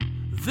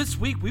This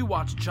week we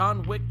watched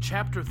John Wick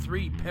Chapter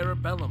 3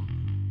 Parabellum.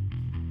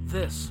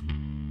 This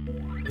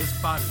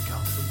is Body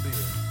Counts and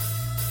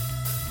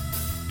Beer.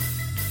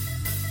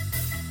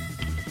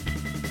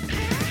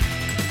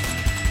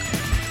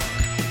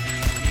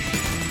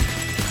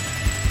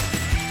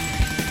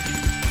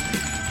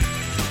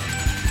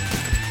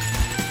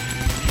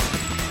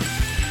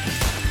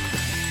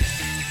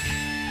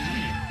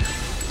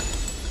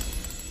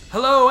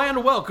 Hello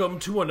and welcome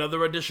to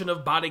another edition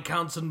of Body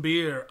Counts and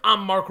Beer. I'm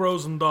Mark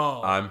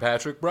Rosendahl. I'm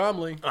Patrick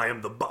Bromley. I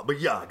am the Baba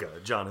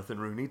Yaga, Jonathan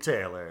Rooney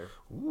Taylor.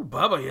 Ooh,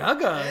 Baba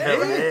Yaga.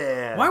 Hell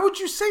yeah. Why would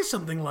you say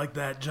something like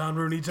that, John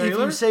Rooney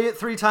Taylor? If you say it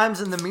 3 times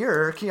in the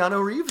mirror,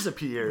 Keanu Reeves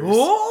appears.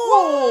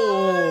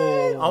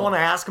 Oh! I want to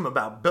ask him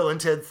about Bill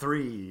and Ted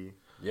 3.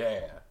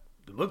 Yeah.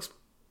 It looks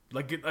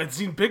like I've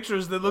seen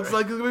pictures that looks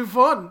like it's going to be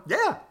fun.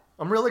 Yeah,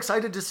 I'm real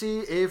excited to see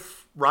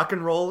if rock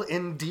and roll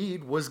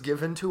indeed was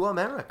given to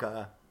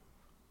America.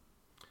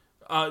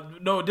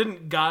 No, it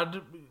didn't.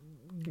 God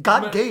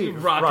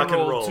gave rock rock and and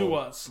roll roll to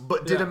us.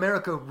 But did Yeah.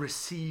 America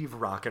receive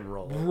rock and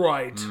roll?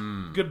 Right.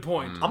 Good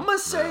point. I'm going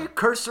to say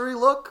cursory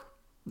look.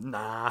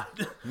 Nah.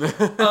 Probably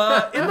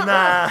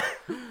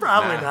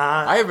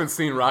not. I haven't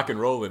seen rock and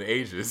roll in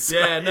ages.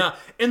 Yeah, no.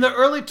 In the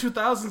early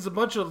 2000s, a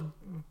bunch of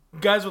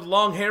guys with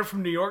long hair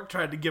from New York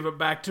tried to give it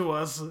back to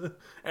us.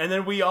 And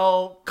then we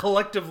all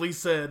collectively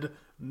said,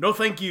 no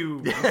thank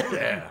you.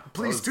 Yeah.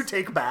 Please to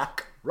take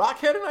back. Rock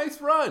had a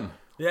nice run.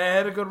 Yeah, I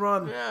had a good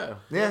run. Yeah.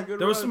 Yeah. Good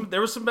There was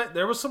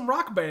run. some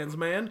rock bands,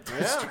 man.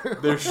 Yeah.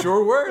 There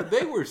sure were.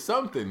 They were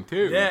something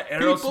too. Yeah,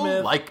 People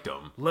Aerosmith. liked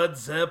them. Led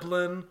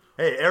Zeppelin.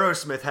 Hey,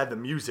 Aerosmith had the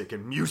music,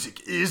 and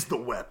music is the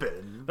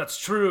weapon. That's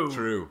true.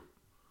 True.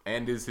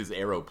 And is his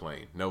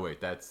aeroplane? No,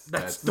 wait, that's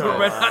The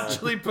Red Hot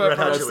Chili Peppers. Red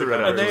Hot That's Chili the Red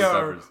Hot And they Chili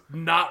are Peppers.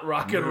 not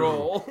rock and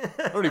roll.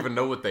 I don't even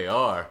know what they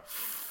are.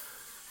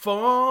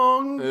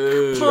 Funk.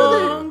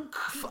 Ugh.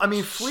 I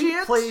mean, Flea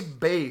Shit. played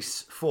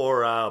bass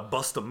for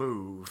Bust a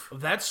Move.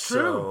 That's true.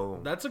 So-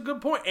 That's a good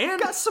point. And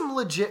Got some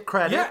legit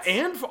credits. yeah,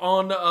 and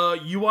on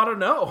You Oughta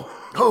Know.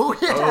 Oh,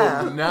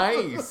 yeah. Oh,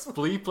 nice.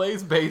 Flea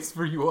plays bass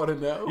for You Ought to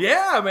Know.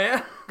 Yeah,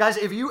 man. Guys,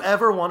 if you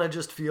ever want to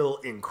just feel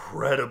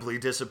incredibly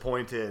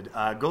disappointed,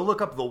 go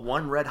look up the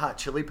one Red Hot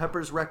Chili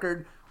Peppers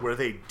record where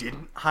they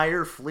didn't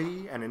hire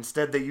Flea and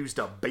instead they used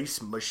a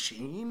bass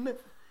machine.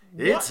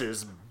 It's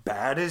as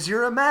bad as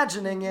you're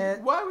imagining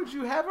it. Why would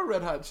you have a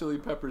Red Hot Chili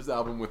Peppers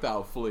album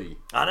without Flea?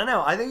 I don't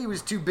know. I think he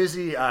was too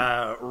busy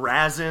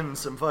razzing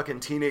some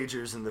fucking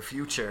teenagers in the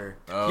future.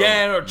 Oh,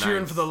 Yeah, or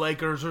cheering nice. for the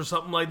Lakers or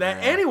something like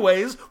that.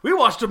 Anyways, we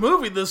watched a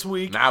movie this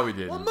week. Now we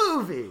didn't. What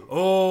movie?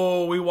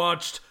 Oh, we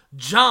watched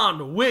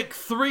John Wick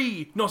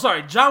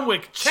John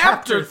Wick Chapter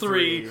Chapter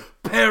 3, 3.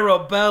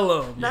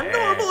 Parabellum. Now,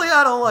 normally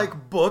I don't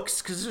like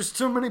books because there's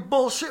too many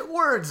bullshit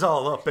words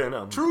all up in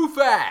them. True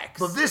facts.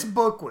 But this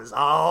book was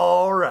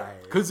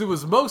alright. Because it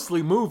was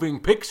mostly moving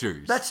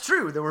pictures. That's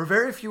true. There were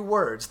very few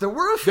words. There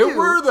were a few. There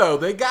were, though.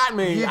 They got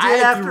me. You did I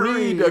had have to to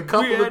read read. a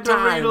couple We of had to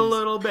times. read a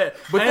little bit.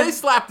 But And- they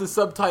slapped the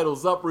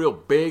subtitles up real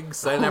big,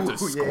 so I didn't have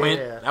to Ooh, squint.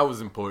 yeah. That was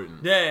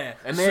important. Yeah.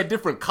 And they had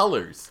different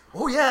colors.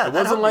 Oh, yeah. It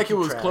that wasn't helped me like it keep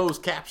was track.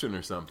 closed caption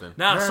or something.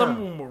 Now, Yeah. some of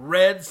them were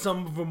red,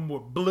 some of them were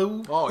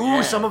blue. Oh, Ooh,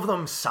 yeah. some of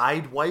them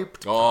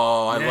side-wiped.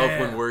 Oh, I love Yeah.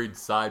 when words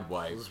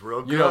sidewipe. was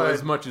real You know, good.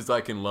 as much as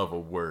I can love a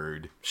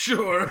word.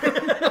 Sure.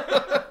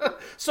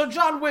 So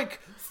John Wick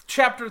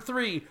Chapter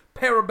 3,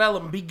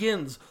 Parabellum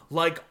begins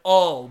like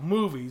all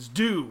movies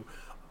do,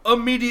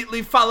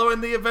 immediately following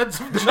the events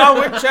of John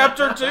Wick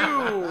Chapter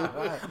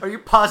 2. Are you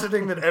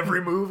positing that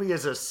every movie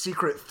is a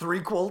secret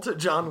threequel to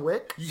John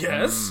Wick?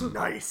 Yes.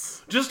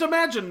 Nice. Just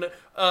imagine,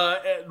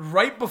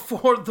 right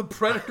before the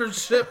Predator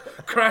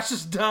ship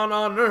crashes down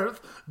on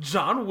Earth,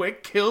 John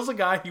Wick kills a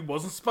guy he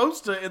wasn't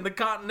supposed to in the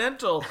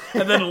Continental,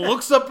 and then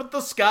looks up at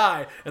the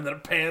sky, and then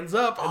it pans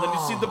up, and then you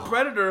see the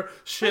Predator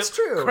ship That's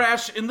true.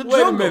 crash in the Wait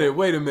jungle.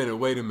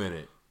 a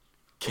minute.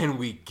 Can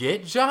we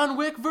get John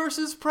Wick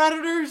versus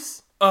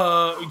Predators?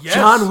 Yes.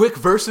 John Wick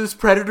versus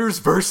Predators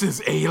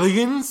versus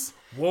aliens?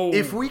 Whoa.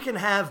 If we can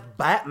have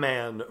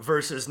Batman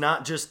versus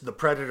not just the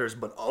Predators,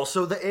 but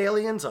also the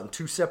aliens on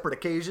 2 separate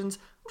occasions,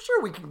 I'm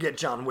sure we can get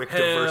John Wick to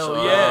verse Hell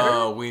them. yeah.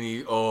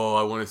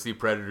 I want to see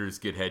Predators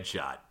get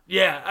headshot.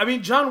 Yeah, I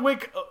mean, John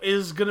Wick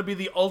is going to be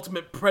the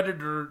ultimate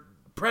predator.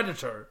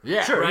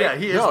 Yeah, Sure, right? yeah,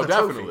 he is No, the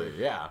definitely, trophy.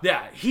 yeah.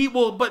 Yeah, he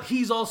will, but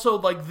he's also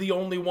like the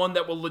only one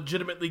that will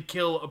legitimately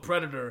kill a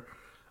predator,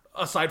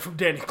 aside from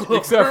Danny Glover.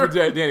 Except for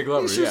Danny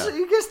Glover, He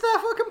gets that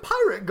fucking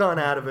pirate gun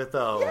out of it,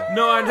 though.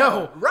 No, I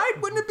know. Right?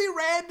 Wouldn't it be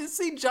rad to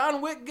see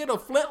John Wick get a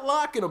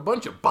flintlock and a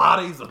bunch of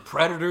bodies of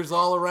predators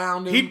all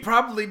around him? He'd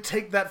probably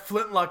take that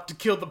flintlock to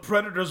kill the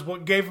predators.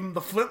 What gave him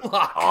the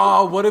flintlock?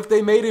 Oh, what if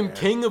they made him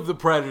king of the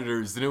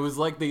predators and it was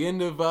like the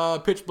end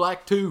of Pitch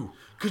Black 2?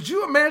 Could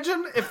you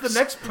imagine if the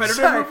next Predator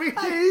Sorry, movie?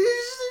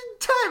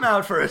 time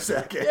out for a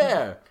second.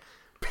 Yeah.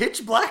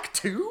 Pitch Black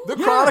 2? The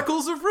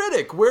Chronicles of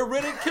Riddick, where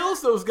Riddick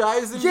kills those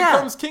guys and Yeah.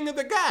 becomes king of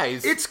the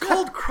guys. It's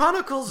called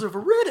Chronicles of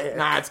Riddick.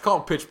 Nah, it's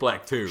called Pitch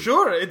Black 2.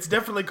 Sure, it's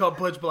definitely called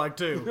Pitch Black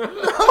 2.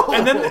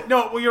 And then,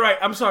 well, you're right.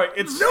 I'm sorry.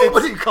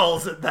 Nobody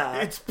calls it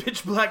that. It's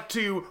Pitch Black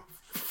 2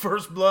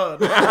 First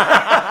Blood.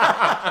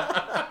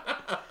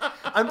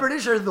 I'm pretty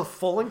sure the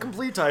full and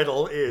complete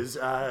title is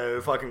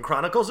fucking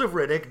Chronicles of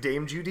Riddick,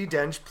 Dame Judi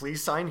Dench,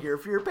 please sign here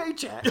for your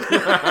paycheck.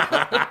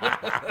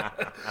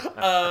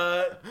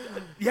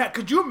 Yeah,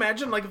 could you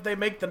imagine, like, if they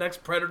make the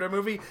next Predator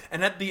movie,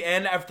 and at the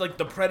end, after, like,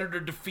 the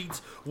Predator defeats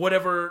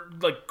whatever,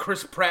 like,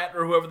 Chris Pratt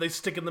or whoever they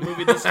stick in the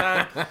movie this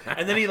time,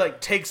 and then he, like,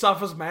 takes off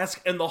his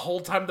mask, and the whole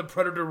time the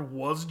Predator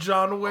was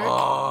John Wick?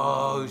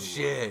 Oh,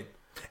 shit.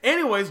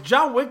 Anyways,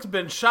 John Wick's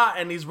been shot,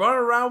 and he's running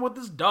around with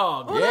his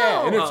dog.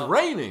 Yeah, and it's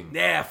raining.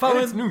 Yeah, And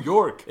following... it's New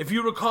York. If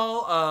you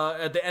recall,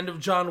 at the end of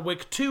John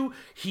Wick 2,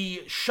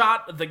 he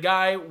shot the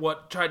guy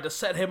what tried to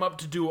set him up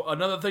to do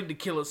another thing to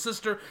kill his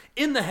sister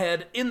in the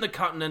head in the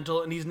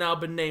Continental, and he's now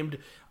been named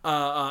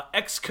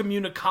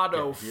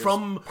excommunicado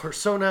from...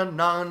 Persona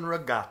non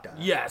regata.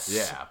 Yes.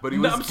 Yeah, but he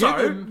was I'm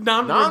sorry, given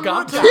non-regatta.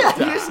 non-regatta.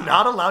 Yeah, he is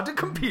not allowed to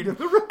compete in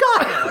the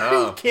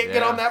regatta. He can't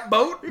get on that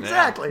boat.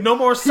 Exactly. No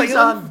more He's sailing.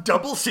 on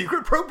double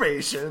secret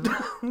probation.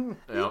 He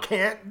Yep.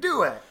 can't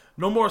do it.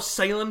 No more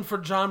sailing for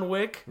John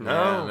Wick. Yeah,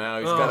 now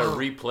he's got to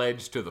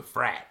repledge to the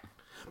frat.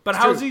 But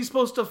how's he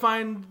supposed to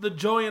find the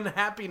joy and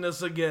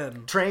happiness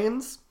again?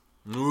 Trains.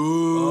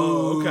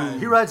 Ooh. Okay.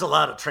 He rides a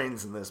lot of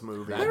trains in this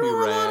movie. That'd There be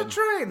were a lot rad. of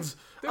trains.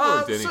 There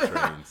weren't any so,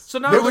 trains. So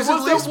now There There was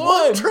was at that least one.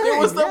 one There train,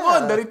 was that yeah.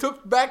 one that he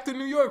took back to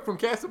New York from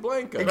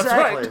Casablanca. That's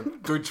Exactly.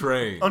 right. Good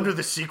train. Under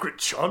the secret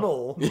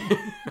channel.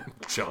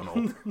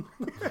 Channel.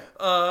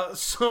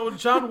 So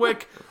John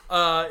Wick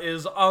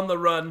is on the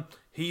run.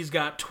 He's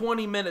got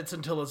 20 minutes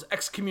until his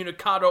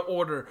excommunicado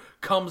order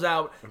comes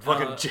out.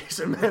 Fucking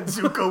Jason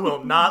Mantzoukas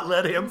will not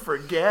let him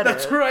forget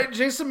That's it. right,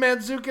 Jason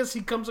Mantzoukas. He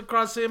comes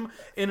across him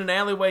in an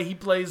alleyway. He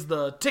plays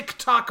the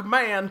TikTok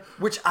man.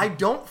 Which I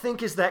don't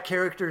think is that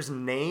character's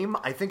name.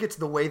 I think it's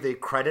the way they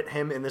credit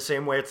him in the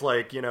same way it's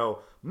like,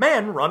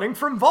 man running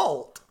from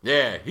Vault.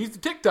 Yeah, he's the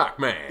TikTok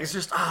man. It's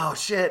just, oh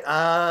shit,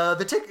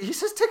 he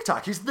says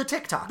TikTok. He's the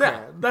TikTok Yeah,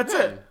 man. that's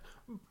it.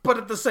 But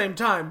at the same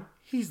time,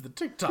 he's the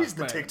TikTok He's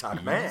the man.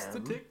 TikTok man. He's the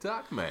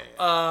TikTok man.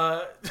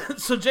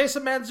 So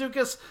Jason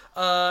Mantzoukas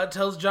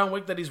tells John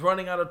Wick that he's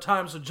running out of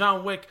time. So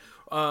John Wick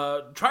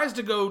tries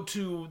to go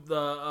to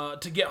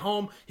to get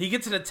home. He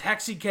gets in a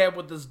taxi cab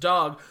with his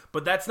dog,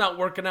 but that's not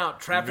working out.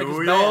 Traffic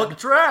New is York bad.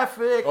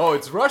 traffic. Oh,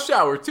 it's rush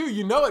hour too.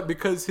 You know it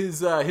because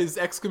his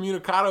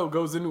excommunicado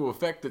goes into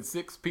effect at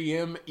 6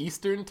 p.m.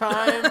 Eastern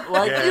time.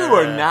 Like Yeah. you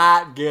are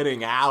not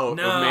getting out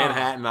No. of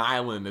Manhattan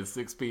Island at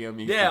 6 p.m.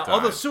 Eastern Yeah, time. all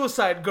the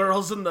suicide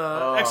girls in the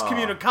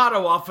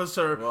excommunicado office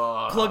are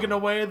plugging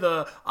away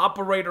the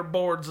operator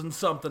boards and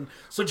something.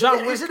 So John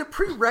Wick, Is it a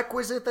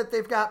prerequisite that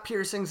they've got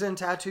piercings and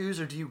tattoos,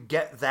 or do you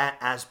get that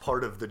as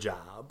part of the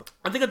job?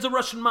 I think it's a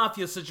Russian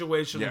mafia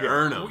situation. You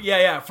earn 'em.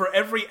 Yeah. For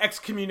every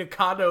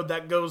excommunicado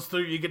that goes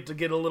through, you get to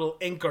get a little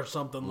ink or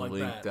something like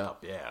linked that.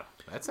 up. Yeah,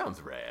 that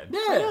sounds rad.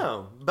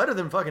 Yeah, better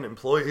than fucking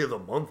employee of the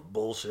month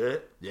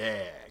bullshit.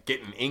 Yeah,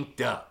 getting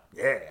inked up.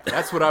 Yeah.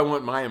 That's what I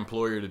want my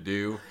employer to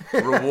do.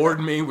 Reward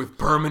me with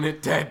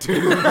permanent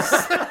tattoos.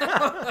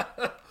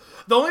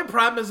 The only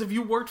problem is if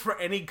you worked for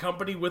any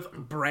company with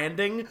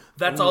branding,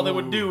 that's all they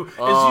would do. Is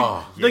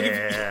Oh,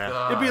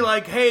 yeah. it'd be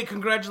like, hey,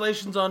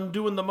 congratulations on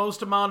doing the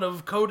most amount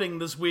of coding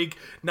this week.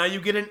 Now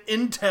you get an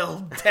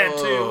Intel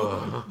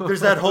tattoo. There's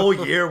that whole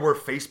year where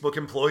Facebook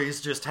employees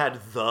just had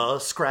the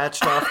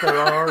scratched off their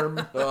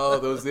arm. Oh,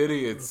 those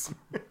idiots.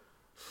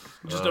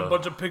 Just a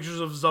bunch of pictures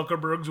of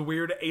Zuckerberg's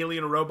weird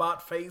alien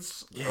robot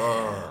face.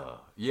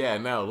 Yeah,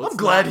 no. Let's I'm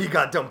glad he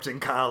got dumped in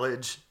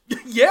college.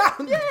 Yeah.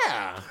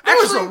 Yeah. That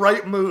was the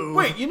right move.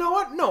 Wait, you know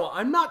what? No,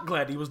 I'm not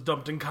glad he was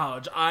dumped in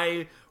college.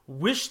 I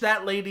wish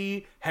that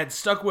lady had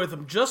stuck with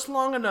him just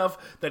long enough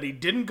that he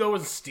didn't go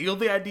and steal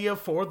the idea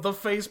for the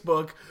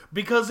Facebook,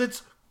 because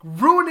it's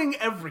ruining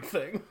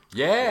everything.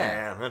 Yeah.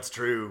 Yeah, that's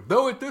true.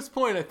 Though at this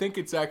point, I think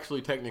it's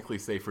actually technically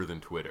safer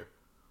than Twitter.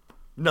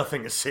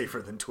 Nothing is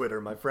safer than Twitter,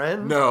 my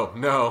friend. No.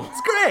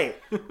 It's great.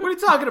 What are you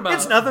talking about?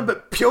 It's nothing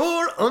but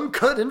pure,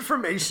 uncut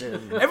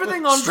information.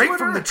 Everything on Straight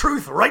Twitter, from the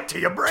truth right to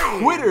your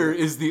brain. Twitter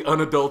is the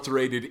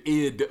unadulterated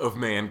id of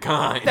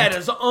mankind. that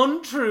is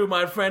untrue,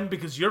 my friend,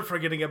 because you're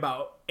forgetting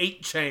about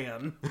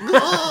 8chan.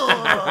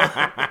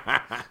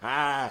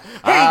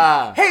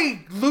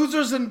 Hey,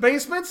 losers in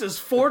basements, is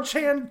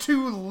 4chan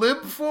too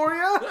lib for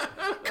you?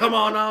 Come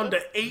on to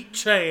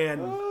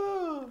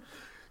 8chan.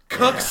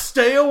 Cucks,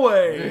 stay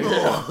away.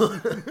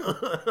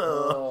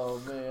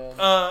 Oh,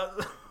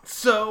 man.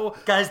 So,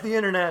 Guys, the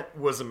internet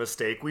was a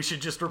mistake. We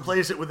should just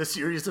replace it with a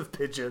series of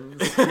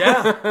pigeons.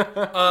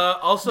 yeah.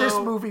 Also, This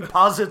movie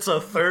posits a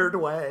third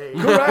way.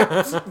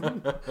 correct.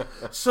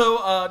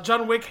 So,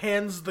 John Wick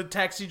hands the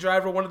taxi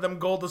driver one of them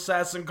gold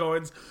assassin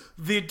coins.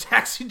 The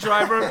taxi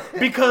driver,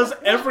 because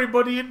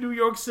everybody in New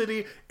York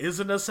City is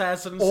an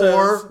assassin,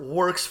 Or says...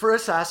 works for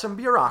assassin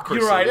bureaucracy.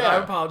 You're right, I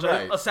Yeah,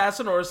 apologize. right.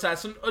 Assassin or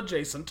assassin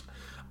adjacent.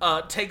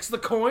 takes the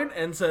coin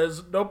and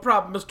says, "No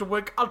problem, Mr.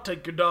 Wick. I'll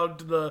take your dog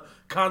to the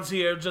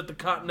concierge at the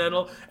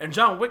Continental." And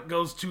John Wick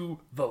goes to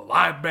the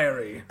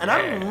library. And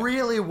I'm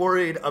really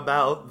worried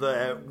about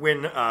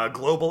when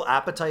global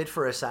appetite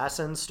for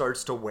assassins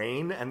starts to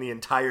wane and the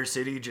entire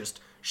city just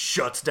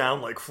shuts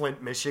down like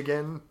Flint,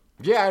 Michigan.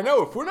 Yeah, I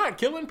know. If we're not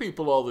killing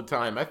people all the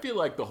time, I feel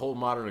like the whole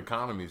modern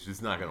economy is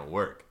just not going to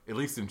work. At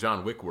least in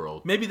John Wick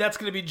world. Maybe that's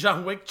going to be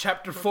John Wick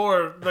Chapter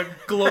 4, the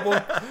global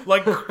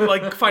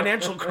like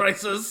financial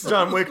crisis.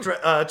 John Wick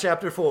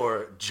Chapter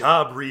 4,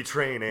 job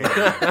retraining.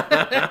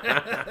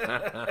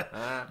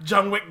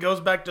 John Wick goes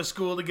back to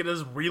school to get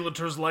his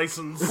realtor's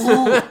license.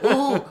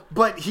 Ooh,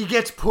 but he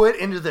gets put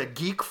into the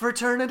geek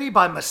fraternity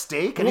by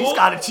mistake, and he's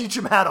got to teach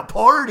him how to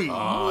party.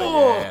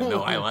 Oh, yeah.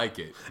 No, I like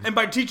it. And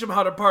by teach them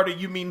how to party,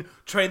 you mean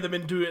train them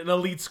into an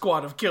elite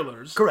squad of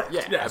killers. Correct.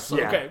 Yeah. Yes,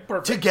 Yeah. okay,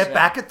 perfect. To get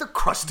back at the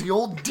crusty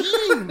old dean.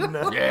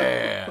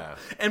 Yeah.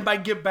 And by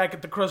get back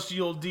at the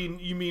crusty old dean,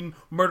 you mean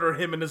murder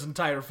him and his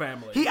entire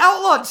family. He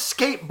outlawed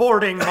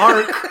skateboarding,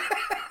 Mark.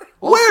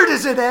 Where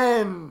does it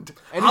end?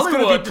 And he's going to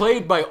Hollywood. be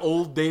played by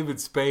old David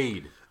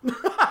Spade.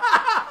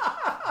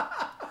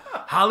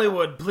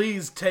 Hollywood,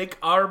 please take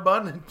our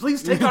money.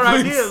 Please take our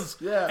Please. ideas.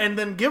 Yeah. And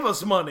then give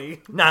us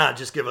money. Nah,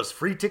 just give us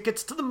free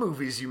tickets to the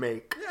movies you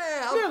make.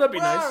 Yeah, Yeah, that'd be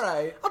nice. All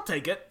right. I'll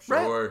take it.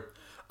 Sure.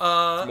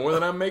 It's more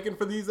than I'm making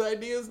for these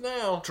ideas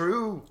now.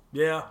 True.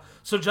 Yeah.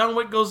 So John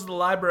Wick goes to the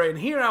library, and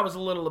here I was a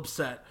little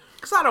upset.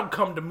 Because I don't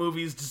come to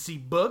movies to see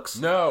books.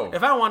 No.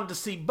 If I wanted to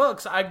see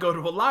books, I'd go to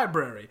a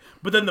library.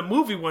 But then the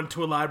movie went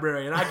to a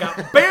library, and I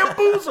got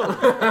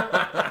bamboozled.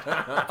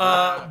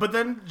 But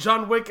then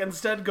John Wick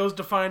instead goes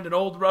to find an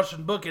old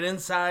Russian book, and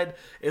inside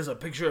is a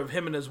picture of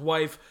him and his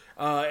wife,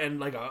 and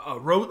like a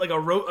real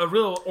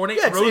ornate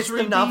Yeah, it's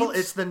rosary the novel. beads.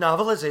 It's the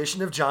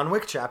novelization of John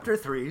Wick Chapter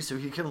 3, so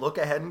he can look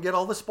ahead and get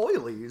all the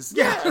spoilies.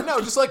 Yeah, no,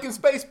 just like in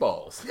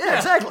Spaceballs. Yeah,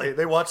 exactly.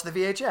 They watch the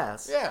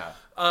VHS. Yeah.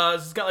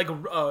 He's got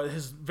like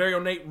his very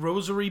ornate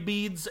rosary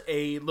beads,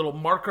 a little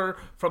marker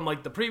from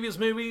like the previous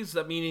movies,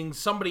 that meaning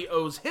somebody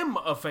owes him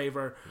a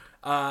favor,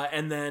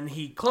 and then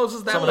he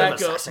closes that Some of them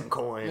back up. assassin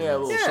coins. Yeah, a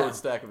little Yeah. short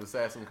stack of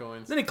assassin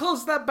coins. Then he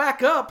closes that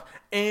back up,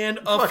 and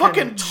a Fucking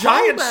fucking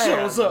giant tall man.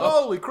 shows up.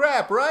 Holy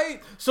crap,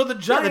 right? So the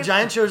Yeah, giant, the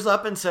giant shows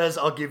up and says,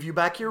 "I'll give you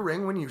back your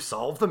ring when you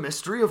solve the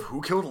mystery of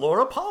who killed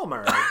Laura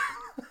Palmer."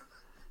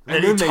 And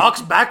he then they-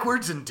 talks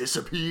backwards and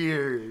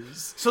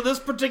disappears. So this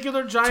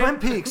particular Twin giant,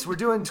 Peaks. We're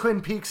doing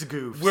Twin Peaks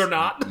goofs. we're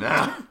not.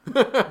 Nah.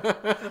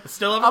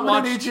 Still I'm haven't gonna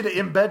watched. need you to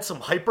embed some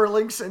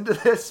hyperlinks into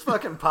this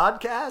fucking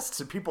podcast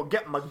so people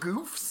get my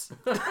goofs.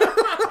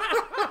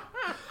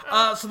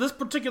 So this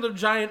particular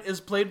giant is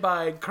played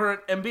by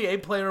current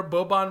NBA player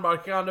Boban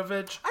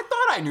Marjanovic. I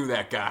thought I knew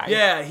that guy.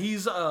 Yeah,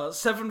 he's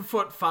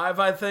 7'5",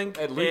 I think,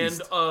 At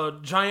least. and a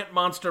giant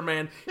monster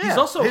man. He's Yeah,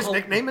 also his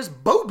nickname is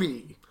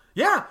Bobby.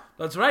 Yeah,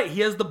 that's right.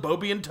 He has the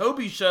Bobby and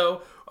Toby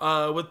show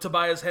with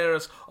Tobias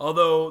Harris,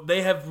 although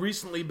they have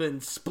recently been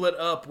split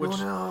up, which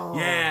Oh, no.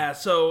 yeah,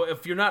 so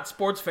if you're not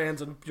sports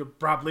fans, and you're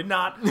probably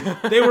not,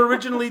 they were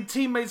originally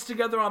teammates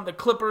together on the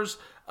Clippers,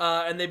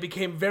 and they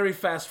became very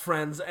fast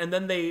friends, and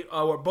then they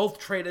were both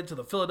traded to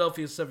the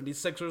Philadelphia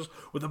 76ers,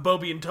 with the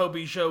Bobby and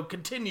Toby show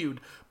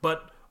continued,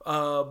 but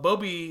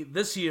Bobby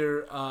this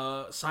year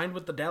signed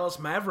with the Dallas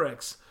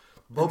Mavericks.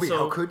 Bobby, And so-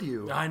 how could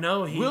you? I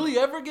know. Will he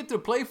ever get to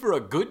play for a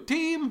good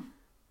team?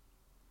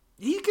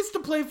 He gets to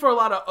play for a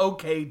lot of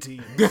okay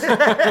teams.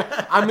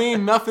 I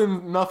mean,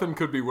 nothing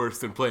could be worse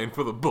than playing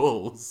for the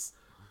Bulls.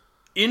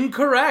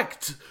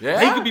 Incorrect. Yeah?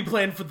 They could be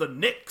playing for the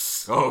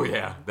Knicks. Oh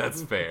yeah,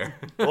 that's fair.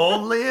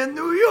 Only in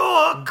New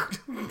York.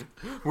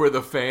 Where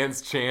the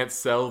fans chant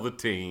 "Sell the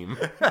team."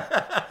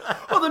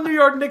 Well, the New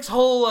York Knicks'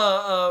 whole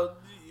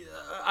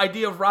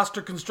idea of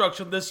roster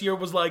construction this year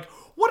was like,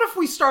 what if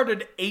we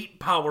started 8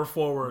 power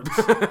forwards?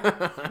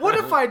 What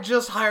if I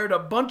just hired a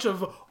bunch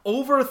of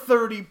over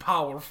 30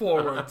 power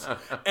forwards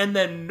and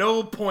then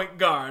no point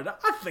guard?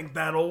 I think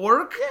that'll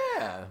work.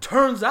 Yeah.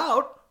 Turns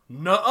out,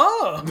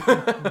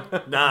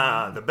 nuh-uh.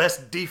 Nah, the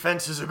best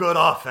defense is a good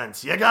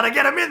offense. You gotta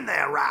get him in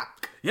there,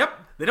 Rock. Yep,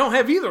 they don't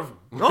have either of them.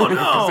 Oh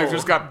no. They've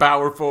just got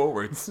power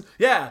forwards.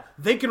 Yeah,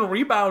 they can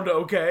rebound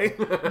okay.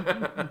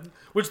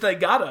 Which they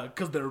gotta,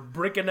 because they're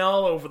bricking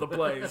all over the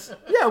place.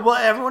 Yeah, well,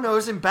 everyone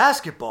knows in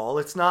basketball,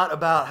 it's not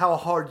about how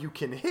hard you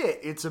can hit.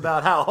 It's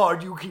about how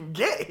hard you can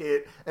get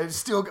hit and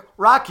still...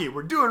 Rocky,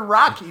 we're doing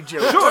Rocky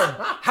jokes. Sure.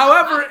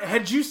 However,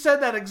 had you said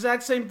that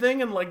exact same thing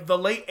in like the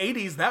late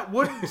 80s, that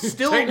would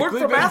still work for Technically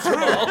been true.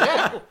 basketball.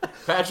 Yeah.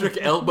 Patrick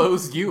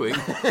elbows Ewing.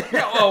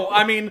 Yeah, oh,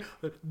 I mean,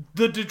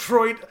 the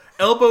Detroit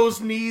elbows,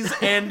 knees,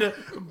 and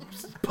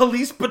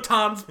police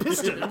batons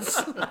Pistons.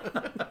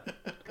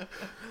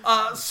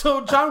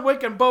 So John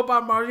Wick and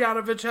Boban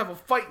Marjanovic have a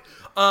fight.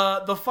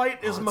 The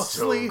fight is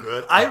mostly... So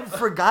good. I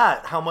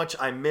forgot how much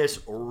I miss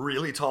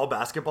really tall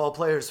basketball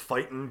players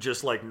fighting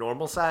just like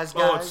normal sized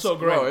guys. Oh, it's so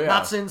great. Oh, yeah.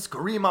 Not since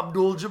Kareem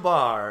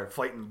Abdul-Jabbar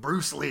fighting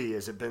Bruce Lee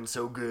has it been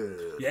so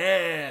good.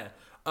 Yeah.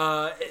 They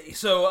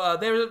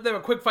have a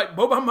quick fight.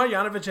 Boban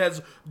Marjanovic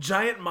has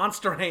giant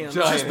monster hands.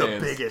 Just the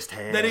hands. biggest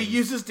hand. That he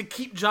uses to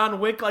keep John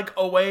Wick like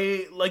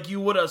away, like you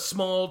would a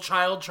small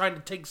child trying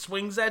to take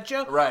swings at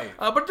you. Right.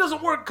 But it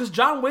doesn't work because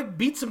John Wick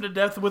beats him to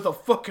death with a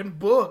fucking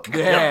book.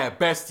 Yeah,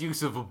 best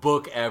use of a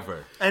book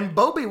ever. And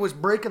Bobby was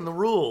breaking the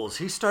rules.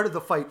 He started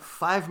the fight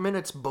 5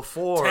 minutes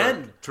before.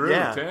 10. True,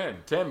 Yeah.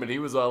 10, but he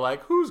was all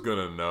like, who's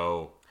gonna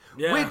know?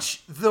 Yeah.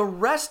 Which the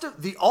rest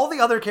of all the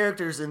other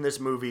characters in this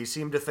movie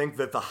seem to think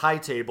that the High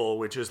Table,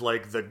 which is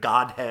like the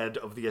godhead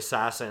of the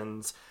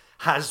assassins,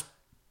 has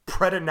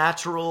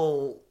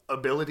preternatural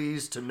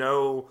abilities to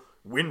know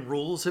when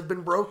rules have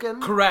been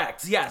broken.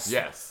 Correct. Yes.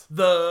 Yes.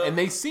 And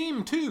they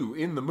seem to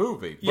in the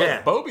movie. But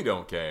Yeah. Bobby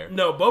don't care.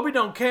 No, Bobby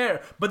don't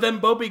care. But then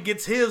Bobby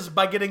gets his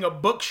by getting a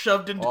book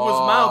shoved into his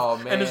Oh,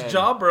 mouth and his man.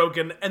 jaw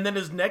broken, and then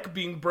his neck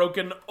being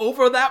broken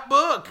over that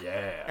book.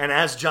 Yeah. And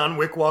as John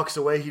Wick walks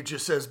away, he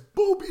just says,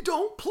 "Bobby,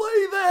 don't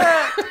play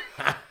that."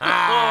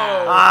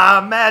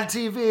 Mad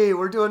TV.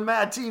 We're doing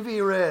Mad TV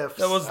riffs.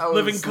 That was That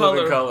Living was Color.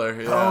 Living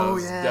Color. Yeah, Oh, it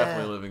was yeah.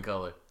 definitely Living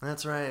Color.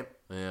 That's right.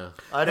 Yeah.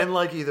 I didn't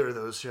like either of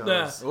those shows.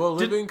 Yeah. Well,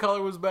 Living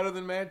Color was better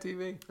than Mad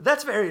TV.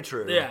 That's very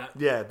true. Yeah.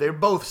 Yeah, they're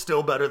both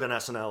still better than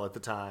SNL at the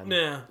time.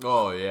 Yeah.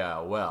 Oh, yeah,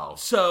 well.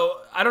 So,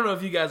 I don't know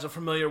if you guys are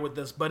familiar with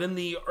this, but in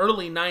the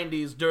early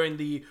 90s, during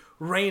the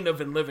reign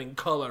of In Living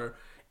Color,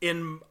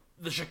 in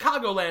the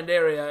Chicagoland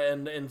area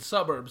and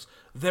suburbs,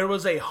 there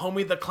was a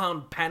Homie the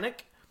Clown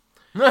panic.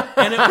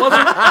 And it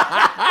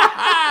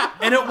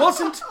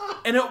wasn't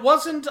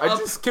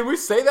Can we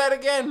say that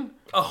again?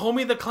 a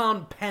Homie the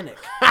Clown panic.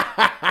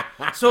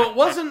 So it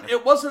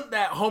wasn't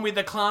that Homie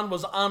the Clown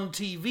was on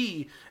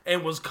TV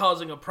and was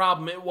causing a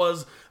problem. It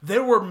was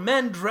there were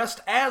men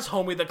dressed as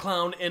Homie the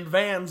Clown in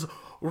vans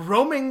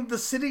roaming the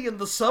city and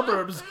the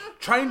suburbs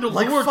trying to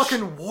Like lure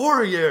fucking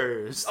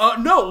warriors.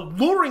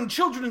 luring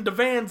children into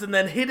vans and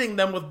then hitting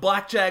them with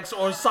blackjacks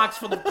or socks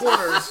full of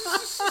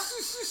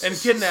quarters and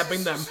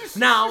kidnapping them.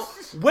 Now,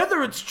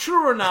 whether it's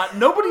true or not,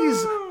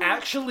 nobody's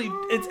actually.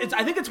 It's.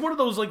 I think it's one of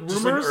those like Just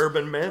an rumors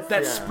urban myth.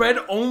 that Yeah. spread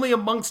only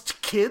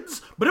amongst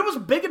kids, but it was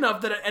big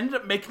enough that it ended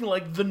up making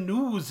like the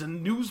news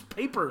and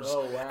newspapers.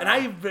 Oh, wow. And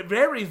I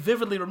very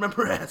vividly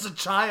remember as a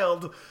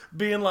child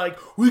being like,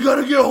 "We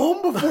gotta get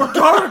home before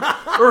dark,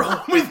 or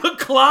Homie the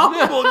Clown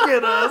will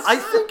get us." I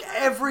think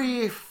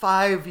every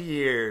 5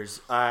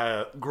 years,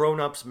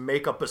 grown-ups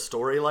make up a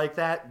story like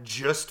that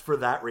just for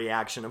that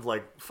reaction of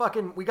like,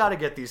 fucking, we gotta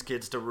get these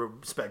kids to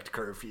respect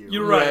curfew.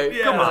 You're right.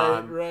 Yeah. Come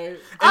on. Right.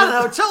 I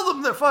don't know, tell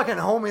them that fucking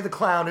Homie the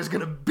Clown is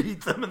gonna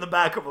beat them in the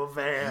back of a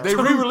van. They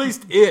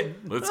re-released It.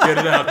 Let's get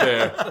it out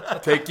there.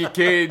 Take your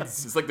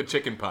kids. It's like the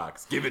chicken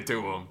pox. Give it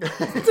to them.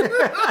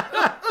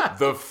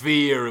 The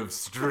fear of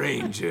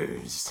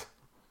strangers.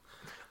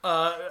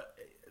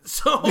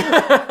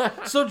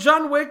 So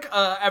John Wick,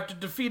 after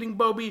defeating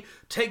Bobby,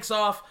 takes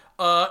off,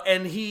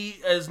 and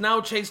he is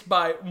now chased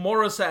by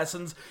more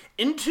assassins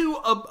into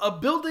a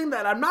building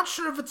that I'm not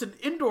sure if it's an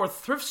indoor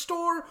thrift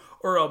store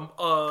or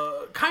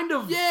a kind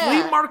of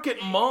flea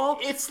market mall.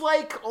 It's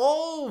like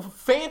all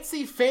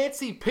fancy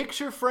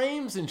picture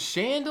frames and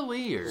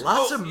chandeliers.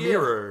 Lots of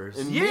mirrors.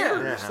 And Yeah.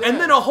 mirrors,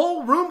 And then a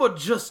whole room of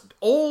just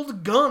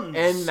old guns.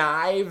 and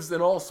knives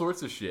and all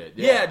sorts of shit.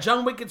 Yeah,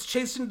 John Wick gets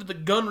chased into the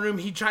gun room.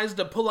 He tries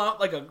to pull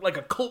out like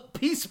a Colt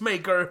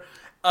Peacemaker.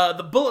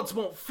 The bullets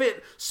won't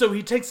fit, so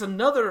he takes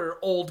another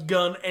old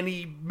gun and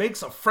he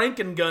makes a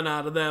Franken gun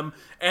out of them,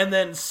 and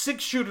then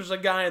 6-shooters a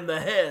guy in the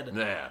head.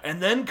 Yeah.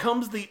 And then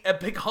comes the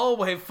epic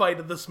hallway fight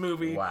of this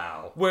movie.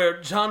 Wow.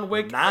 Where John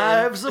Wick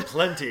Knives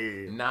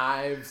aplenty.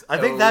 Knives. I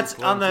think that's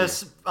on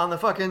plenty. the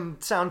fucking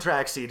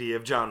soundtrack CD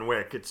of John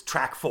Wick. It's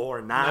track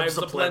 4, Knives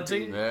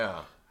aplenty.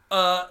 Yeah.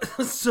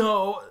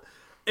 So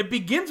it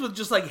begins with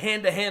just like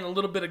hand to hand, a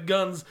little bit of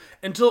guns,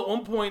 until at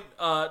one point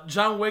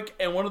John Wick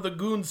and one of the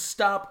goons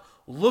stop,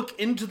 look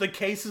into the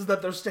cases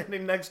that they're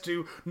standing next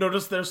to,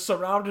 notice they're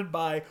surrounded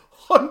by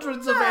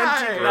hundreds of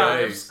antique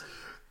knives,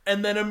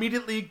 and then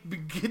immediately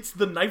gets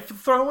the knife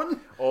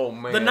throwing. Oh,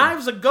 man. The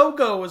knives a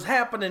go-go is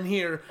happening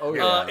here, Oh,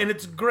 yeah. and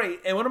it's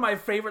great. And one of my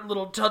favorite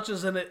little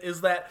touches in it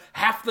is that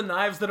half the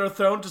knives that are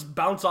thrown just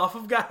bounce off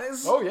of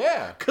guys. Oh,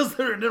 yeah. Because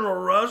they're in a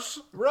rush.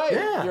 Right.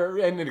 Yeah.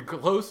 And at a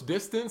close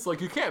distance, like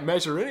you can't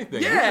measure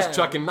anything. You're Yeah. just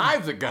chucking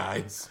knives at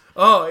guys.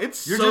 Oh,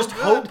 it's You're so just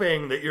good.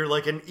 hoping that you're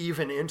like an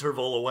even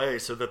interval away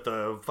so that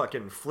the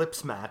fucking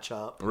flips match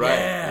up. Right.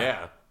 Yeah.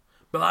 Yeah.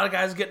 But a lot of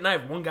guys get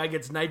knifed. One guy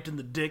gets knifed in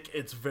the dick.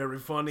 It's very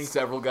funny.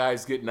 Several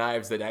guys get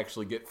knives that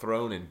actually get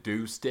thrown and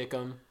do stick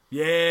them.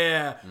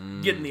 Yeah.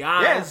 Get in the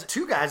Yeah, eyes.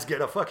 2 guys get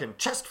a fucking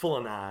chest full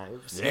of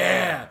knives.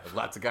 Yeah.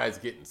 Lots of guys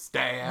getting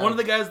stabbed. One of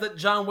the guys that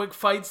John Wick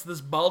fights, this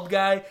bald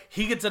guy,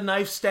 he gets a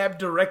knife stabbed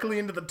directly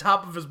into the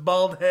top of his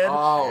bald head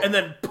Oh. and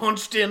then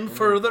punched in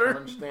further.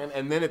 Understand?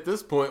 And then at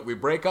this point, we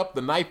break up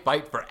the knife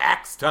fight for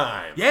axe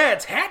time. Yeah,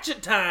 it's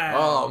hatchet time.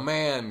 Oh,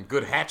 man.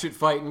 Good hatchet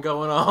fighting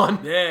going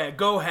on. Yeah,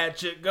 go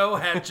hatchet,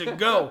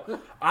 go.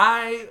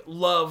 I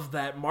love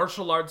that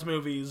martial arts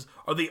movies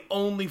are the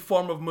only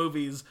form of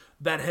movies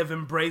that have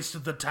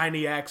embraced the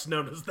tiny axe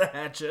known as the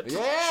hatchet.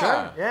 Yeah.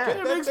 Sure, yeah. Get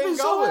It that makes thing me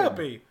so going.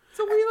 happy.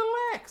 So we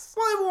relax.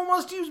 Well, everyone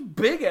wants to use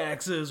big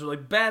axes or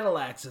like battle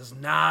axes.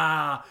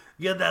 Nah,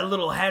 you got that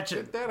little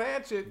hatchet. That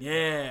hatchet.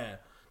 Yeah,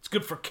 it's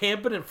good for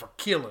camping and for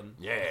killing.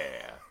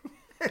 Yeah.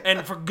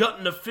 And for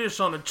gutting a fish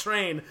on a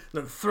train and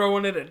then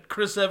throwing it at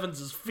Chris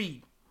Evans'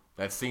 feet.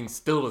 That scene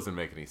still doesn't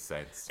make any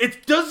sense.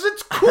 It does,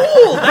 it's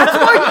cool! That's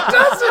why he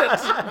does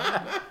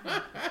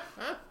it!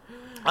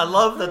 I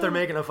love that they're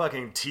making a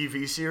fucking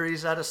TV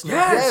series out of Snowpiercer.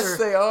 Yes,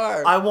 they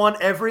are. I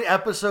want every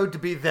episode to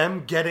be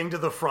them getting to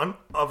the front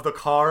of the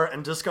car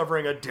and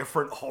discovering a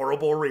different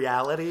horrible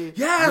reality.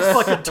 Yes!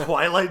 Fucking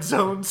Twilight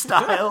Zone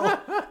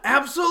style.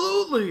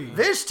 Absolutely!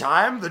 This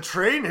time, the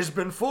train has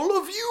been full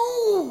of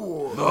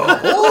you.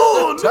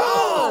 Oh,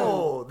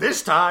 no.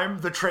 This time,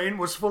 the train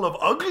was full of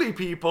ugly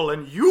people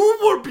and you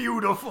were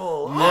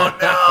beautiful. Oh,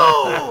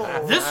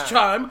 no. This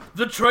time,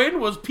 the train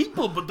was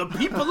people, but the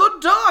people are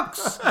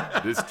ducks!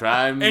 This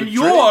time, And the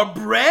you're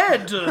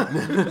bread!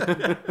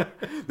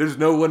 There's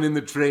no one in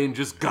the train,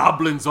 just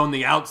goblins on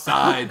the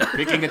outside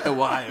picking at the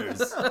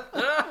wires.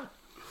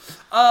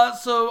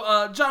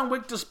 So John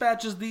Wick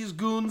dispatches these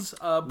goons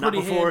Not pretty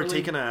before handily.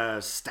 taking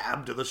a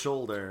stab to the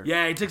shoulder.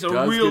 Yeah, he takes a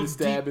Does real get a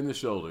stab in the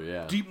shoulder,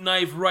 yeah. deep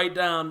knife right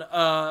down.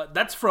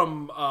 That's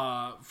from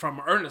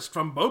Ernest,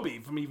 from Bobby,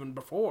 from even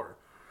before.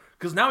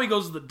 Because now he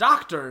goes to the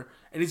doctor,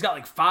 and he's got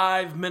like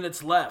 5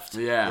 minutes left.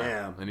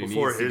 Yeah, And he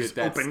before needs to his get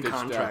that open stitched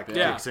contract up,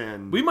 Yeah, kicks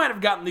in. we might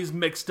have gotten these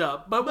mixed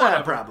up, but Yeah,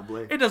 whatever.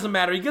 probably. It doesn't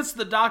matter. He gets to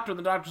the doctor, and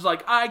the doctor's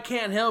like, I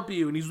can't help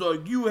you. And he's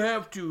like, you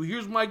have to.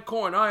 Here's my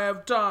coin. I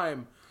have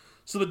time.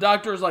 So the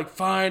doctor is like,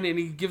 fine, and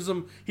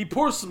he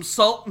pours some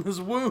salt in his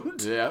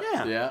wound. Yeah,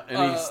 Yeah. yeah.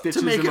 And he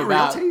stitches to make him it real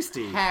about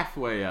tasty.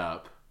 halfway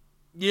up.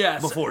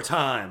 Yes. Before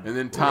time. And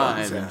then runs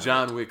time, and out.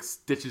 John Wick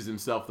stitches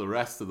himself the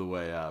rest of the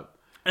way up.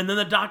 And then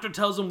the doctor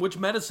tells him which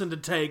medicine to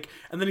take,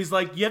 and then he's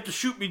like, you have to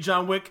shoot me,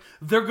 John Wick.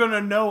 They're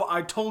gonna know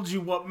I told you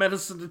what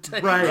medicine to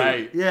take. Right.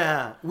 Right.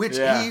 Yeah. Which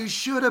Yeah. he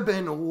should have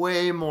been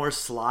way more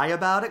sly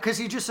about it, because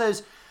he just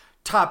says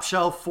top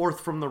shelf, fourth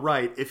from the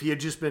right. If he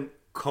had just been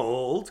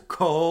cold,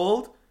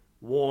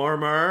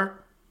 warmer,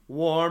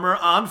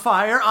 on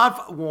fire,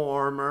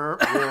 warmer,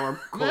 warm,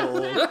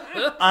 cold,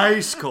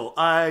 ice cold.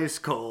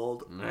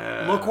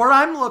 Look where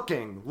I'm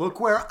looking.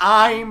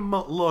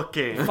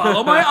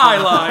 Follow my eye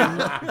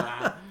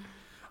line.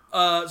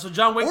 So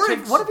John Wick Or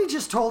takes... what if he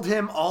just told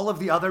him all of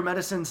the other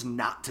medicines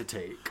not to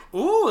take?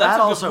 Ooh, that's That a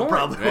good also point.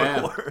 probably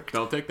Yeah, would work.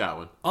 don't take that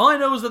one. All I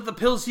know is that the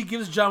pills he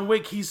gives John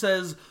Wick, he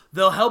says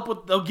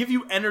they'll give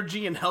you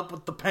energy and help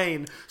with the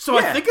pain. So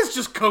I Yeah. think it's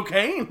just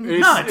cocaine.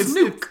 No, it's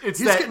nuke. It's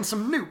He's that, getting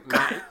some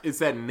nuke. It's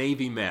that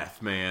Navy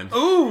meth, man.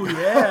 Ooh,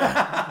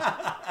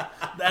 yeah.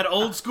 That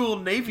old school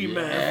Navy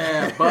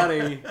man. Yeah,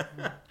 buddy.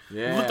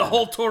 Yeah. With the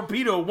whole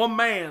torpedo, one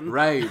man.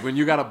 Right, when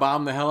you gotta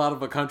bomb the hell out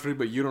of a country,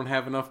 but you don't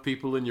have enough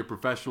people in your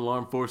professional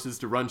armed forces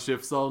to run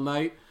shifts all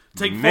night.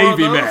 Take 4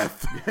 Navy of those.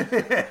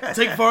 meth.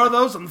 Take 4 of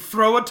those and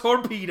throw a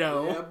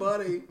torpedo.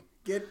 buddy,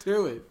 get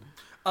to it.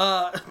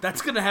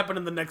 That's gonna happen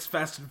in the next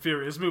Fast and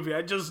Furious movie.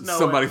 I just know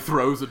Somebody it.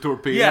 throws a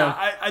torpedo.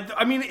 Yeah,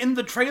 I mean, in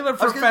the trailer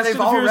for Fast They've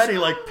and Furious...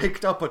 already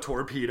picked up a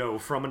torpedo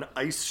from an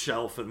ice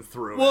shelf and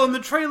threw Well, it. in the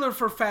trailer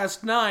for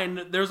Fast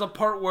 9, there's a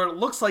part where it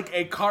looks like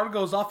a car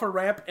goes off a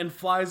ramp and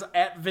flies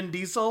at Vin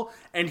Diesel,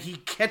 and he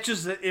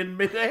catches it in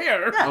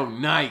midair Oh,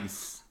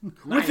 nice.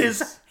 with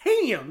his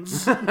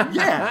hands.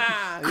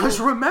 Yeah, because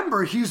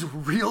remember, he's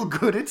real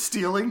good at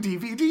stealing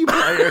DVD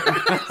players.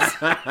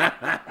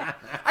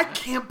 I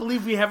can't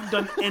believe we haven't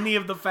done any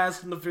of the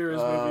Fast and the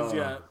Furious movies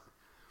yet.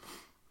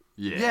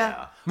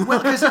 Yeah. Well,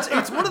 because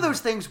it's one of those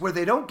things where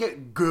they don't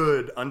get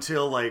good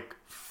until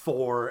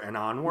 4 and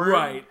onward.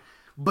 Right.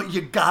 But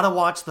you gotta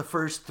watch the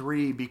first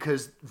 3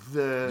 because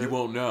You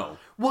won't know.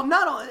 well,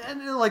 not only,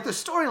 and the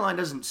storyline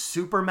doesn't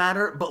super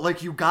matter,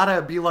 but you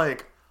gotta be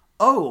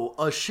oh,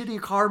 a shitty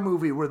car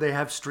movie where they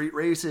have street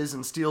races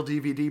and steal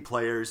DVD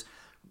players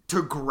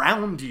to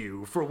ground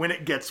you for when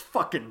it gets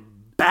fucking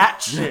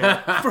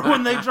batshit. For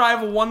when they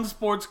drive one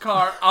sports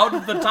car out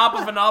of the top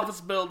of an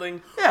office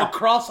building, Yeah.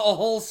 across a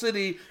whole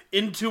city,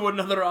 into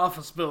another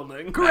office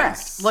building.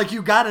 Correct.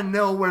 You gotta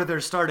know where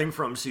they're starting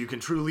from so you can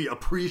truly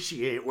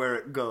appreciate where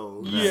it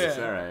goes.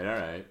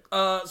 Yeah.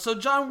 All right. So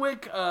John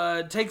Wick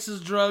takes his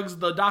drugs.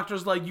 The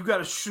doctor's like, you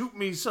gotta shoot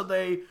me so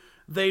they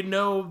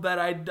know that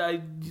I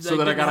So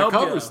that I got a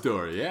cover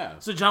story, yeah.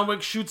 So John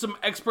Wick shoots him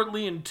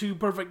expertly in 2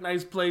 perfect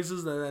nice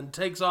places and then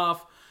takes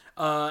off.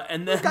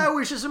 And then This guy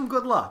wishes him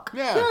good luck.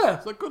 Yeah.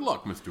 It's good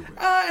luck, Mr. Wick.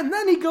 and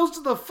then he goes to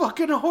the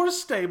fucking horse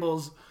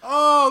stables.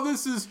 Oh,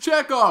 this is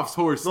Chekhov's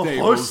horse The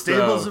stables. horse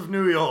stables though. of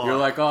New York. You're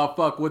like, oh,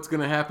 fuck, what's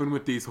going to happen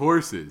with these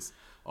horses?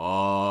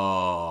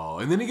 Oh.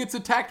 And then he gets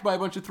attacked by a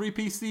bunch of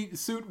 3-piece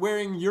suit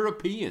wearing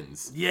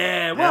Europeans.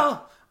 Yeah,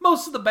 well,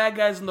 most of the bad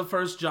guys in the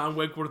first John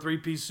Wick were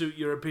 3-piece suit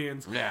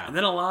Europeans. Yeah. And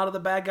then a lot of the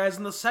bad guys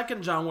in the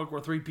second John Wick were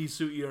 3-piece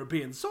suit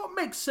Europeans. So it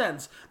makes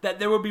sense that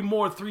there would be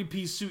more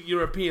 3-piece suit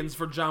Europeans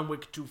for John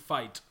Wick to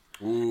fight.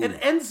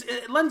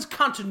 It lends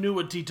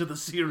continuity to the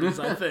series,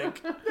 I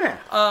think. Yeah.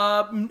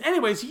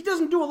 Anyways, he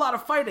doesn't do a lot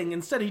of fighting.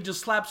 Instead, he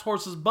just slaps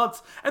horses'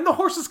 butts, and the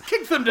horses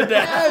kick them to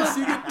death. Yes,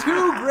 you get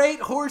 2 great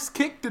horse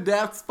kick to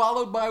deaths,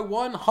 followed by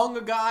one hung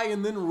a guy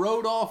and then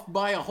rode off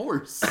by a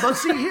horse. But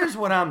see, here's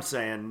what I'm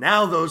saying.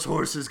 Now those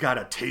horses got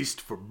a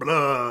taste for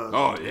blood.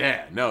 Oh,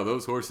 yeah. No,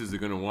 those horses are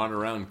going to wander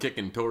around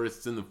kicking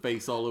tourists in the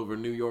face all over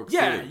New York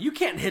Yeah, City. you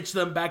can't hitch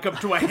them back up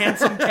to a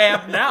hansom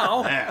cab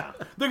now. Yeah.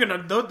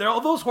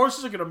 All those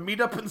horses are gonna meet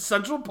up in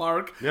Central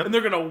Park, Yep. and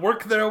they're gonna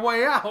work their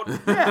way out.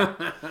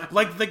 Yeah.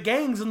 Like the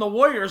gangs and the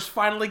warriors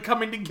finally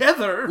coming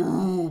together.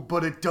 Ooh,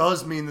 but it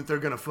does mean that they're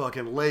gonna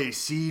fucking lay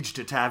siege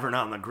to Tavern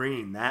on the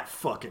Green. That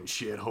fucking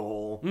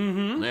shithole.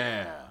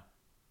 Yeah.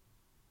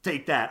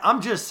 Take that.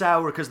 I'm just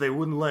sour because they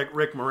wouldn't let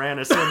Rick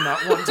Moranis in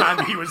that one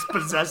time he was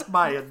possessed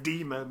by a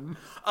demon.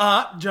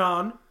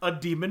 John, a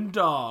demon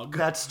dog.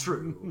 That's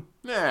true.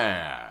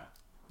 Yeah.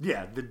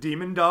 Yeah, the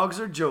demon dogs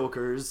are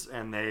jokers,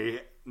 and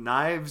they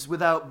knives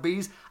without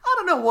bees. I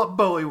don't know what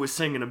Bowie was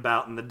singing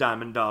about in the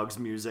Diamond Dogs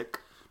music.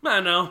 I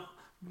know.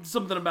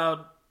 Something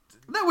about...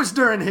 That was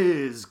during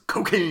his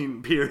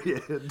cocaine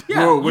period.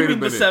 Yeah, Whoa, you wait a mean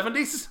the minute.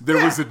 70s?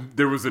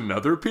 There was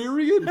another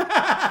period?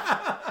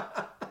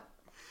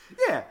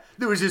 Yeah,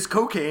 there was his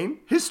cocaine,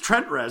 his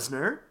Trent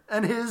Reznor,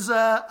 and his,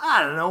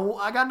 I don't know,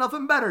 I got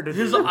nothing better to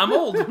do. I'm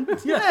old.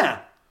 Yeah,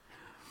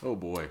 Oh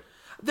boy.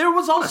 There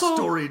was a also...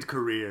 storied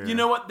career. You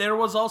know what? There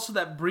was also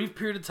that brief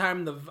period of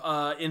time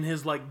in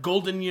his like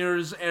golden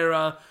years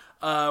era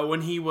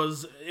when it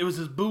was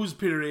his booze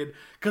period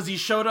because he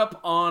showed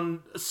up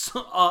on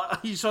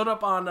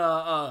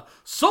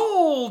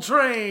Soul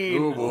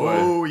Train. Oh boy.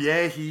 Oh,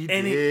 yeah, he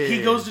And did.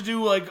 he goes to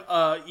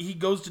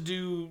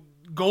do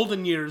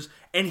golden years,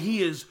 and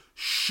he is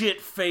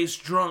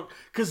shit-faced drunk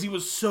because he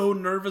was so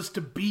nervous to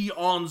be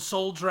on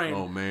Soul Train.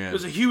 Oh, man. It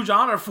was a huge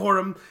honor for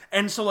him,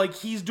 and so like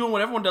he's doing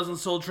what everyone does on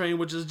Soul Train,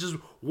 which is just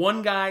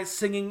one guy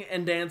singing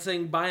and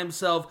dancing by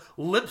himself,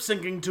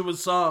 lip-syncing to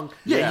his song.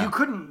 Yeah, Yeah.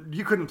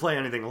 you couldn't play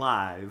anything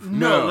live.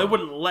 No, No. they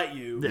wouldn't let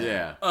you.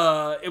 Yeah.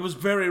 It was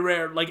very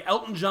rare. Like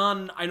Elton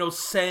John, I know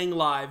sang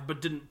live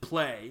but didn't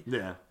play.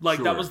 Yeah, like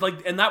that sure. was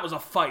like, and that was a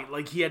fight.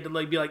 Like he had to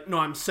like be like, no,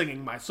 I'm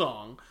singing my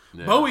song.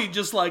 Bowie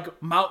just like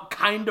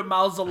kind of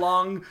mouths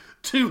along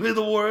to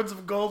the words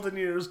of Golden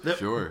Years.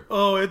 Sure.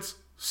 Oh, it's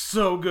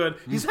so good.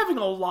 He's having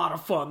a lot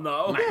of fun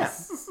though. I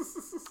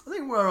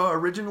think we're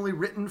originally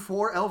written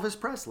for Elvis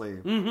Presley.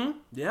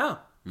 Yeah,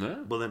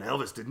 Yeah. Well, then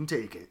Elvis didn't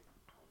take it.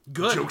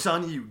 good. Joke's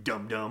on you,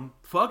 dum-dum.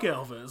 Fuck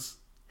Elvis.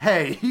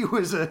 Hey, he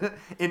was an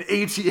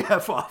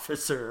ATF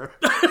officer.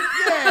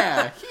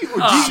 Yeah. He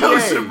was Show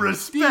DA. some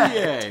respect.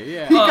 DA,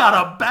 yeah. He got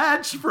a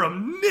badge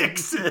from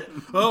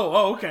Nixon.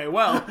 Oh, okay.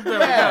 Well, there we go.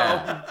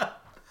 Yeah.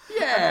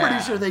 Yeah.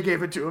 Pretty sure they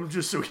gave it to him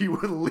just so he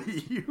would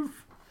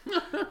leave.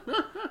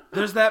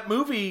 There's that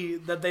movie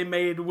that they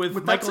made with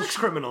That Michael. sex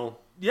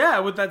criminal. Yeah,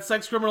 with that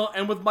sex criminal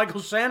and with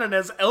Michael Shannon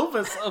as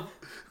Elvis.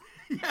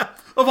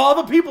 Of all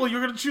the people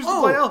you're going to choose to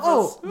play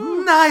Elvis.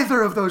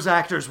 Neither of those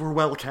actors were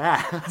well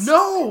cast.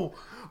 No!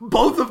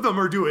 Both of them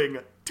are doing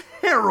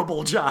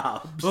terrible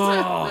jobs.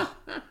 Oh.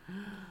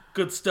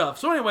 Good stuff.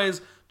 So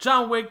anyways,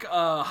 John Wick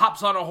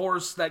hops on a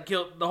horse that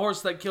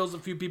kills a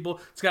few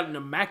people. It's got an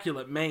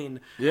immaculate mane.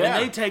 Yeah.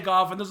 And they take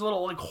off, and there's a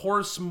little like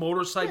horse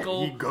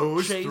motorcycle He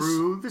goes chase.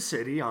 through the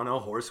city on a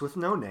horse with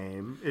no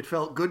name. It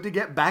felt good to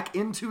get back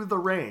into the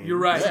rain. You're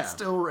right. It's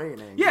still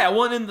raining. Yeah,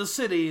 well, in the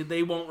city,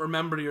 they won't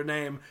remember your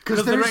name.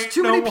 Because there there's ain't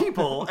too no many one-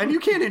 people, and you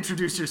can't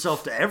introduce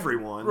yourself to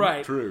everyone.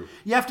 Right. True.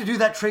 You have to do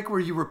that trick where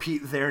you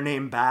repeat their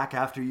name back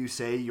after you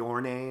say your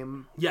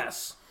name.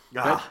 Yes.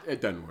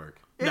 It doesn't work.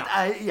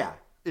 Yeah,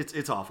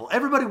 it's awful.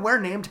 Everybody wear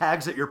name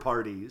tags at your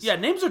parties. Yeah,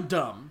 names are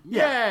dumb.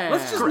 Yeah.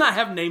 Let's just not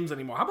have names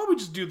anymore. How about we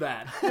just do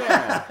that?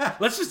 Yeah.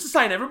 Let's just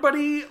assign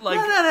everybody like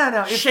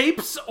No.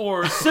 shapes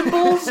or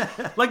symbols.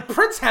 Like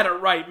Prince had it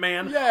right,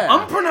 man. Yeah.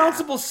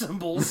 Unpronounceable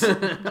symbols.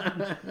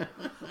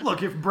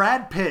 Look, if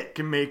Brad Pitt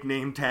can make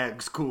name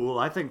tags cool,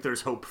 I think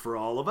there's hope for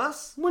all of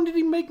us. When did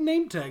he make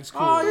name tags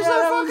cool? Oh, There's yeah,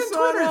 that that fucking was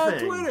Twitter on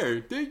thing.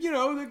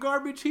 Twitter. The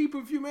garbage heap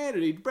of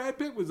humanity. Brad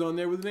Pitt was on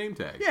there with a name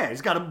tag. Yeah,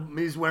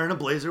 he's wearing a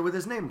blazer with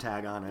his name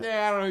tag on it.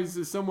 Yeah, I don't know.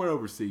 He's somewhere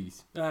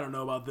overseas. I don't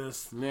know about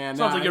this. Nah,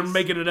 Sounds like you're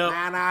making it up.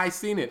 Nah, I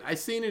seen it. I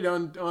seen it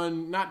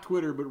on not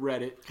Twitter, but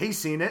Reddit. He's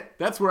seen it.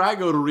 That's where I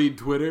go to read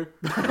Twitter.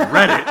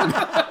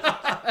 Reddit.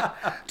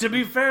 To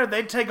be fair,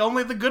 they take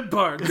only the good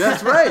parts.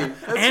 That's right.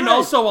 and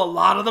also a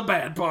lot of the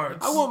bad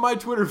parts. I want my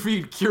Twitter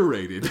feed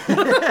curated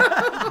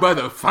by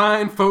the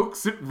fine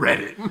folks at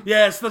Reddit.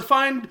 Yes, the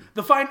fine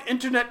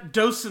internet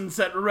docents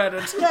at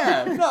Reddit.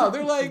 Yeah, no,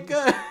 they're like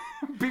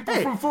people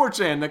from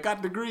 4chan that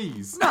got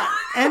degrees.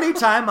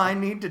 Anytime I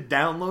need to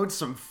download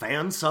some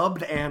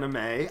fan-subbed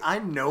anime, I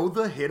know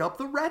to hit up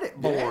the Reddit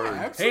board. Yeah,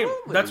 Hey,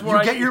 absolutely. that's where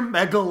You I get your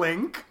mega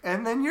link,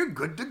 and then you're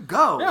good to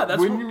go. Yeah, that's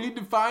when where, you need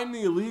to find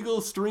the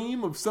illegal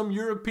stream of some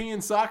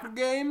European soccer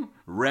game,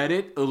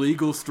 Reddit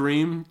illegal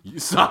stream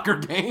soccer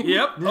game.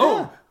 Yep.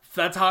 Oh,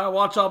 that's how I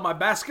watch all my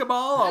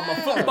basketball, all my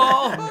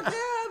football. Fuck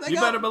yeah, they You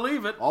got better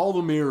believe it. all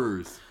the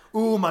mirrors.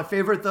 Ooh, my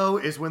favorite though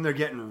is when they're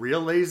getting real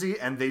lazy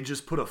and they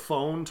just put a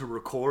phone to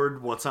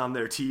record what's on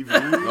their TV.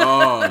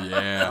 Oh,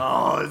 yeah.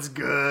 Oh, it's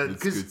good. It's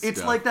Because good it's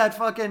stuff. like that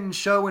fucking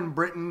show in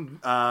Britain,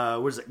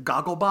 was it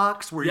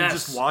Gogglebox, where you're Yes.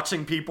 just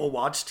watching people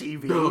watch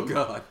TV. Oh,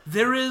 God.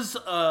 There is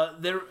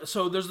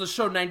so there's the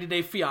show 90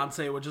 Day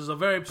Fiance, which is a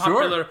very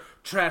popular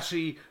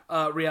trashy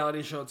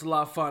reality show. It's a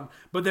lot of fun.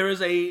 But there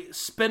is a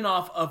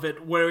spin-off of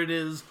it where it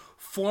is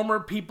former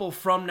people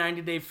from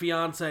 90 Day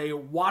Fiance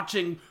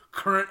watching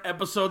current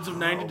episodes of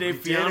 90 Day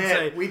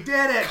Fiance. We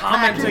did it.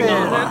 Commenting Pack it in.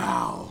 on it.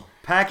 Wow.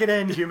 Pack it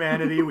in,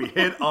 humanity. We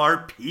hit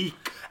our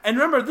peak. And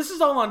remember, this is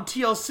all on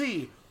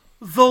TLC,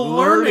 the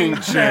Learning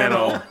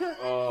Channel.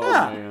 Oh,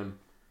 Yeah. man.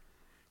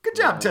 Good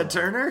job, Ted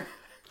Turner.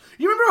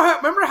 You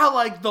remember how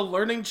like the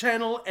Learning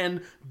Channel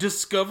and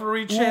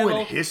Discovery Channel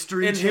and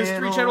History and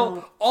History Channel.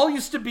 Channel all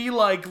used to be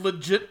like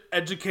legit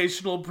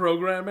educational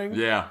programming?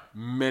 Yeah,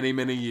 many,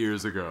 many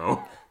years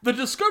ago. The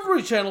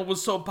Discovery Channel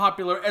was so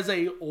popular as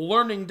a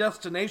learning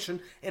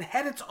destination, it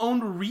had its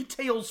own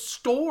retail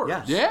store.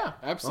 Yes. Yeah,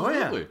 Oh,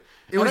 absolutely. yeah.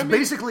 It was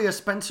basically a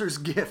Spencer's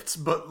Gifts,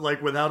 but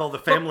like without all the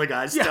Family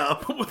Guy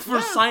stuff.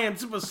 For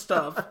science was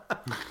stuff.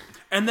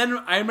 And then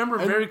I remember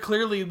very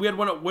clearly we had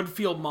one at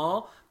Woodfield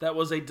Mall that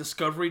was a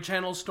Discovery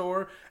Channel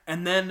store,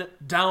 and then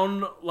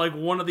down like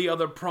one of the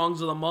other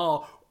prongs of the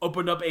mall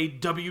opened up a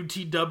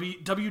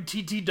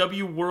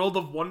WTTW World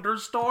of Wonder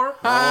store,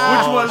 which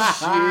was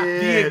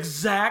the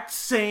exact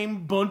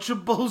same bunch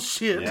of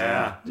bullshit.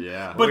 Yeah.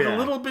 Yeah. But yeah. a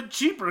little bit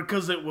cheaper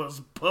because it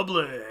was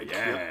public.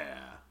 Yeah.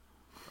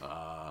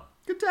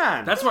 Good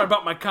time. That's where I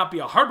bought my copy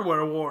of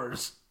Hardware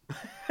Wars.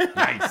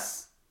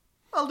 Nice.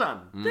 well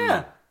done.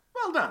 Yeah.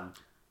 Well done.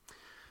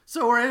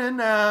 So we're in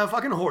a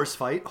fucking horse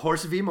fight.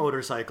 Horse v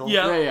motorcycle.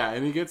 Yeah. Yeah, yeah,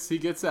 and he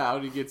gets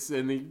out. He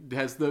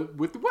has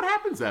what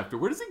happens after?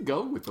 Where does he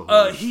go with the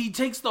horse? He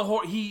takes the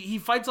horse. He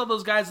fights all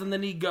those guys, and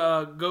then he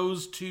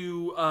goes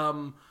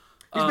to.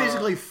 He's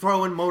basically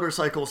throwing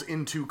motorcycles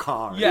into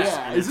cars. Yes.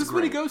 yeah, is this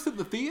when he goes to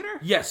the theater?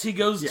 Yes, he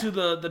goes to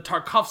the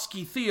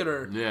Tarkovsky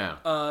Theater. Yeah,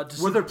 To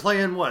see Where they're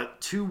playing, what,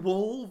 Two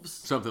Wolves?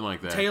 something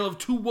like that. Tale of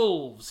Two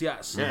Wolves.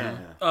 Yes.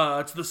 Yeah.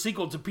 It's the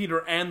sequel to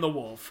Peter and the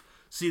Wolf.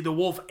 See, the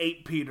wolf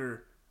ate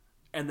Peter,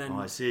 and then Oh,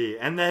 I see.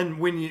 And then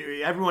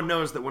everyone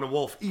knows that when a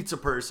wolf eats a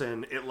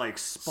person, it like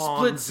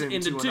spawns splits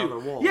into another two.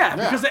 wolf. Yeah,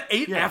 because it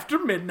ate after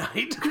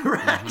midnight.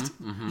 Correct.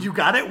 You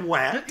got it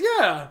wet.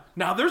 Yeah.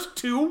 Now there's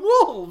two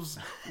wolves.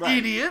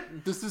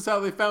 Idiot. This is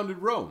how they founded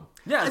Rome.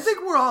 Yes. I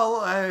think we're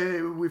all,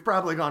 we've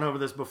probably gone over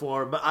this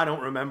before, but I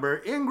don't remember.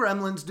 In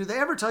Gremlins, do they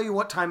ever tell you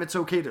what time it's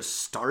okay to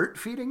start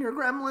feeding your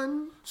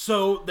gremlin?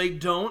 so. They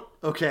don't.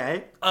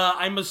 Okay.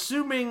 I'm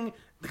assuming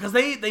because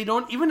they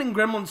don't, even in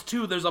Gremlins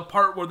 2, there's a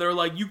part where they're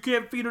like, you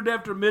can't feed it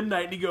after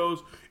midnight, and he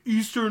goes,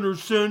 Eastern or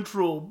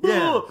Central.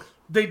 Yeah.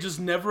 They just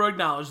never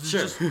acknowledge. It's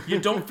Sure. just, you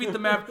don't feed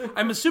them after.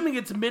 I'm assuming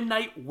it's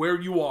midnight where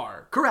you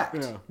are.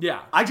 Correct.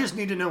 Yeah. I just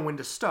need to know when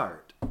to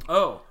start.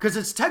 Oh. Because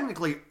it's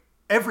technically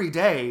every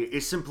day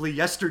is simply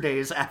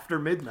yesterday's after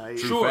midnight.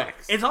 Sure.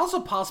 facts. It's also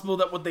possible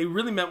that what they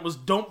really meant was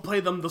don't play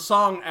them the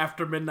song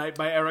After Midnight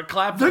by Eric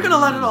Clapton. They're going to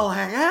let it all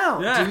hang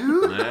out, Yeah.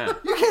 dude. Yeah.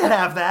 You can't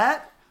have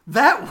that.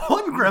 That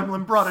one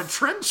gremlin brought a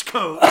trench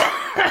coat.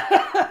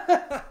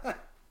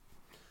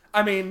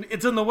 I mean,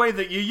 it's in the way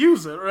that you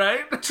use it,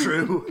 right?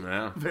 True.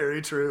 Yeah.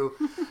 Very true.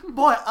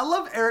 Boy, I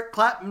love Eric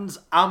Clapton's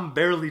I'm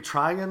Barely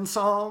Trying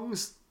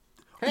songs.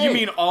 Hey, You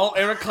mean all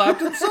Eric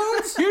Clapton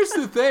songs? here's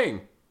the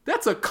thing.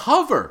 That's a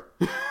cover.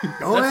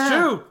 Oh, That's yeah.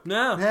 true.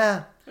 Yeah.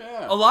 Yeah.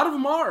 A lot of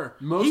them are.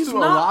 A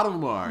lot of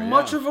them are.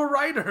 Much yeah. of a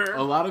writer.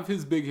 A lot of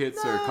his big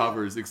hits are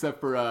covers,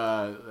 except for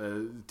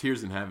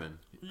Tears in Heaven.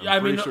 I'm I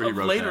mean, pretty sure he of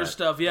wrote later that.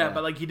 stuff, yeah,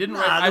 but like he didn't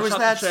Nah, write there I was Shot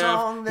that the Sheriff.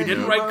 song that He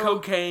didn't he write wrote.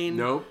 Cocaine.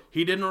 Nope.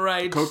 He didn't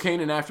write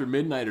Cocaine and After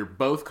Midnight are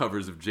both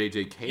covers of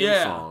J.J. Cale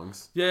Yeah.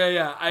 songs.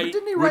 Yeah.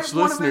 Didn't he write Which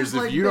one of listeners, his,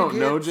 like, if you big don't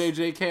know hits?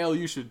 J.J. Cale,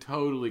 you should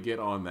totally get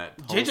on that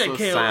Tulsa J.J.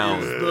 Cale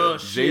sound. is the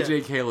shit.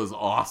 J.J. Cale is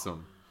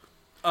awesome.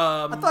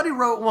 I thought he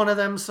wrote one of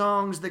them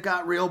songs that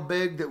got real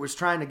big that was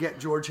trying to get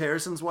George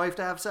Harrison's wife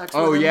to have sex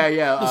Oh, with him.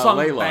 yeah. The song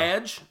Layla.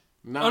 Badge.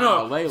 No, Oh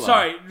no, Layla.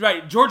 sorry,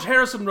 right. George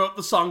Harrison wrote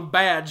the song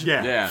Badge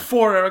Yeah. Yeah.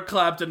 for Eric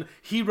Clapton.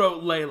 He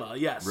wrote Layla,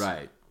 yes.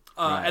 Right.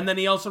 And then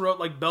he also wrote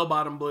like Bell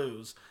Bottom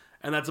Blues.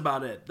 And that's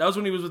about it. That was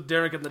when he was with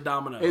Derek and the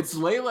Dominoes. It's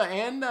Layla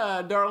and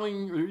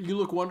Darling, You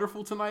Look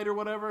Wonderful Tonight or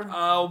whatever.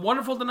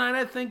 Wonderful Tonight,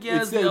 I think,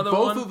 yeah, is it's the other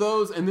both one. of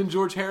those, and then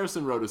George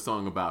Harrison wrote a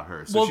song about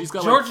her. So Well, she's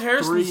got George like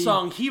Harrison's 3...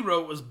 song he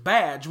wrote was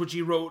Badge, which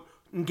he wrote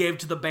and gave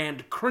to the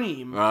band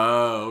Cream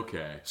Oh,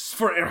 okay.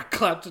 for Eric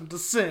Clapton to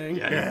sing.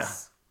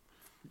 Yes.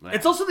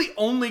 It's also the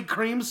only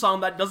Cream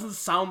song that doesn't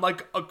sound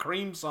like a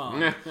Cream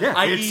song. Yeah,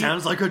 I.e. it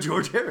sounds like a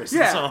George Harrison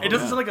Yeah, song. it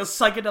doesn't sound like a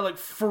psychedelic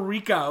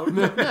freak out.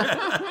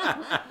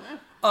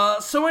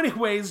 So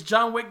anyways,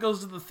 John Wick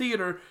goes to the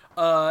theater,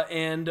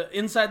 and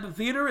inside the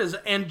theater is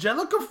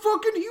Angelica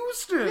fucking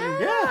Houston.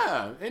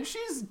 Yeah, and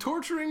she's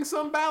torturing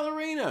some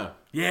ballerina.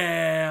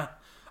 Yeah.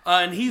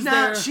 And he's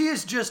Now, there. she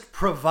is just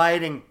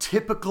providing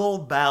typical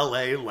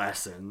ballet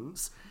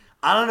lessons.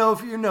 I don't know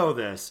if you know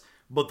this,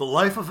 but the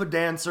life of a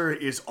dancer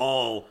is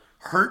all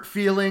hurt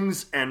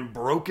feelings and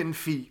broken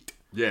feet.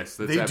 Yes,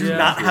 that's They do absolutely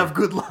not true. have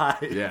good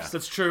lives. Yeah,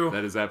 That's true.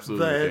 That is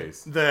absolutely the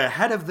case. The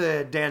head of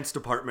the dance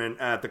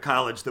department at the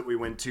college that we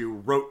went to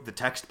wrote the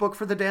textbook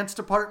for the dance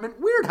department.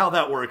 Weird how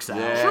that works out.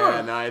 Yeah,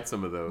 Sure. no, I had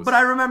some of those. But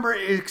I remember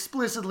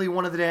explicitly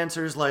one of the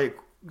dancers like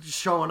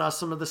showing us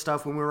some of the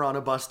stuff when we were on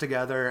a bus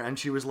together, and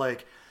she was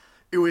like,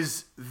 it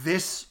was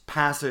this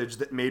passage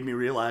that made me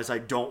realize I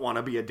don't want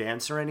to be a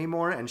dancer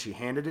anymore, and she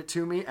handed it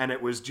to me, and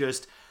it was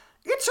just,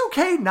 it's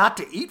okay not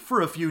to eat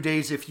for a few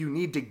days if you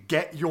need to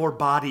get your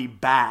body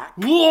back.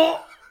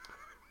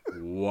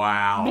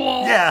 wow.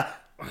 Yeah.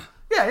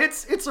 Yeah,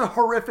 it's a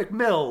horrific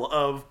mill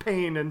of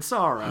pain and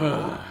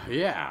sorrow.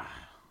 Yeah.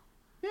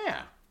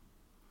 Yeah.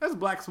 That's what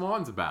Black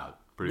Swan's about.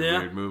 Pretty Yeah.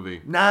 weird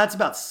movie. Nah, it's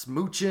about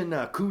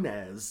smooching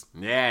Kunez.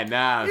 Yeah,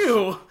 nah.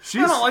 Ew.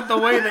 I don't like the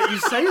way that you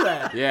say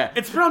that. Yeah.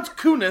 It's pronounced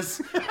Kunis.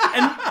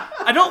 And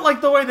I don't like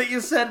the way that you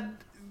said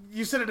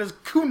it as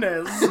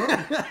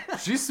Kunes.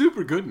 She's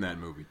super good in that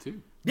movie,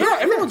 too. Yeah,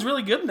 everyone's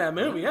really good in that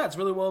movie. Yeah, it's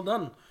really well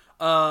done.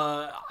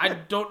 I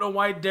don't know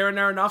why Darren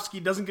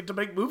Aronofsky doesn't get to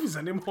make movies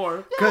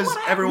anymore. Because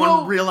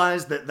everyone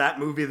realized that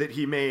movie that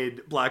he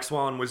made, Black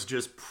Swan, was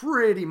just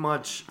pretty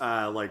much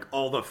like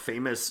all the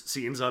famous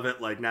scenes of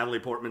it, like Natalie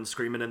Portman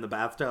screaming in the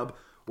bathtub,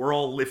 were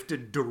all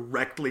lifted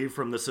directly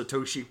from the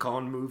Satoshi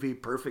Kon movie,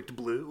 Perfect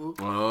Blue.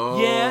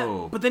 Oh.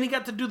 Yeah, but then he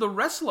got to do The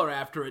Wrestler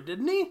after it,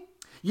 didn't he?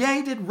 Yeah,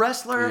 he did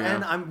Wrestler,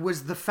 Yeah. and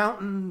was The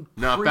Fountain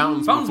No, pre-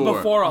 Fountain's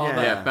before all Yeah.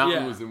 that. Yeah,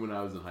 Fountain was in when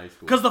I was in high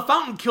school. Because The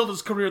Fountain killed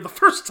his career the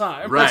first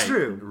time. Right, That's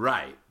true.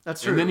 Right.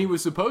 That's And then true. he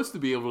was supposed to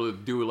be able to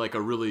do like a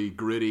really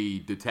gritty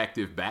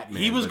detective Batman.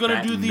 He was but going to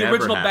that do the never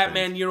original happened.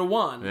 Batman Year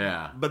One.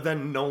 Yeah. But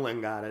then Nolan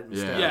got it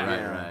instead. Yeah,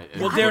 Yeah. right.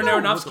 Well, I Darren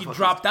don't know what the Aronofsky fuck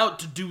dropped out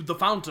to do The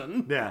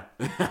Fountain. Yeah.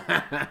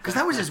 Because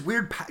that was his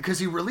weird... Because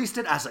he released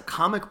it as a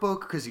comic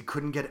book because he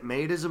couldn't get it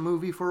made as a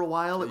movie for a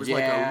while. It was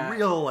like a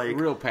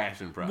real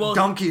passion project. Well,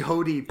 Don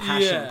Quixote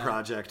passion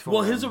project for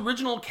Well, him. his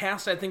original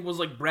cast, I think, was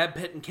like Brad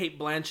Pitt and Kate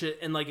Blanchett,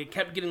 and like it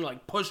kept getting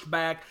like pushed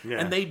back, Yeah.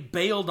 and they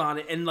bailed on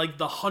it, and like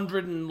the $100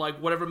 and like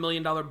whatever $1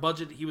 million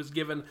budget he was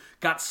given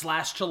got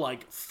slashed to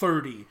like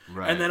 30,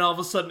 Right. and then all of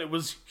a sudden it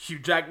was Hugh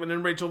Jackman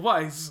and Rachel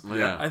Weisz,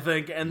 Yeah. I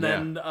think, and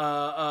then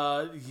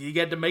he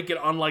had to make it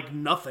on like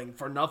nothing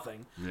for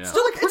nothing. Yeah.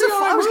 Still, like, pretty I was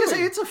alright gonna say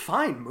movie. it's a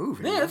fine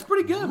movie. Yeah, it's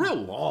pretty good. real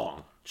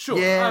long. Sure,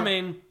 Yeah. I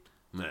mean,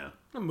 Yeah.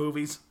 the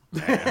movies.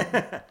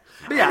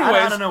 But yeah, I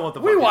Anyways, don't know what the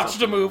fuck we he's watched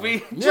up a to.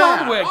 movie, Yeah.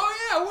 John Wick. Oh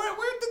yeah, we're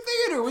at the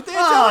theater with that.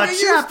 Oh,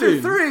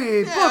 chapter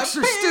 3. Books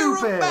are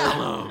stupid.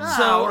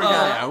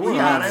 So we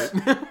got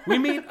it. we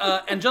meet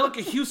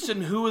Angelica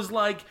Houston, who is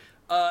like,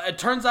 it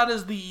turns out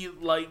is the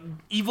like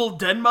evil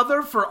den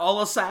mother for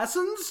all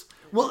assassins,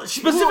 Well,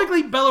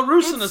 specifically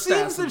Belarusian It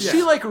seems that assassins.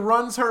 she like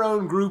runs her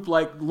own group.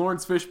 Like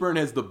Lawrence Fishburne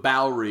has the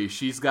Bowery.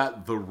 She's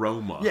got the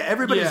Roma. yeah,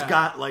 everybody's Yeah.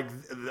 got like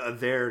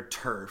their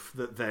turf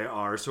that they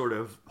are sort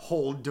of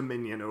hold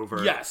dominion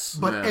over. Yes.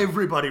 but Yeah.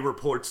 everybody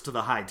reports to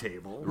the high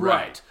table.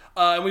 Right.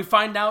 And we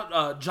find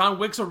out John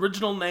Wick's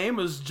original name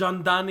is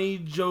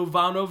Jandani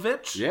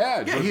Jovanovic.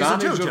 Yeah, Yeah, he's a Jordana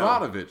JoJo.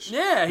 Jovanovic.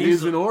 Yeah, he's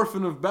he's an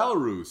orphan of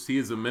Belarus. He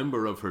is a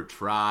member of her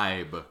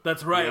tribe.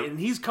 That's right. Yep. And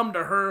he's come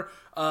to her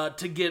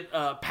to get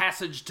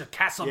passage to Yeah.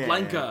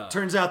 Casablanca.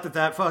 Turns out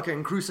that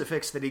fucking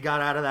crucifix that he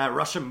got out of that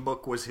Russian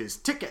book was his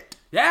ticket.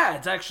 Yeah,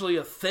 it's actually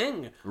a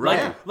thing.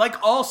 Right. Like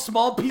all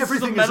small pieces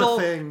Everything of is a metal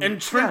thing.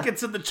 and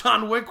trinkets in the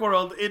John Wick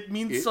world, it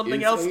means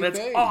something It else, is and a it's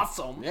thing.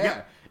 awesome.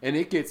 Yeah. And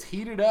it gets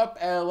heated up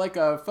like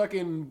a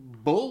fucking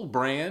bull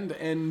brand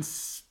and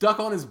stuck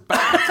on his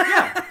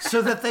back.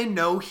 So that they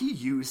know he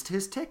used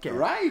his ticket.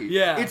 Right.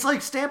 Yeah. It's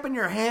like stamping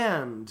your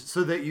hand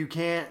so that you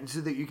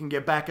can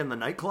get back in the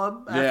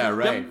nightclub. after Yeah,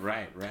 you-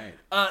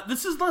 right.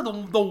 This is like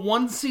the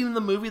one scene in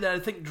the movie that I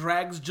think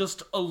drags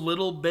just a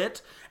little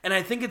bit, and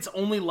I think it's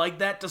only like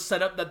that to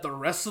set up that the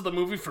rest of the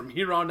movie from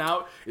here on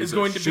out is It's a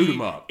going to shoot be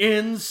 'em up.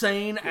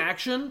 insane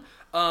action.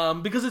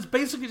 Because it's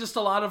basically just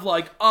a lot of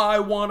like, I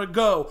want to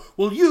go.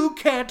 Well, you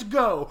can't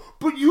go.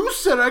 But you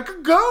said I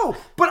could go.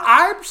 But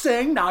I'm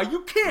saying now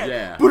you can't.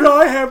 Yeah. But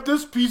I have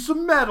this piece of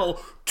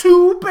metal.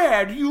 Too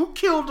bad you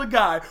killed a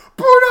guy.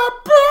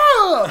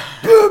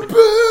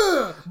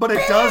 But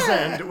it does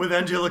end with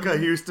Angelica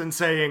Houston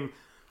saying,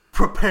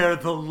 "Prepare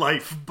the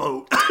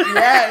lifeboat."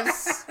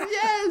 Yes.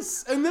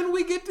 Yes. And then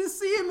we get to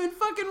see him in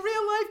fucking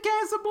real life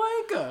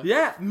Casablanca.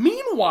 Yeah.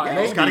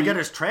 Meanwhile, He's got to get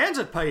his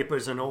transit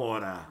papers in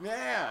order.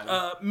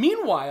 Yeah.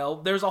 meanwhile,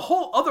 there's a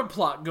whole other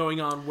plot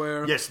going on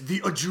where Yes, the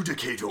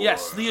adjudicator.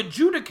 yes, the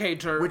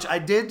adjudicator. Which I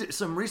did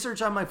some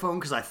research on my phone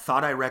because I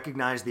thought I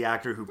recognized the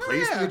actor who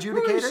plays Yeah, the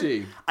who is adjudicator.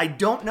 she? I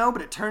don't know,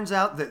 but it turns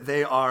out that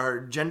they are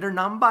gender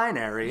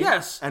non-binary.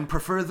 Yes. And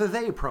prefer the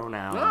they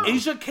pronoun.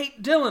 Asia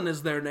Kate Dillon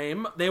is their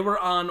name. They were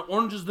on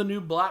Orange is the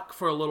New Black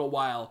for a little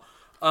while.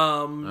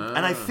 And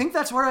I think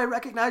that's where I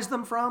recognized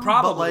them from.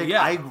 Probably, but like,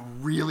 yeah. I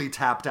really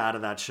tapped out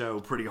of that show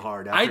pretty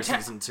hard after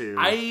season 2.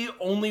 I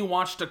only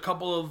watched a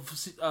couple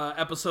of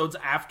episodes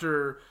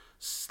after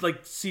like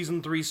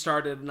season 3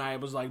 started, and I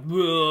was like,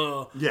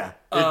 ugh. Yeah,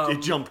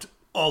 it jumped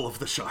all of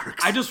the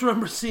sharks. I just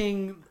remember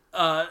seeing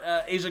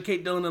Asia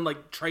Kate Dillon in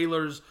like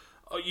trailers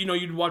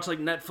you'd watch like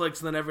Netflix,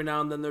 and then every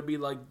now and then there'd be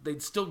like,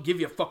 they'd still give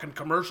you fucking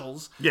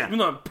commercials. Yeah. Even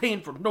though I'm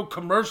paying for no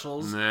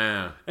commercials.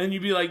 Yeah. And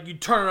you'd be like, you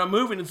turn on a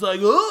movie and it's like,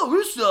 oh,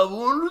 this is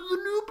Orange is the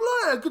New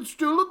Black. It's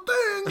still a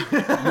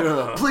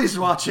thing. Please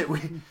watch it.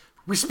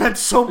 We spent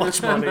so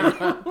much money.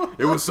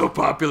 It was so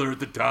popular at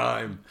the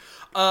time.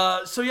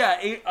 So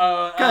yeah,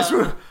 Guys,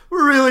 we're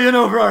really in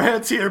over our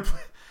heads here.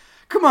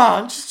 Come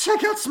on, just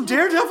check out some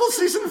Daredevil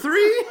Season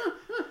 3.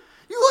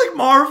 You like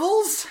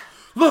Marvels?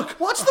 look,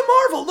 Watch the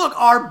Marvel. Look,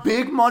 our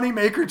big money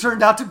maker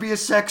turned out to be a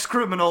sex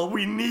criminal.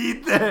 We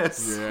need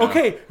this. Yeah.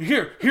 okay,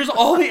 here's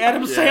all the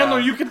Adam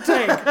Sandler you can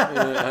take.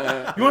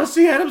 You want to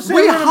see Adam Sandler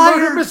We in a murder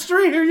hired-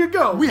 mystery? Here you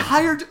go. We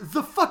hired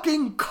the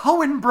fucking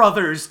Coen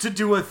brothers to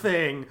do a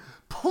thing.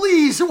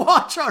 Please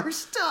watch our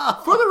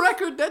stuff. For the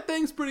record, that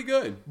thing's pretty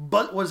good.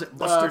 But was it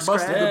Buster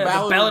Scruggs? Yeah, the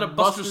Ballad of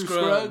Buster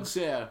Scruggs.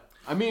 Yeah.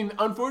 I mean,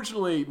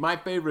 unfortunately, my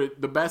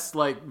favorite, the best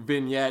like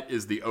vignette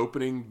is the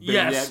opening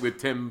vignette Yes. with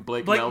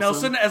Blake Blake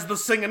Nelson as the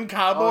singing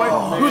cowboy,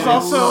 Oh, who's man.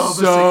 also Love a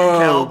singing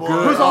cowboy.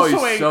 who's Oh, also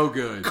he's a so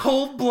good.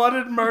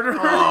 cold-blooded murderer.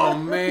 Oh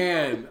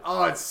man,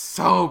 oh it's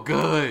so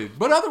good.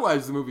 But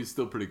otherwise, the movie's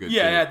still pretty good.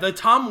 Yeah, too. the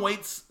Tom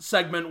Waits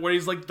segment where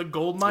he's like the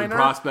gold The miner.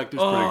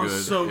 Prospector's pretty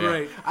good. so Yeah.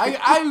 great.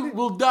 I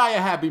will die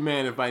a happy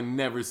man if I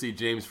never see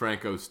James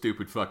Franco's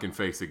stupid fucking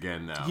face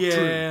again now.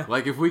 Yeah.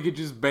 Like if we could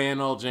just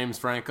ban all James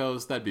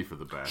Franco's, that'd be for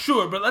the best.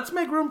 Sure, but let's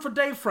make room for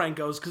Dave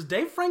Franco's, because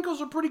Dave Franco's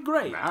are pretty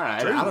great. All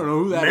right, I don't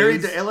know who that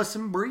Married is. to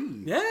Ellison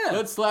Brie. Yeah.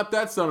 Let's slap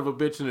that son of a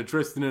bitch into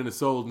Tristan and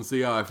Isolde and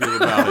see how I feel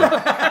about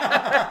it.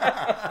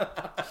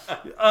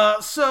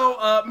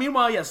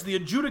 Meanwhile, yes, the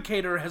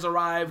adjudicator has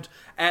arrived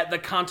at the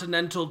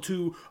Continental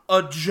to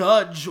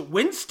adjudge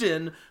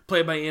Winston,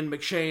 played by Ian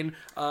McShane,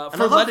 And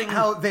for I love letting...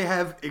 how they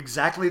have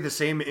exactly the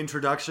same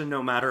introduction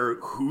no matter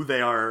who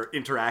they are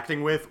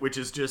interacting with, which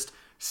is just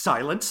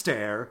silent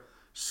stare,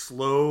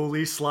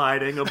 slowly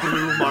sliding a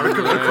blue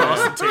marker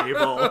across the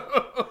table.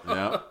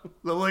 Yeah.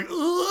 They're like,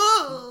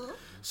 ugh.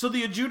 So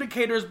the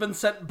adjudicator has been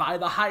sent by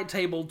the High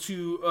Table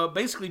to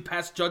basically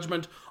pass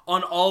judgment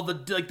on all the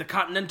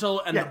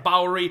Continental and the Yeah.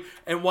 Bowery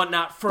and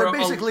whatnot. For They're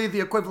basically the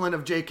equivalent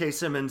of J.K.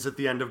 Simmons at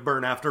the end of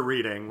Burn After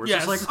Reading. We're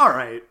just Yes. like, all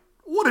right,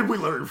 what did we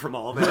learn from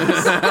all this?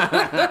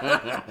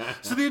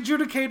 So the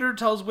adjudicator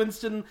tells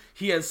Winston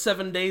he has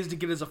 7 days to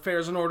get his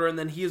affairs in order, and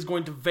then he is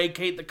going to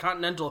vacate the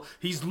Continental.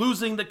 He's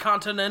losing the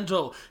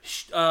Continental.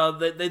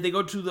 They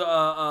go to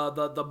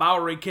the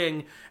Bowery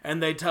King,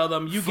 and they tell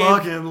them, "You gave."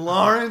 Fucking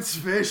Lawrence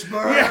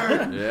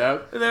Fishburne.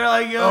 Yep. They're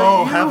like,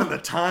 Oh, having the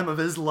time of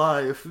his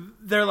life.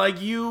 They're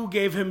like, you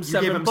gave him You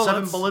seven gave him bullets.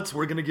 7 bullets.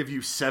 We're going to give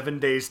you 7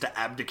 days to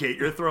abdicate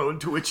your throne.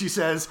 To which he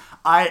says,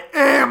 I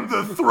am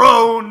the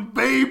throne,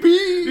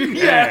 baby.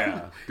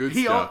 Yeah. Good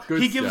He stuff.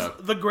 Good he gives stuff.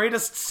 the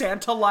greatest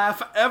Santa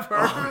laugh ever.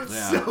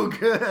 Yeah. So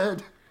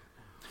good.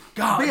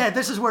 God. But yeah,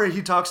 this is where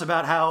he talks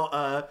about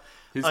how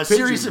His a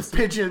series pigeons. of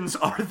pigeons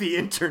are the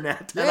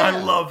internet, and I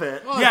Yeah. love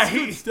it. Oh, Yeah, it's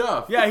good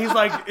stuff. Yeah, he's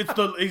like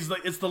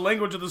it's the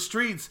language of the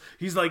streets.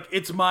 He's like,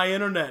 it's my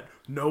internet,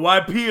 no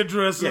IP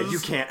addresses. Yeah, you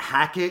can't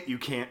hack it, you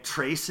can't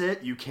trace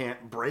it, you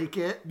can't break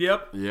it.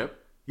 Yep. Yep.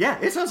 Yeah,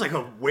 it sounds like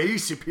a way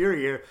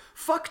superior.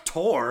 Fuck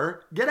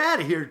Tor. Get out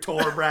of here,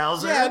 Tor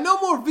browser. Yeah, no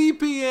more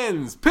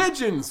VPNs.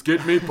 Pigeons,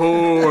 get me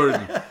porn.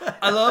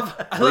 I love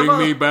Bring how,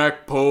 me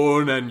back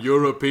porn and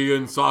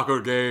European soccer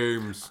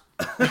games.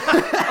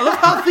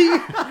 how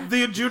the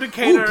Ooh,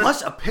 adjudicator.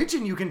 plus a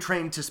pigeon you can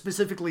train to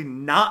specifically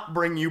not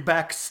bring you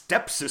back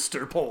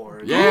stepsister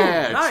porn.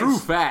 Yeah, Ooh, nice. true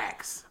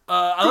facts.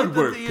 I like Good that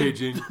work, the,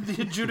 pigeon. the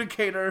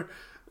adjudicator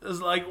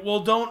is like,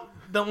 well,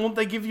 won't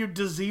they give you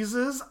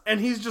diseases? And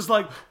he's just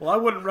like, well, I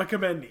wouldn't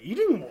recommend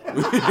eating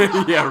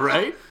one. Yeah,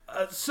 right?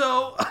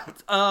 So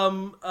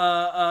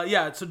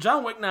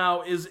John Wick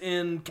now is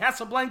in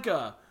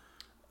Casablanca.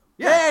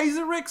 Yeah, he's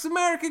at Rick's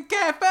American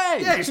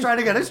Cafe. Yeah, he's trying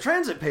to get his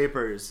transit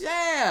papers.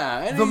 Yeah.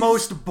 And The he's-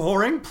 most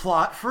boring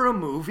plot for a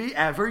movie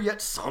ever,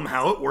 yet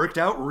somehow it worked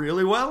out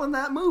really well in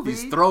that movie.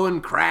 He's throwing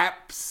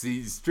craps.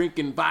 He's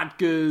drinking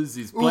vodkas.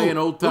 He's playing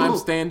old-time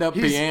stand-up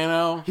He's-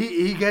 piano.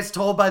 He gets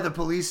told by the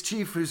police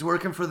chief who's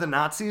working for the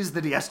Nazis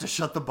that he has to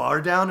shut the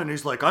bar down, and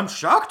he's like, I'm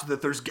shocked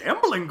that there's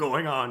gambling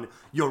going on.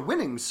 You're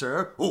winning,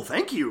 sir. Oh,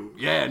 thank you.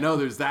 Yeah, no,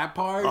 there's that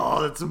part.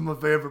 Oh, that's my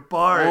favorite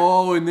part.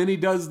 Oh, and then he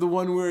does the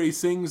one where he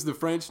sings the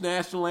French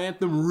national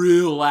anthem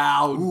real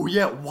loud. Ooh,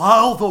 yeah,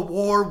 while the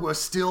war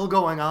was still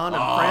going on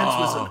and France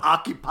was an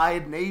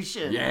occupied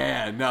nation.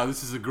 Yeah, no,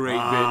 this is a great bit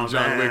Oh, in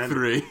John Wick man.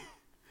 3.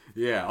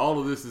 Yeah, all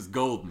of this is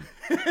golden.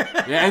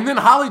 Yeah, and then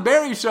Holly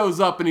Berry shows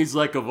up and he's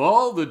like, of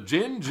all the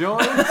gin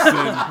joints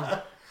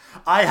and...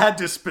 I had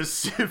to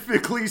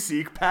specifically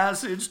seek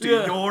passage to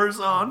Yeah.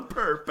 yours on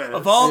purpose.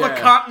 Of all the Yeah.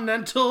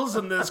 Continentals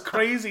in this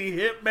crazy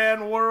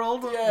hitman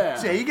world.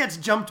 Yeah. Yeah, he gets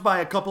jumped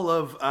by a couple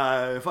of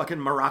fucking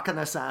Moroccan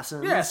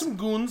assassins. Yeah, some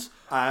goons.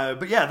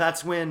 But yeah,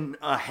 that's when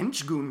a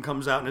hench goon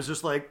comes out and is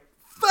just like,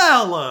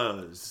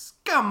 fellas,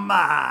 come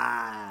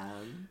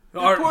on.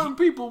 Important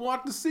people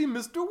want to see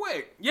Mr.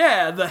 Wick.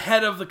 Yeah, the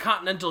head of the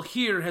Continental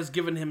here has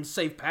given him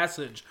safe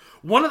passage.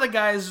 One of the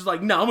guys is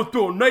like, I'm gonna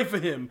throw a knife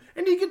at him,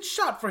 and he gets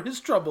shot for his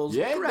troubles,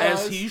 Yeah, he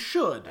as does. he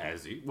should.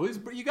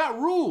 But you got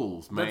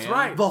rules, man. That's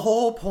right. The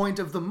whole point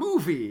of the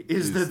movie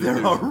is that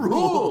there are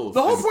rules.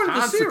 The whole There's point of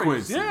the series,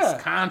 consequences. yeah.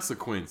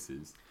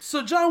 Consequences.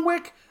 So John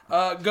Wick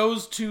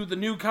goes to the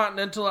new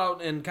Continental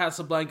out in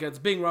Casablanca. It's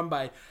being run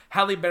by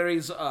Halle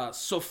Berry's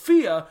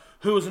Sophia,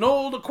 who is an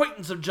old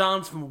acquaintance of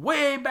John's from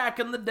way back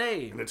in the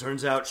day. And it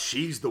turns out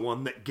she's the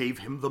one that gave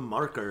him the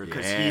marker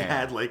because he Yeah.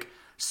 had, like,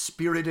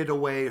 spirited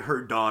away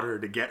her daughter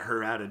to get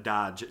her out of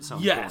Dodge at some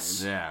Yes.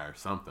 point. Yeah, or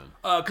something.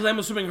 Because I'm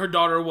assuming her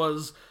daughter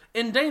was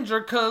in danger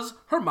because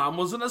her mom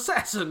was an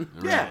assassin.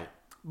 Yeah. Right.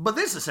 But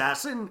this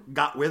assassin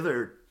got with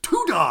her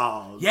 2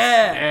 dogs.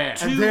 Yeah. Yeah.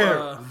 Two, And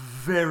they're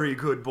very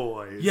good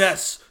boys.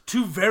 yes,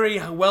 2 very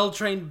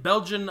well-trained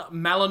Belgian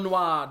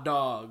Malinois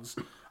dogs.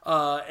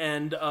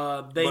 And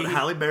they... But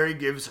Halle Berry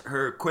gives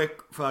her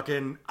quick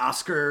fucking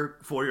Oscar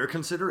for your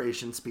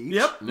consideration speech.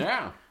 Yep.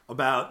 Yeah.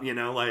 About,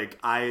 like,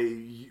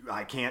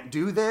 I can't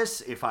do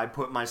this. If I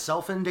put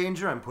myself in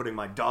danger, I'm putting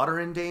my daughter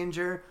in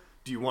danger.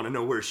 Do you want to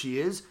know where she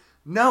is?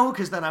 No,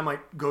 because then I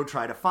might go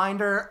try to find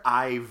her.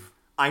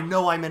 I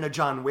know I'm in a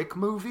John Wick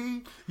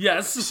movie,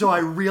 Yes. so I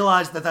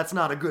realize that that's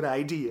not a good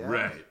idea.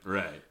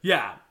 Right.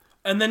 Yeah.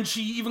 And then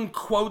she even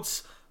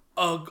quotes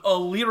a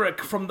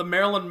lyric from the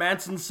Marilyn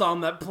Manson song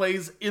that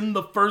plays in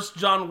the first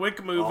John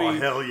Wick movie. Oh,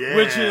 hell yeah.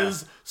 Which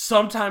is,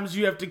 sometimes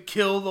you have to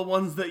kill the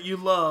ones that you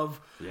love.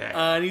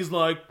 Yeah. And he's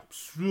like,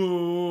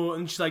 so,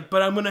 and she's like,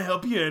 but I'm going to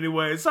help you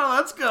anyway, so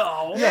let's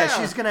go. Yeah,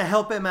 she's gonna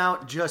help him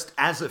out just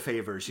as a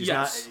favor. She's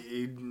Yes.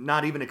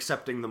 not even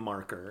accepting the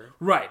marker.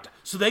 Right.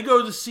 So they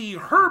go to see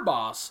her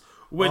boss,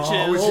 which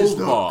Oh, is... which is Old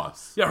the-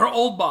 boss. Yeah, her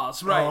old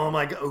boss, right. Oh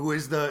my god, who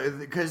is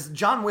because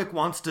John Wick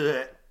wants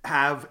to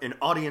have an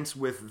audience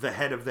with the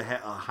head of the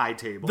high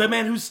table. The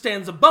man who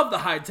stands above the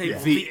high table,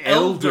 Yeah. the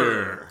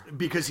elder.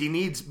 Because he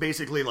needs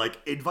basically like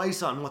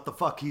advice on what the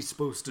fuck he's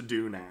supposed to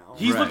do now.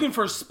 He's Right. looking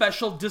for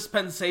special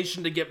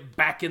dispensation to get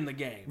back in the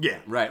game. Yeah.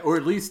 Right. Or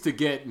at least to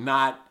get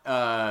not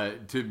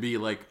to be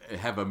like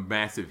have a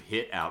massive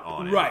hit out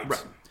on it. Right.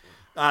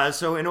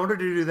 So in order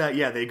to do that,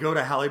 yeah, they go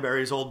to Halle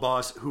Berry's old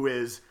boss, who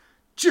is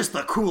just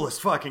the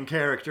coolest fucking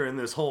character in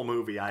this whole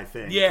movie, I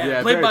think. Yeah,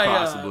 Yeah, played very by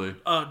possibly.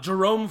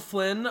 Jerome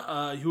Flynn,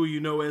 who you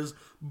know as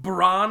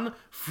Bronn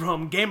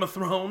from Game of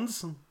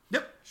Thrones.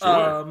 Yep.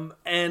 Sure.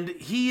 And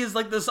he is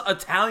like this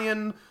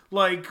Italian,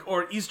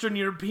 or Eastern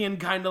European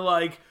kind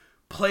of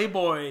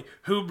playboy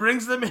who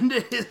brings them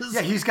into his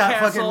Yeah, he's got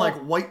castle.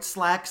 fucking white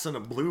slacks and a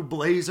blue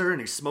blazer, and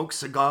he smokes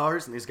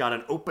cigars, and he's got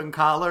an open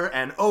collar,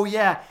 and oh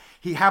yeah,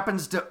 he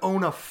happens to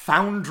own a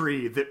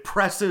foundry that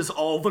presses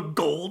all the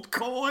gold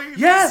coins.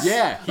 Yes!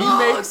 Yeah,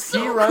 it's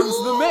so he runs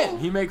cool. the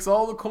mint. He makes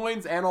all the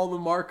coins and all the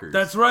markers.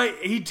 That's right.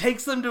 He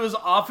takes them to his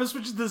office,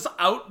 which is this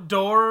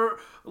outdoor,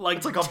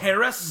 it's like a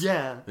terrace.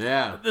 Yeah.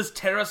 yeah. This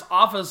terrace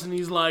office, and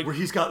he's like, Where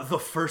he's got the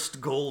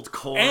first gold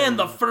coin. and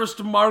the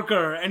first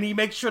marker, and he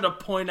makes sure to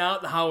point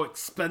out how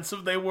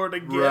expensive they were to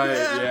get. Right.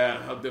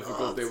 Yeah. How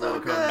difficult they were to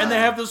come. And they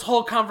have this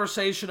whole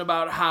conversation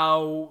about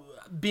how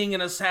being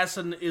an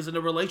assassin is in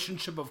a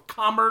relationship of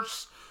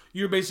commerce.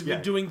 You're basically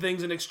Yeah. doing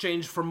things in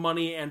exchange for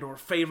money and or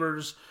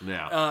favors.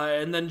 Yeah.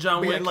 And then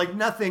John Wick... Yeah,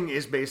 nothing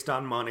is based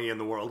on money in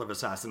the world of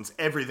Assassins.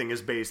 Everything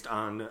is based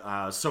on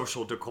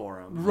social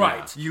decorum.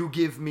 Right. You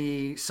give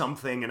me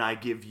something and I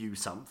give you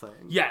something.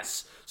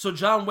 Yes. So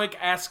John Wick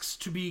asks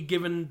to be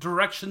given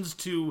directions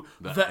to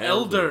the Elder.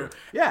 Elder.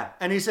 Yeah,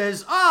 and he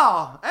says,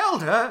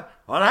 Elder,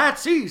 well,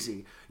 that's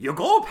easy. You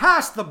go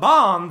past the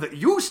barn that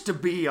used to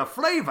be a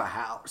flavor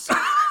house.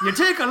 You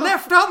take a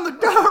left on the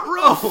dirt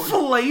road.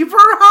 Flavor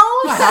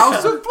House?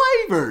 House of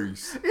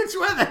Flavors. It's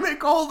where they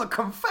make all the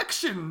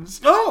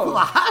confections Oh. for the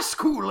high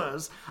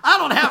schoolers. I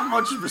don't have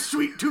much of a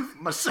sweet tooth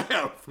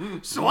myself,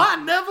 so I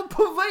never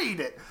pervade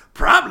it.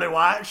 Probably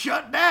why it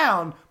shut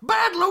down.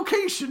 Bad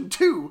location,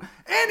 too.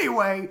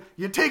 Anyway,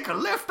 you take a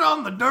left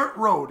on the dirt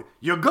road.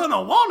 You're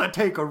gonna want to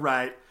take a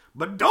right,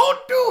 but don't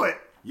do it.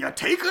 You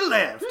take a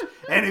left,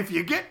 and if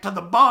you get to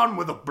the barn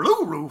with a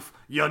blue roof,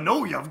 you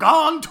know you've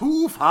gone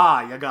too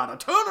far. You gotta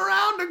turn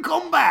around and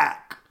come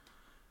back.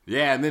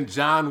 Yeah, and then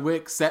John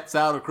Wick sets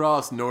out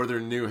across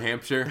northern New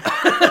Hampshire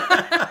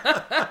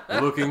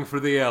looking for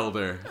the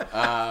Elder.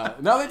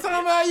 No, they're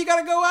talking about you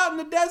gotta go out in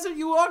the desert,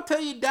 you walk till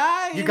you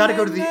die. You got to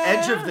go to the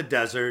edge of the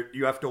desert.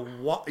 You have to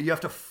You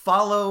have to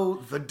follow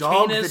the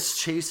dog Canis-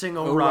 that's chasing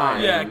Orion.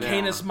 Orion. Yeah, Yeah.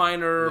 Canis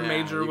Minor, Yeah,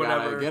 Major, you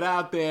whatever. gotta get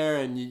out there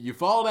and you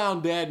fall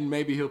down dead and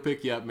maybe he'll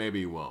pick you up, maybe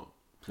he won't.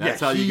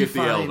 That's Yeah, how you he get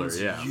the Elder,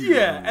 finds yeah. you.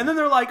 Yeah, and then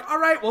they're like, all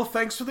right, well,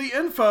 thanks for the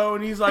info.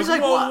 And he's like, He's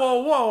like, whoa,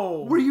 "What?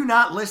 whoa. Were you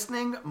not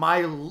listening?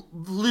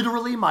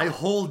 Literally, my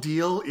whole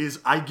deal is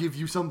I give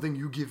you something,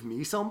 you give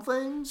me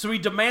something. So he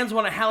demands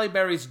one of Halle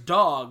Berry's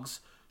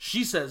dogs.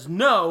 She says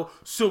no,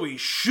 so he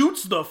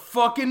shoots the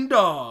fucking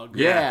dog.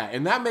 Yeah,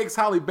 and that makes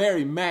Halle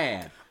Berry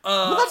mad.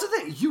 Well, that's the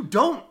thing. You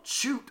don't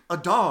shoot a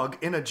dog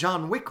in a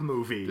John Wick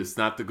movie. It's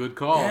not the good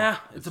call. Yeah,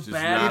 it's a just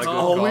bad not It's good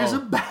call. always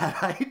call. a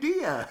bad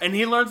idea. And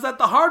he learns that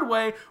the hard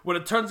way when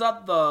it turns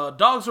out the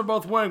dogs are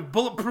both wearing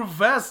bulletproof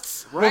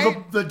vests. Right?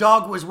 Well, the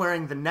dog was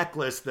wearing the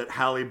necklace that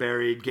Halle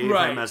Berry gave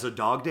Right. him as a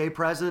dog day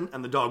present,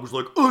 and the dog was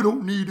like, I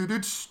don't need it,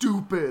 it's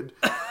stupid.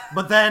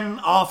 But then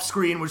off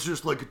screen was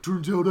just like, it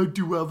turns out I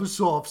do have a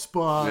soft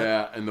spot.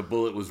 Yeah, and the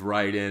bullet was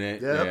right in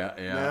it. Yep,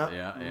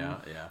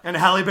 Yeah. And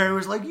Halle Berry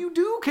was like, you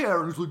do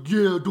care. And he was like,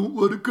 yeah, don't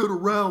let it get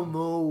around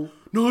though.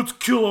 No, let's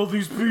kill all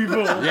these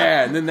people.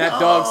 Yeah, and then that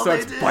dog Oh,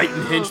 starts they do.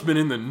 biting henchmen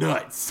in the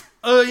nuts.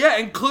 Yeah,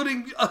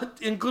 including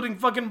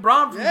fucking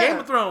Bronn from Yeah, Game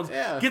of Thrones.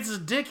 yeah. Gets his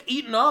dick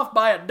eaten off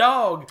by a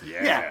dog.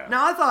 Yeah.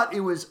 Now, I thought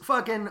it was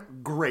fucking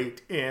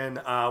great in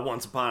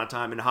Once Upon a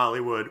Time in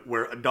Hollywood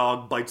where a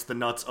dog bites the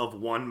nuts of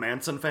one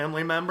Manson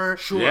family member.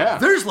 Sure. Yeah.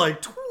 There's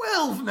like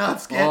 12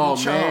 nuts getting Oh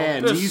chomped.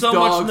 man, There's these so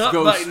much dogs nut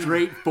go biting.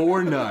 straight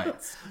for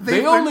nuts. They've They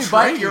been only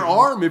bite your trained.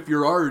 arm if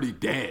you're already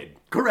dead.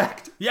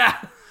 Correct. Yeah.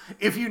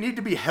 If you need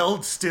to be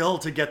held still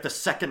to get the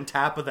second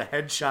tap of the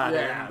headshot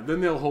in. Then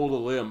they'll hold a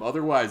limb.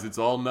 Otherwise, it's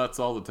all nuts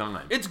all the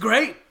time. It's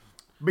great.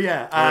 But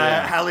yeah,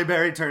 yeah. Halle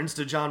Berry turns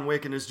to John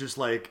Wick and is just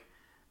like,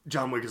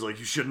 John Wick is like,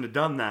 you shouldn't have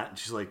done that. And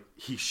she's like,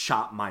 he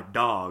shot my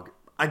dog.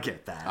 I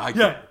get that. I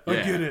Yeah, get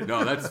I get it.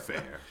 No, that's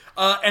fair.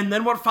 And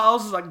then what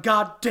follows is a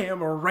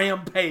goddamn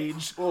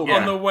rampage Oh, on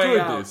my the way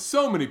goodness. out.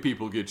 So many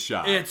people get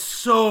shot. It's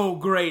so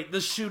great.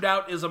 This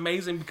shootout is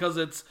amazing because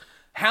it's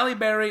Halle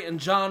Berry and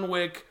John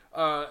Wick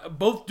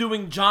both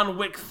doing John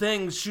Wick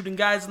things, shooting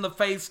guys in the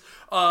face.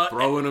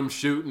 Throwing them,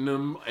 shooting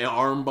them,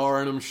 arm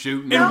barring them,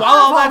 shooting And them. while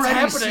all I've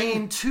that's already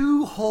happening- seen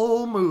 2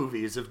 whole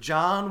movies of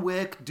John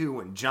Wick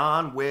doing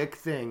John Wick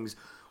things.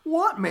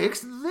 What makes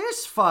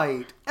this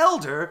fight,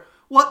 Elder?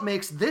 What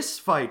makes this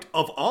fight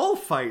of all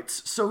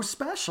fights so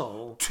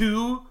special?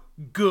 Two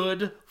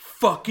good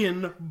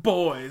fucking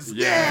boys.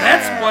 Yeah.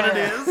 That's what it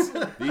is.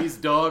 These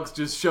dogs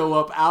just show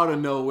up out of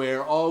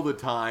nowhere all the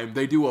time.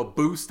 They do a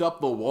boost up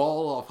the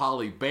wall of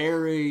Halle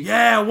Berry.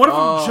 Yeah, one of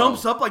them Oh.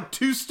 jumps up like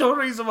 2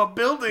 stories of a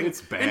building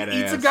It's and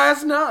eats a badass.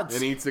 guy's nuts.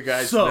 And eats a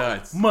guy's so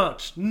nuts.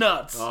 much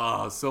nuts.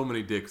 Oh, so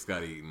many dicks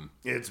got eaten.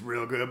 It's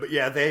real good, but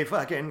yeah, they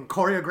fucking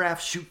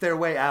choreograph, shoot their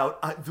way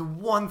out. The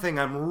one thing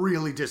I'm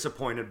really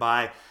disappointed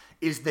by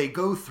is they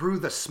go through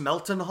the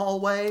smelting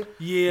hallway.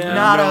 Yeah.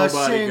 Not a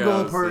Nobody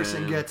single goes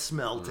person in. gets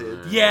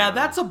smelted. Yeah,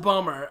 that's a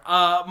bummer.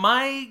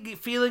 My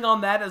feeling on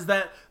that is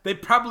that they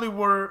probably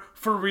were,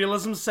 for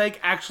realism's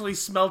sake, actually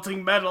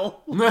smelting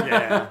metal.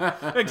 Yeah.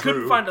 They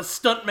couldn't find a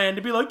stuntman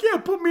to be like, yeah,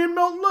 put me in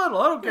melting metal.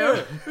 I don't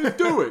care.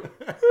 Do it.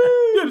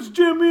 Yeah, just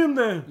jam me in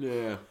there.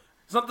 Yeah.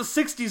 It's not the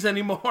 60s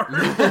anymore.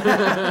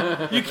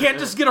 You can't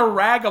just get a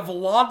rag of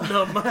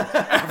laudanum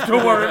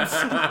afterwards.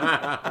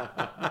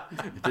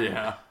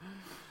 Yeah.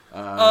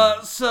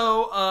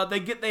 So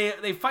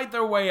they fight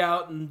their way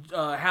out, and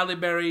Halle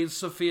Berry,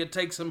 Sophia,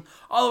 takes him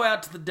all the way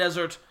out to the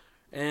desert,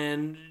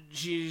 and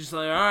she's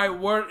like, all right,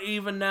 we're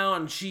even now,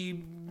 and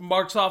she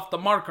marks off the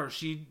marker.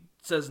 She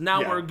says,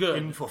 now we're good.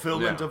 In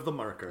fulfillment Yeah. of the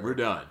marker. We're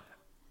done.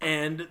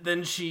 And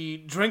then she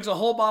drinks a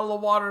whole bottle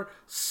of water,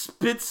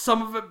 spits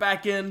some of it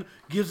back in,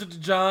 gives it to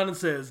John, and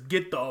says,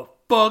 get the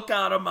fuck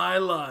out of my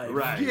life.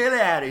 Right. Get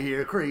out of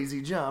here,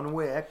 crazy John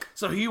Wick.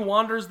 So he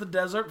wanders the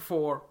desert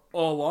for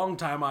a long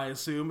time, I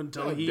assume,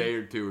 until A he day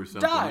or two or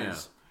something.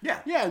 dies.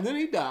 Yeah. Yeah, and then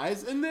he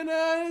dies, and then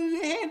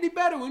a handy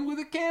Bedouin with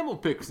a camel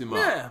picks him up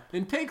Yeah.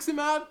 and takes him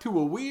out to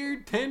a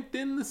weird tent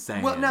in the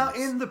sand. Well, now,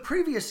 in the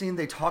previous scene,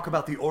 they talk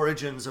about the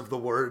origins of the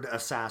word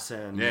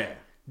assassin. Yeah.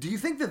 Do you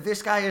think that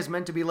this guy is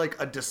meant to be like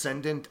a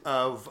descendant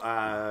of,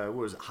 what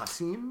was it,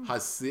 Hasim?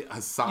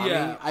 Hassani.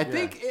 Yeah. I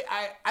think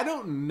I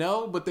don't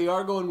know, but they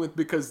are going with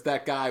because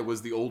that guy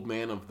was the old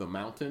man of the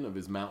mountain of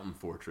his mountain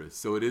fortress,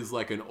 so it is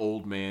like an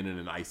old man in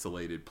an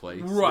isolated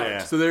place, Right. Yeah.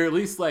 So they're at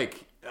least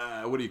like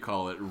what do you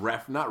call it?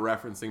 Not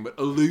referencing, but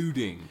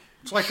alluding.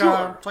 It's like,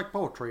 Sure. it's like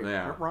poetry.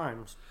 Yeah. It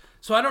rhymes.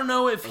 So I don't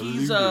know if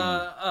he's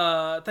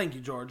thank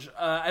you, George.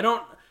 I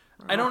don't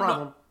problem.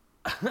 know.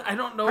 I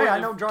don't know. Hey, if, I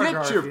know Jar Jar.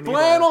 Get if your you need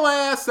flannel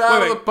ass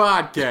out Wait, of the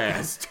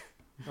podcast.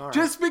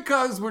 Just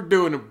because we're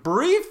doing a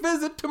brief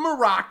visit to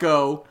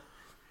Morocco.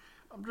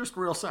 I'm just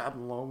real sad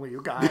and lonely, you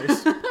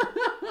guys.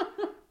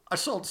 I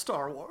sold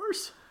Star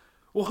Wars.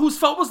 Well, whose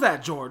fault was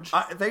that, George?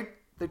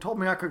 They told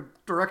me I could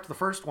direct the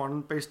first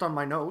one based on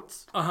my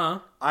notes. Uh-huh.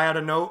 I had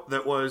a note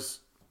that was,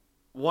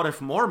 what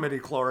if more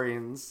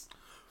midichlorians?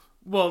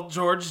 Well,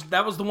 George,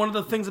 that was one of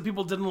the things that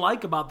people didn't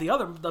like about the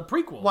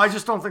prequel. Well, I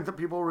just don't think that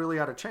people really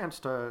had a chance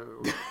to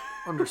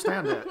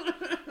understand it.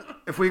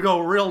 If we go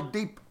real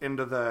deep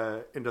into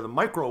the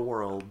micro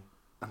world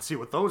and see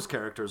what those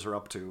characters are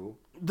up to.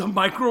 The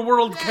micro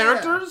world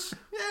characters?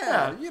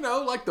 Yeah, you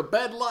know, like the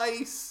bed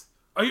lice.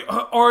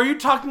 Are you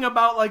talking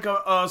about like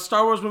a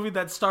Star Wars movie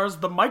that stars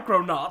the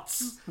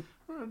Micronauts?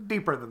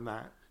 Deeper than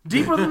that.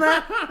 Deeper than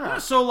that?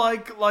 So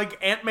like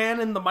Ant-Man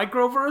in the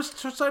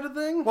Microverse side of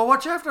thing? Well,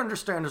 what you have to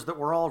understand is that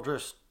we're all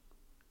just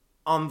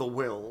on the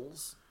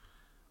wills.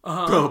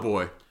 Oh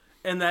boy.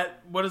 And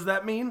that, what does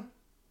that mean?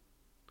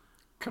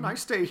 Can I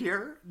stay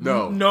here?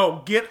 No.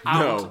 No, get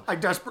out. No. I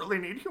desperately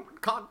need human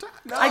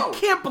contact. No. I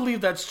can't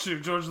believe that's true,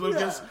 George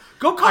Lucas. Yeah.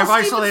 Go call I've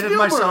Steven isolated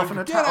Spielberg. myself in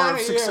a Get tower out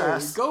of of here.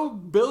 success. Go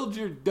build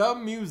your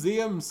dumb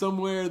museum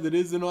somewhere that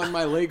isn't on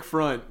my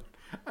lakefront.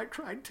 I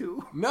tried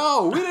to.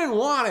 No, we didn't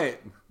want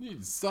it. You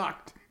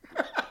sucked.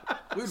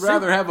 We'd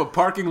rather have a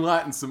parking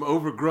lot and some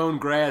overgrown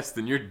grass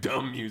than your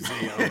dumb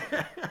museum.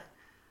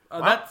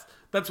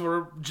 That's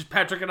where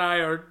Patrick and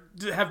I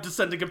have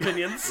dissenting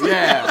opinions.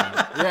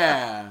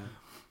 Yeah.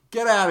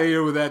 Get out of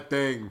here with that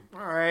thing.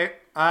 All right.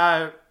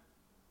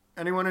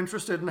 Anyone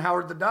interested in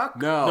Howard the Duck?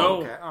 No.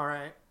 Okay. All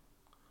right.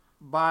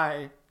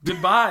 Bye.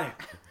 Goodbye.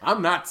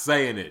 I'm not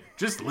saying it.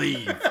 Just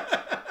leave.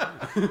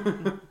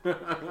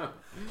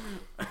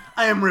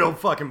 I am real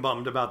fucking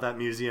bummed about that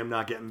museum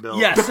not getting built.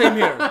 Yeah, same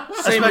here.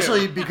 Same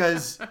Especially here.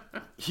 because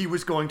he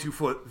was going to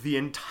foot the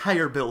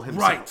entire bill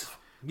himself. Right.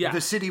 Yeah.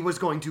 The city was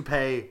going to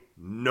pay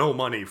no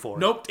money for it.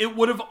 Nope, it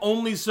would have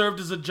only served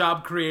as a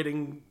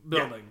job-creating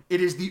building.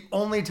 It is the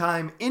only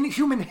time in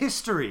human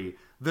history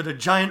that a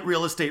giant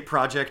real estate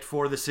project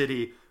for the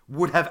city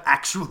would have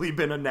actually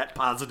been a net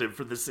positive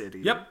for the city.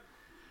 Yep.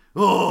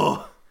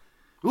 Oh,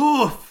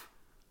 oof.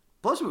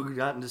 Plus, we've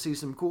gotten to see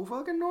some cool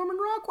fucking Norman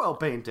Rockwell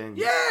paintings.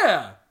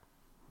 Yeah.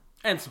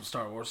 And some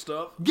Star Wars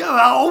stuff.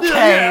 Yeah,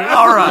 okay,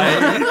 all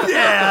right.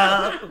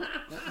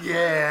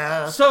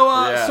 Yeah.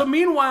 So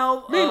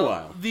meanwhile,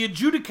 Meanwhile. the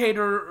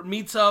adjudicator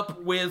meets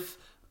up with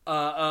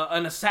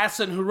an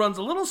assassin who runs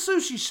a little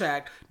sushi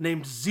shack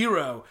named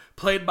Zero,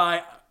 played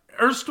by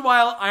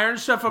erstwhile Iron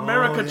Chef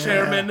America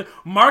chairman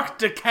Mark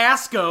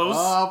Dacascos.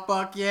 Oh,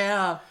 fuck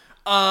yeah.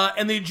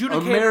 And the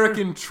adjudicator...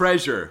 American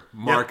treasure,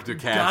 Mark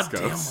Dacascos.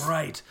 Goddamn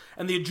right.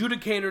 And the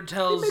adjudicator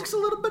tells... He makes a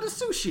little bit of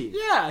sushi.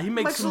 Yeah, he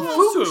makes a some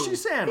little fugu. sushi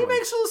sandwich. a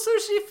little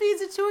sushi,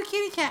 feeds it to a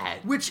kitty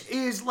cat. Which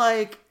is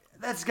like,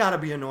 that's gotta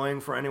be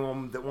annoying for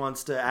anyone that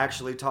wants to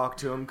actually talk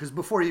to him, because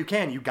before you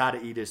can, you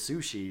gotta eat his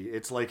sushi.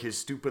 It's like his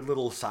stupid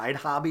little side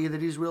hobby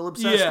that he's real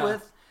obsessed Yeah.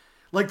 with.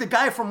 Like the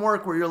guy from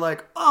work where you're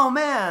like, oh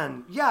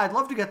man, yeah, I'd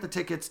love to get the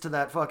tickets to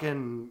that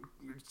fucking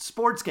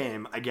sports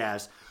game, I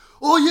guess.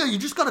 Oh yeah, you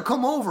just gotta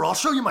come over, I'll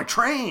show you my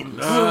trains.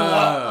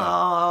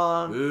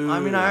 I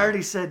mean, I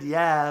already said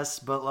yes,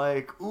 but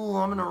like, ooh,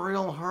 I'm in a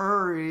real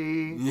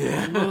hurry.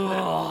 Yeah.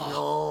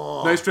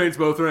 Oh. Nice trains,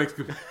 both ranks.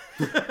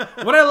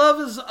 What I love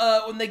is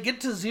when they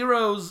get to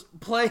Zero's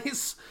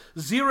place,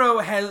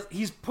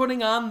 he's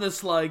putting on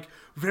this like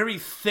very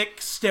thick,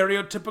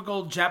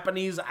 stereotypical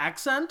Japanese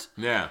accent.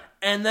 Yeah.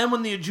 And then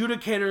when the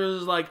adjudicator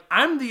is like,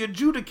 I'm the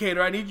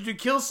adjudicator, I need you to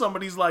kill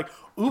somebody, he's like,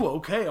 ooh,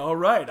 okay, all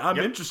right, I'm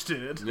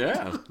interested.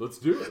 Yeah, let's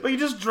do it. But he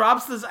just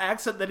drops this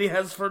accent that he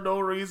has for no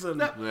reason.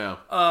 Yeah.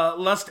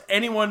 Lest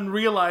anyone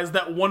realize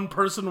that one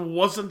person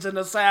wasn't an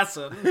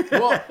assassin.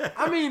 Well,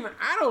 I mean,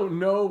 I don't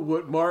know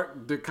what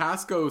Mark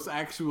Dacascos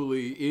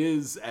actually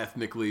is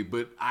ethnically,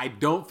 but I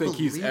don't think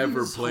he's Believe ever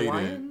he's played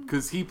Hawaiian? it.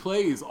 Because he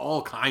plays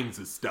all kinds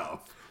of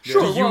stuff.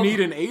 Sure, Do you well-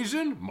 need an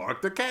Asian?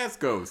 Mark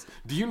Dacascos.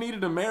 Do you need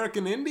an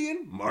American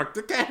Indian? Mark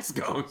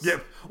Dacascos. Yeah,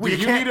 Do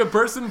you need a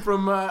person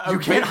from You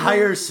can't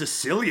hire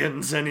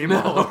Sicilians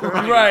anymore.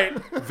 Right.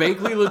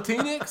 vaguely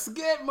Latinx?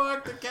 Get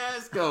Mark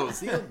Dacascos.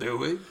 He'll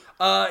do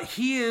it.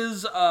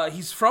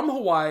 He's from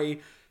Hawaii.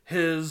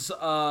 His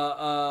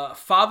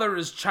father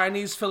is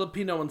Chinese,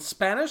 Filipino, and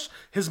Spanish.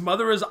 His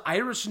mother is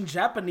Irish and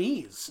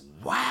Japanese.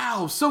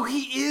 Wow, so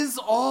he is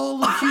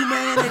all of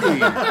humanity.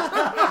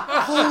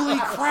 Holy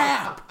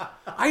crap.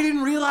 I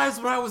didn't realize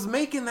when I was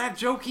making that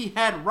joke he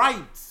had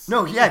rights.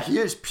 No, yeah, he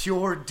is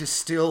pure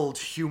distilled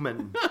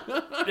human.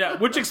 Yeah,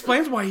 which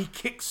explains why he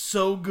kicks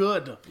so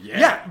good.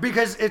 Yeah,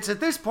 because it's at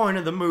this point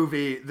of the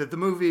movie that the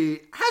movie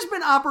has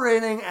been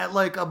operating at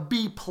like a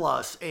B+,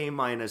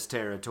 A-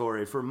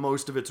 territory for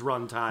most of its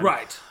runtime.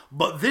 Right.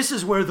 But this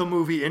is where the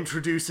movie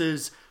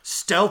introduces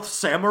stealth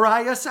samurai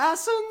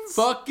assassins.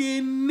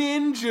 Fucking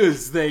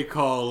ninjas, they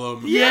call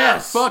them.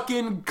 Yes.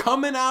 Fucking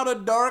coming out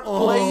of dark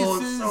Oh,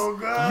 places. so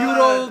good. You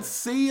don't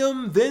see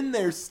them, then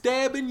they're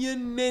stabbing you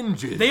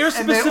ninjas. They are And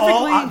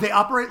specifically... they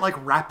operate like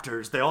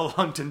raptors. They all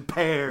hunt in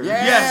pairs.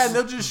 Yeah, Yes. and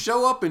they'll just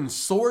show up and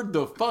sword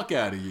the fuck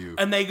out of you.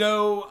 And they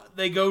go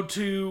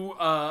to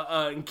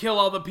and kill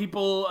all the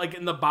people like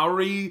in the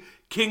Bowery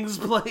King's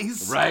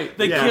place. Right.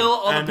 They Yeah. kill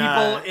all the And,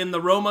 people in the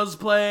Roma's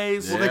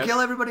place. Yeah. They kill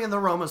everybody in the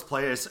Roma's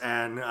place,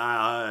 and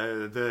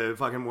the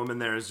fucking woman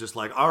there is just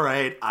like, all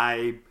right,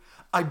 I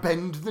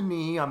bend the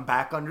knee. I'll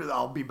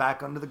be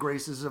back under the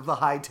graces of the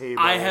high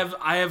table. I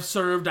have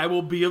served. I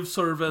will be of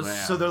service.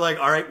 Yeah. So they're like,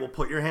 all right, we'll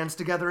put your hands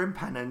together in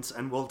penance,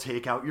 and we'll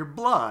take out your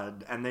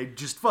blood. And they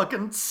just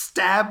fucking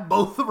stab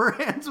both of her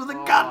hands with a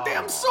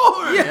goddamn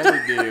sword. Yeah,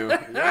 they do.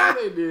 Yeah,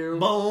 they do.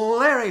 But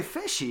Larry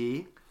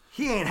Fishy,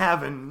 he ain't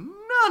having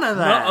none of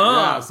that.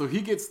 Yeah, so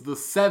he gets the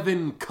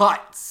 7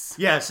 cuts.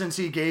 Yeah, since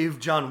he gave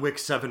John Wick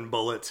 7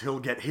 bullets, he'll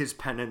get his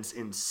penance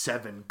in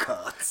 7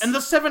 cuts. And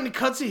the 7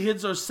 cuts he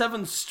hits are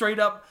 7 straight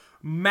up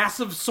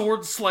massive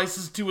sword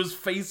slices to his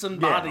face and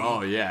body.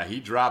 Oh yeah, he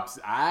drops.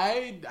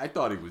 I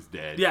thought he was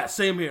dead. Yeah,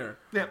 same here.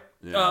 Yep.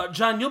 Yeah.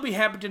 John, you'll be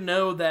happy to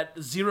know that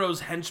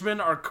Zero's henchmen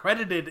are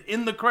credited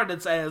in the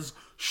credits as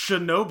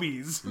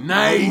shinobis.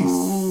 Nice.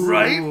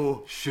 Right?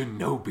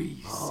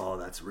 Shinobis. Oh,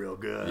 that's real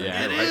good.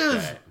 Yeah, It I like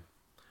is. that.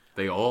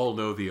 They all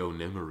know the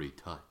Onemiri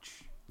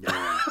touch.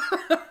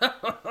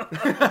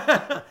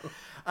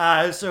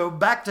 So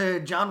back to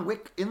John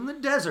Wick in the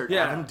desert,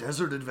 Yeah. having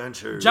desert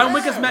adventures. John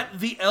Wick has met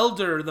the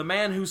Elder, the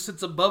man who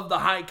sits above the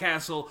high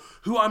castle,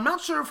 who I'm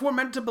not sure if we're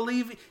meant to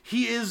believe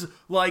he is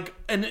like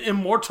an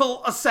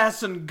immortal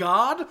assassin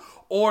god,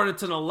 or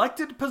it's an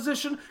elected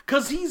position,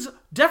 because he's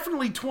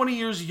definitely 20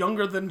 years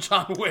younger than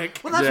John Wick.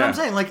 Well, that's what Yeah. I'm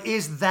saying. Like,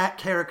 is that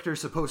character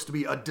supposed to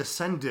be a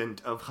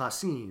descendant of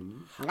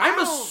Hassim? I'm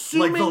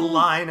assuming... Like the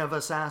line of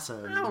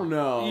assassin? I don't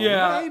know.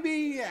 Yeah.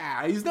 Maybe.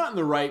 Yeah, he's not in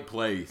the right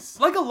place.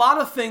 Like a lot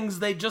of things,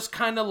 they just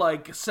kind of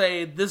like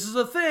say, this is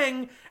a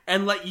thing,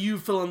 and let you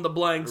fill in the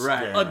blanks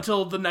Right.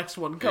 until the next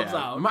one comes Yeah.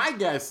 out. My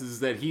guess is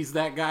that he's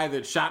that guy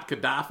that shot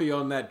Gaddafi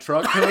on that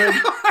truck hood,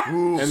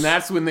 and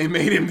that's when they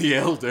made him the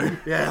Elder.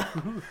 Yeah.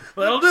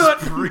 That'll do it.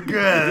 Pretty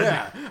good.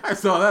 Yeah, I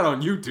saw that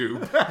on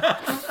YouTube.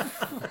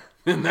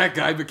 And that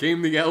guy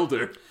became the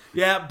Elder.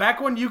 Yeah, back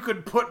when you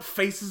could put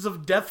Faces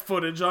of Death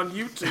footage on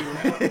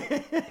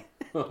YouTube.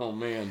 Oh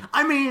man.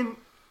 I mean,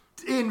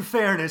 in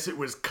fairness, it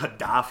was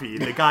Gaddafi,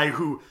 the guy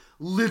who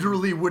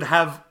literally would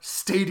have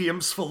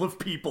stadiums full of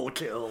people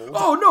killed.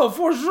 Oh, no,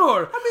 for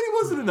sure. I mean,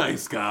 he wasn't a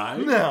nice guy.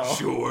 No.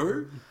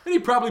 Sure. And he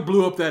probably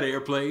blew up that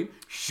airplane.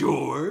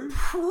 Sure.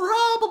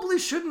 Probably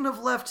shouldn't have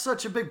left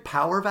such a big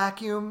power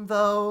vacuum,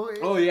 though.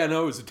 Oh yeah,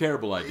 no, it was a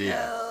terrible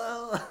idea.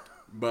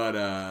 But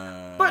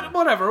But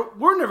whatever,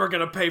 we're never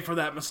gonna pay for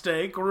that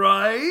mistake,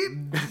 right?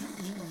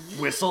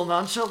 Whistle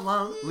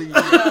nonchalantly.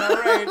 all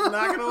right,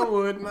 knocking on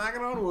wood,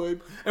 knocking on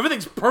wood.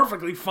 Everything's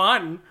perfectly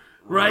fine,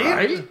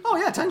 right? Oh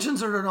yeah,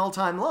 tensions are at an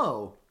all-time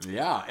low.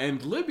 Yeah,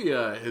 and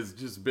Libya has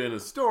just been a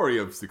story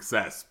of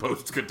success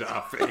post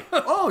Gaddafi.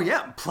 Oh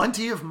yeah,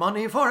 plenty of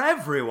money for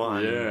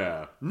everyone.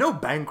 Yeah. No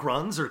bank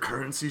runs or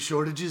currency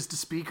shortages to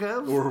speak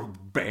of. Or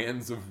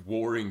bands of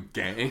warring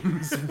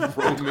gangs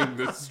roaming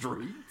the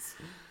streets.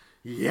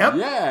 Yep.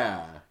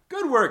 Yeah.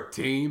 Good work,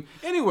 team.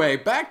 Anyway,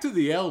 back to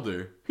the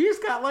Elder. He's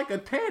got like a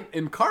tent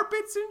and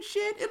carpets and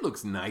shit. It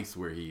looks nice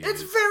where he is.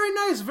 It's very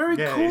nice, very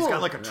Yeah, cool. he's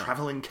got like a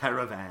traveling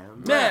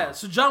caravan. Yeah,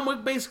 so John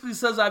Wick basically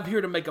says, I'm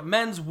here to make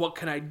amends, what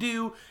can I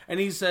do? And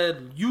he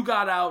said, you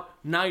got out,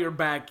 now you're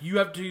back, you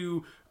have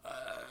to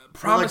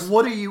promise... Like,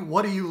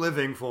 what are you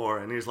living for?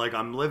 And he's like,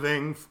 I'm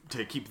living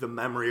to keep the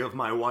memory of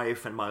my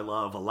wife and my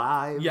love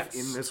alive Yes.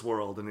 in this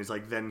world. And he's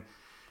like, then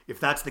if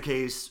that's the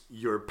case,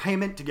 your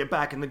payment to get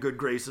back in the good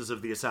graces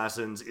of the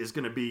assassins is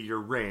going to be your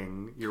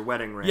ring, your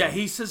wedding ring. Yeah,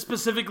 he says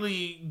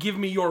specifically, give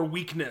me your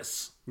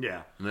weakness.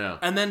 Yeah. Yeah.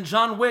 And then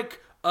John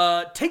Wick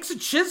takes a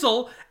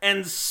chisel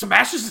and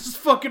smashes his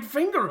fucking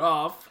finger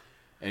off.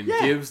 And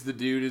Yeah. gives the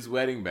dude his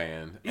wedding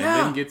band. And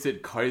Yeah. then gets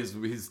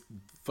his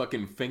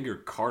fucking finger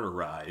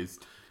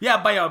cauterized. Yeah,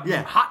 by a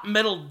Yeah. hot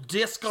metal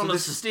disc on So a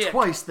this stick. is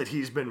twice that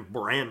he's been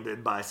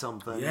branded by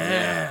something.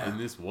 Yeah. In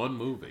this one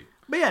movie.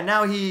 But yeah,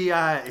 now he's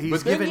But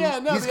then,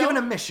 given the given a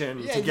other- mission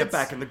yeah, to he get gets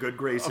back in the good A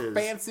graces.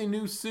 fancy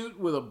new suit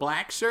with a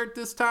black shirt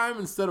this time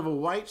instead of a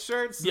white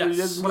shirt, so Yes. he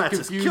doesn't Well, get that's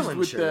his confused killing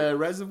with shirt. the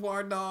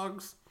Reservoir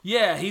Dogs.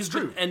 Yeah, he's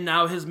true. and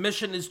now his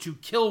mission is to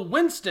kill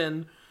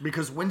Winston.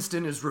 Because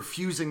Winston is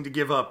refusing to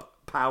give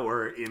up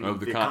power in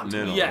Of the the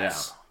Continental.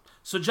 Yes.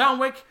 So John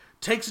Wick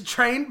takes a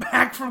train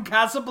back from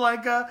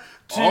Casablanca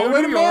to All the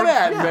way to New York.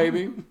 Manhattan, Yeah.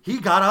 baby. He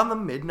got on the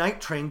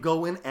midnight train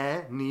going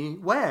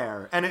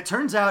anywhere. And it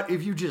turns out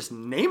if you just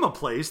name a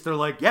place, they're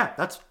like, yeah,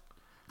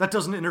 that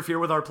doesn't interfere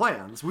with our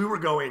plans. We were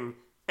going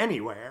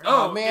anywhere.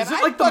 Oh, man, is it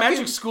I like the fucking-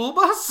 Magic School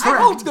Bus? I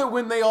hope that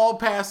when they all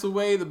pass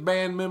away, the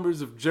band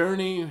members of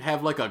Journey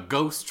have like a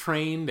ghost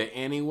train to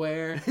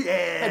anywhere.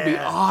 Yeah. That'd be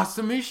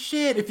awesome as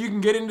shit if you can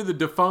get into the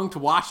defunct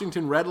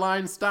Washington Red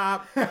Line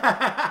stop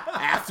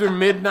after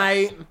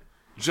midnight,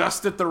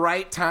 just at the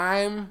right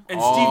time. And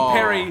Oh, Steve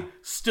Perry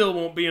still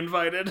won't be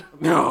invited.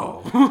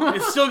 No.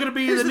 It's still gonna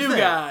be the the new thing.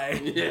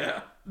 guy.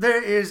 Yeah.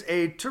 There is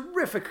a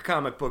terrific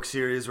comic book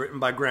series written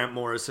by Grant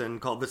Morrison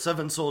called The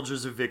Seven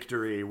Soldiers of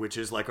Victory, which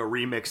is like a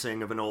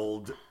remixing of an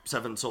old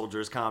Seven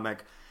Soldiers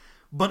comic.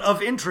 But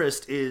of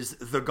interest is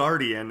The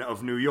Guardian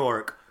of New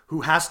York,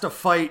 who has to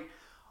fight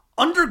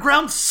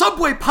underground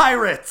subway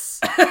pirates.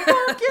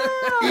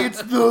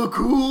 It's the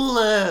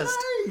coolest.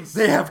 Nice.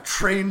 They have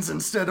trains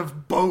instead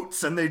of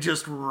boats, and they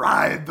just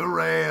ride the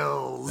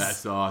rails.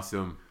 That's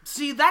awesome.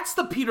 See, that's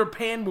the Peter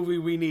Pan movie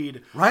we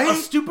need. Right? A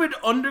stupid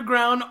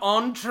underground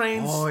on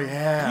trains Oh,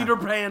 yeah. Peter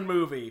Pan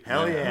movie.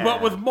 Hell yeah.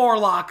 But with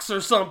Morlocks or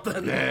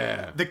something.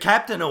 Yeah. The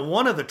captain of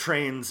one of the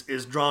trains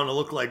is drawn to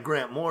look like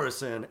Grant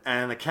Morrison,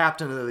 and the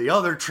captain of the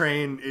other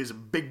train is a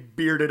big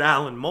bearded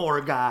Alan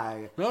Moore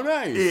guy. Oh,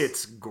 nice.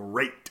 It's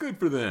great. good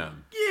for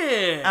them.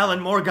 Yeah.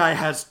 Alan Moore guy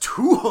has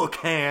 2 hook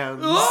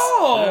hands.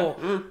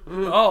 Oh!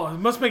 Oh, it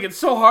must make it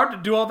so hard to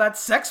do all that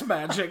sex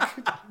magic. Not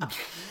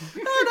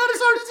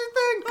as hard as you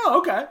think. Oh,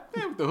 okay.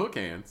 Yeah, with the hook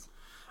hands.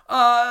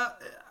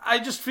 I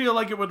just feel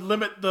like it would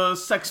limit the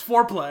sex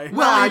foreplay.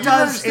 Well, you it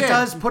does. understand. It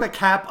does put a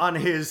cap on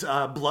his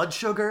blood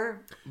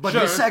sugar, but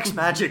Sure. his sex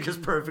magic is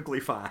perfectly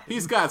fine.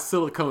 He's got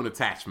silicone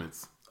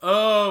attachments.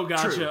 Oh,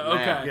 gotcha. True.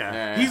 Okay.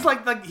 Yeah. He's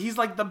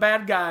like the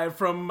bad guy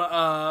from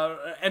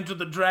Enter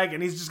the Dragon.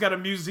 He's just got a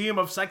museum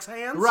of sex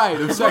hands. Right,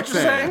 of Is what sex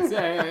you're hands.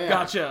 saying? Yeah.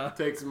 Gotcha.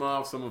 Takes them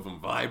off. Some of them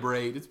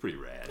vibrate. It's pretty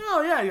rad.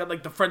 Oh yeah, you got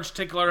like the French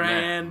tickler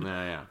hand,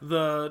 Yeah.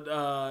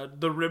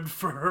 the ribbed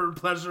fur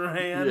pleasure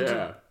hand.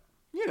 Yeah.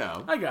 You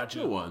know. I got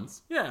you. The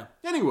ones. Yeah.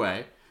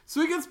 Anyway,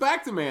 so he gets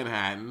back to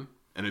Manhattan,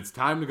 and it's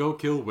time to go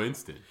kill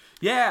Winston.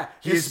 Yeah.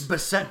 He's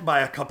beset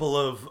by a couple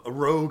of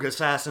rogue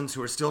assassins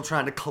who are still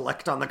trying to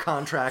collect on the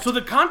contract. So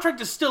the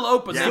contract is still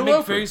open. Yeah. They Still make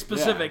open. very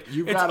specific. Yeah.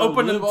 You've It's gotta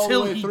open live all the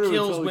until way he through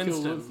kills until he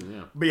kills Winston.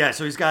 Yeah. But yeah,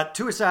 so he's got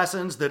two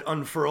assassins that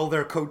unfurl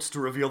their coats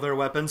to reveal their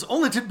weapons,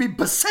 only to be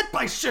beset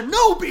by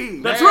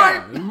shinobi! That's Yeah,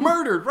 right. and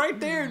murdered right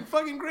there in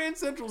fucking Grand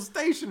Central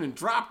Station and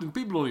dropped, and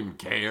people don't even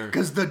care.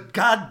 Because the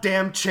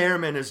goddamn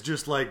chairman is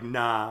just like,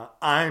 nah,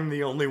 I'm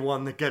the only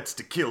one that gets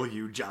to kill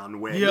you, John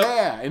Wick. Yep.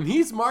 Yeah, and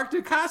he's Mark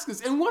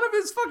Dacascos, and one of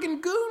his fucking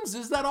goons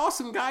is that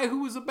awesome guy who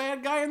was a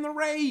bad guy in the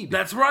raid.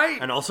 That's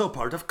right. And also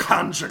part of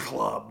Conjure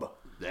Club.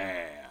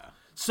 Yeah.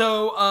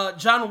 So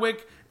John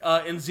Wick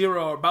and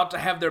Zero are about to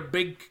have their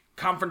big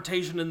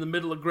confrontation in the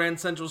middle of Grand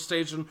Central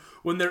Station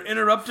when they're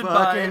interrupted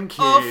Fucking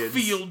by a kids.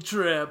 field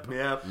trip.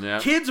 Yep.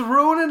 Yep. Kids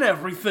ruining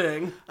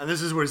everything. And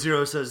this is where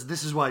Zero says,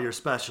 this is why you're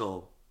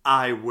special.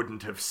 I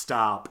wouldn't have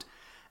stopped.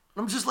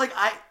 I'm just like,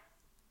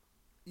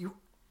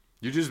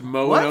 You're just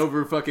mowing What?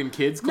 over fucking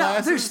kids' No,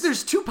 classes?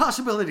 there's two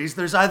possibilities.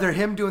 There's either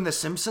him doing the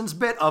Simpsons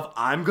bit of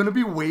I'm gonna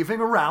be waving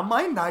around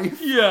my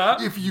knife.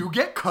 Yeah. If you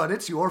get cut,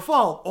 it's your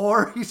fault.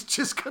 Or he's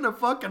just gonna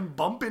fucking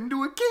bump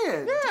into a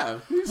kid. Yeah.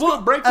 He's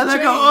gonna break the And chain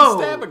then go, and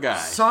oh, stab a guy.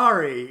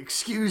 sorry,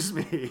 excuse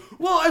me.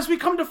 Well, as we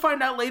come to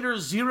find out later,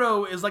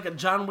 Zero is like a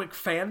John Wick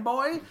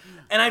fanboy,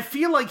 and I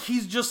feel like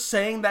he's just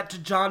saying that to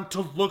John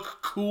to look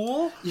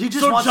cool. He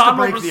just so wants John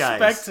to break will the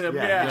respect ice. him. He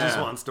Yeah. just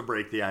wants to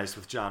break the ice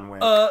with John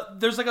Wick.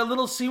 There's like a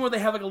little scene where they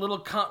have like a little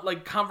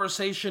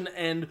conversation,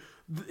 and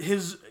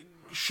his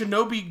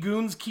shinobi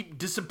goons keep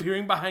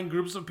disappearing behind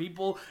groups of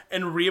people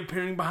and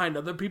reappearing behind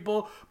other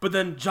people, but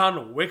then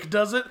John Wick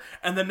does it,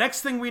 and the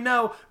next thing we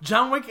know,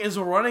 John Wick is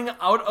running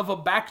out of a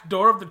back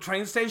door of the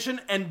train station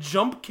and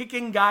jump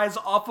kicking guys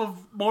off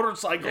of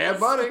motorcycles. Yeah,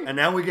 buddy. And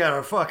now we got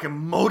our fucking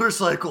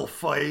motorcycle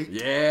fight.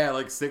 Yeah,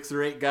 like 6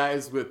 or 8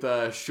 guys with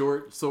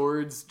short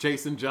swords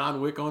chasing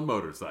John Wick on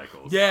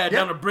motorcycles. Yeah,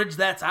 down a bridge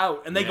that's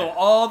out. And they go Yeah.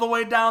 all the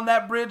way down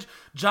that bridge.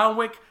 John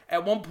Wick,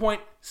 at one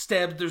point,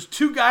 stabs. There's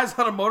 2 guys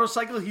on a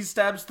motorcycle. He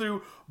stabs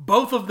through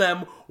both of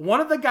them.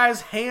 One of the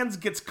guy's hands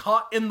gets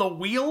caught in the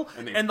wheel,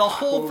 they and the pop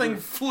whole over. thing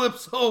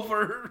flips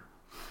over.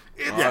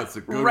 It's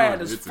a good rad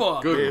one. as It's fuck.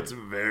 A good one. It's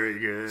very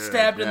good.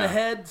 Stabbed in the Yeah.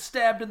 head,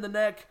 stabbed in the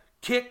neck,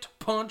 kicked,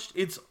 punched.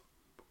 It's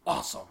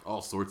awesome.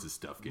 All sorts of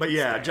stuff. But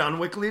yeah, John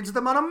Wick leads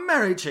them on a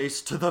merry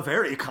chase to the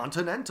very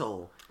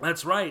Continental.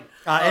 That's right.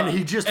 And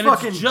he just and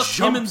fucking it's just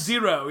jumps. him and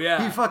Zero,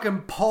 yeah. He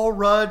fucking Paul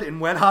Rudd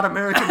in Wet Hot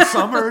American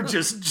Summer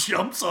just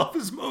jumps off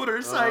his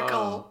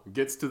motorcycle.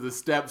 Gets to the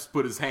steps,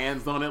 put his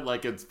hands on it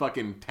like it's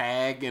fucking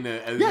tag in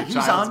a Yeah, he's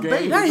child's on game.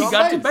 base. yeah, he He's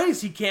got on to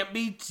base. He can't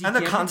be. And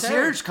the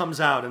concierge comes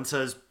out and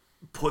says,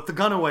 put the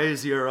gun away,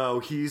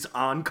 Zero. He's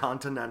on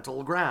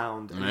continental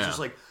ground. And he's Yeah. just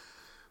like,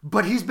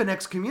 but he's been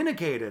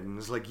excommunicated. And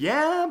it's like,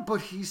 yeah,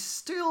 but he's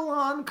still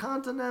on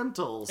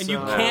continental. And you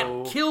so-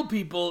 can't kill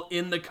people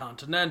in the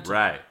Continental.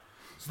 Right.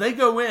 So they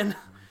go in,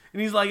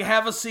 and he's like,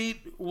 "Have a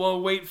seat.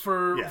 We'll wait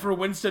for Yeah.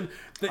 Winston."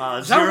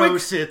 John Zero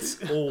Wick, sits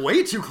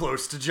way too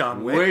close to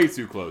John Wick. Way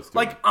too close to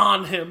like him.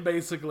 on him,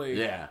 basically.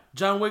 Yeah.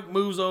 John Wick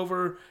moves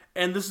over,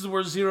 and this is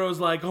where Zero's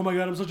like, "Oh my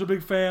god, I'm such a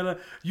big fan.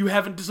 You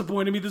haven't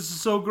disappointed me. This is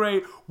so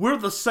great. We're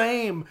the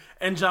same."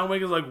 And John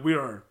Wick is like, "We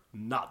are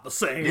not the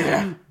same."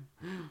 Yeah.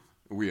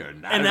 We are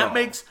not And at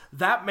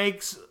that all.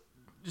 makes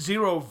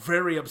Zero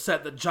very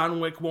upset that John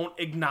Wick won't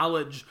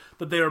acknowledge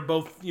that they are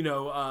both,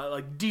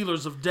 like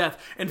dealers of death.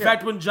 In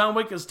fact, when John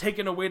Wick is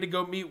taken away to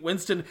go meet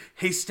Winston,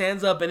 he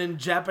stands up and in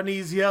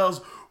Japanese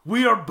yells,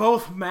 "We are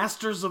both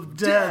masters of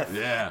death."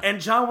 Yeah. And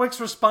John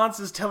Wick's response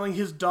is telling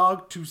his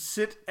dog to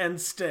sit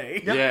and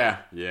stay.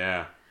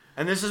 Yeah.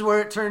 And this is where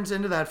it turns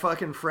into that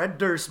fucking Fred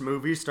Durst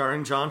movie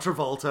starring John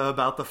Travolta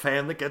about the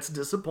fan that gets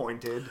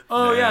disappointed.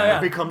 Oh, yeah.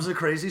 Becomes a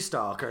crazy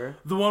stalker.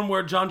 The one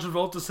where John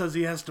Travolta says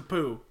he has to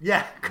poo.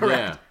 Yeah,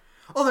 correct.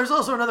 Yeah. Oh, there's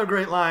also another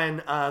great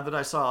line that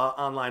I saw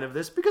online of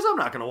this, because I'm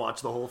not going to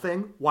watch the whole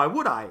thing. Why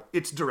would I?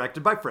 It's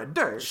directed by Fred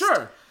Durst.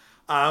 Sure.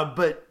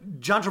 But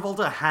John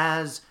Travolta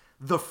has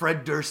the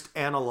Fred Durst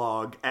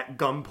analog at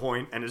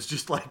gunpoint and is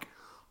just like,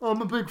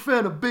 I'm a big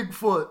fan of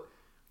Bigfoot.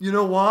 You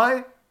know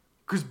why?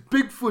 Because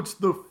Bigfoot's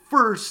the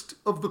first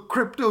of the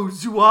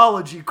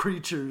cryptozoology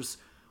creatures.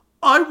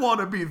 I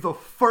want to be the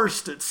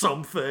first at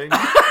something.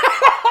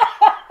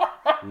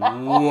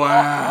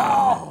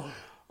 Wow.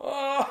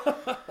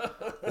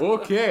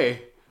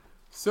 Okay.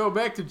 So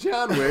back to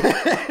John Wick.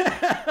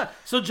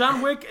 So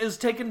John Wick is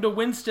taken to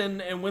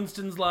Winston, and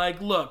Winston's like,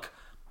 "Look,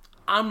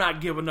 I'm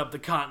not giving up the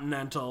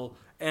Continental."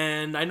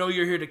 and I know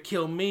you're here to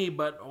kill me,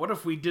 but what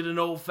if we did an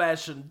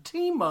old-fashioned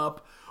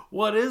team-up?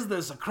 What is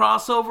this, a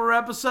crossover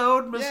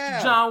episode,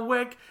 Mr. John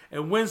Wick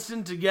and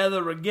Winston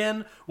together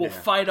again will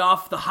fight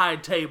off the high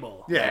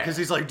table? Yeah, because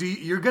he's like,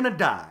 you're going to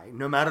die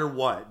no matter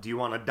what. Do you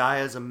want to die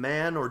as a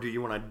man or do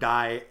you want to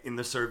die in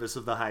the service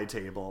of the high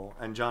table?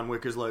 And John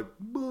Wick is like,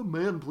 oh,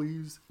 man,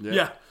 please.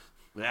 Yeah.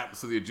 Yeah,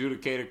 so the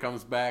adjudicator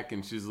comes back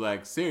and she's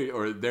like, "Serious?"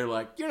 Or they're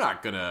like, "You're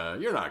not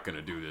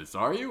gonna do this,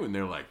 are you?" And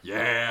they're like,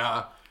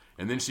 "Yeah."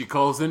 And then she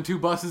calls in 2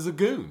 buses of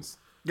goons.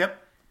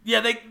 Yep. Yeah,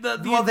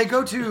 they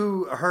go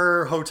to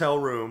her hotel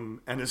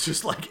room, and it's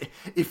just like,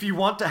 if you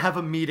want to have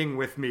a meeting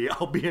with me,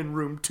 I'll be in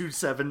room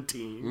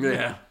 217.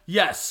 Yeah.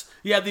 Yes.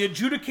 Yeah, the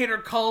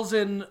adjudicator calls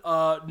in,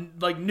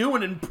 new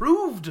and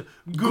improved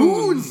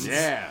goons.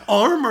 Yeah.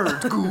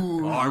 Armored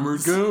goons.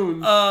 Armored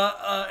goons.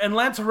 And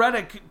Lance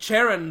Reddick,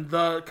 Charon,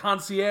 the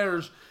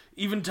concierge,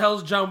 even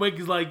tells John Wick,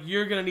 he's like,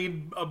 you're going to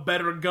need a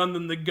better gun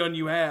than the gun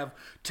you have.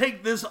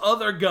 Take this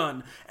other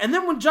gun. And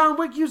then when John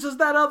Wick uses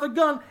that other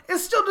gun, it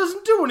still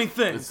doesn't do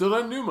anything. It still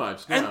doesn't do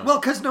much. No. And, well,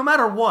 because no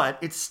matter what,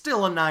 it's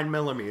still a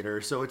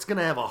 9mm, so it's going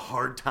to have a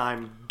hard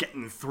time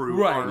getting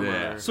through armor.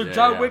 Yeah. So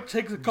John Wick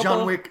takes a couple...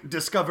 John Wick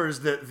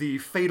discovers that the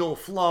fatal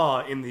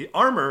flaw in the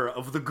armor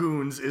of the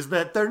goons is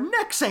that their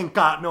necks ain't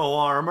got no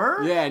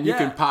armor. Yeah, and you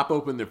can pop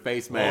open their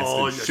face mask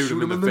and shoot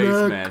them in the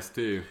face mask,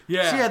 too.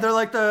 Yeah. So yeah, they're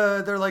like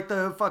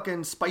the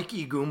fucking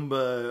spiky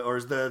Goomba, or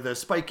the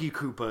spiky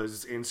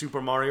Koopas in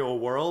Super Mario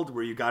World,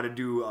 where you got to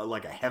do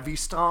like a heavy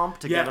stomp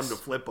to get them to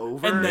flip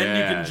over. And then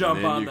you can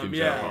jump on them.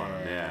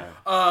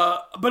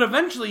 But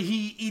eventually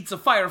he eats a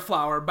fire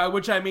flower, by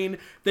which I mean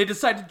they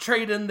decide to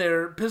trade in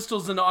their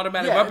pistols and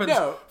automatic weapons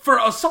for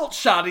assault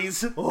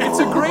shotties.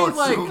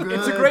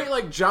 It's a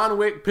great John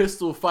Wick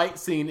pistol fight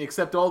scene,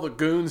 except all the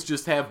goons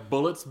just have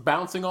bullets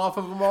bouncing off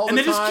of them all the time. And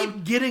they just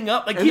keep getting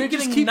up, keep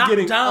getting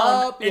knocked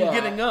down and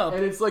getting up.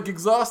 And it's like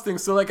exhausting.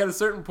 So like at a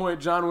certain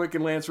point, John Wick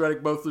and Lance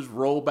Reddick both just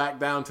roll back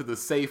down to the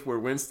safe where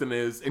Winston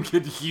is and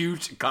get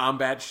huge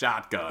combat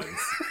shotguns.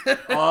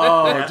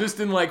 Just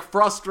in like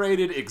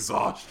frustrated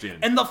exhaustion.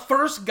 And the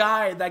first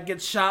guy that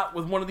gets shot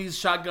with one of these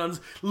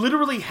shotguns,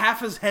 literally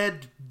half his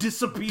head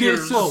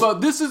disappears. So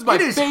this is my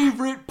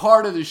favorite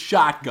part of the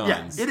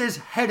shotguns. Yeah, it is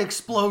head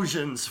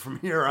explosions from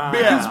here on.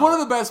 Because one of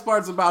the best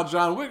parts about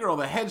John Wick are all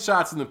the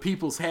headshots and the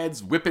people's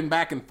heads whipping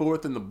back and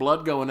forth and the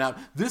blood going out.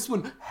 This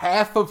one,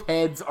 half of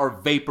heads are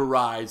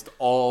vaporized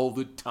all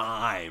the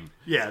time.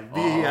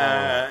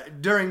 Yeah,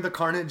 during the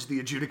carnage,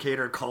 the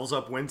adjudicator calls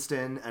up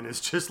Winston and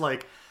is just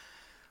like,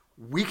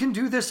 we can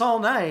do this all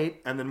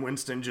night. And then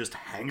Winston just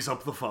hangs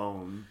up the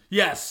phone.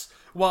 Yes,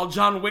 while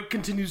John Wick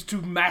continues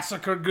to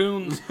massacre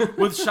goons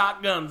with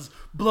shotguns,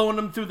 blowing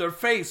them through their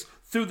face,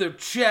 through their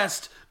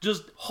chest,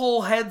 just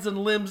whole heads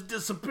and limbs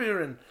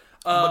disappearing.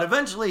 But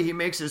eventually he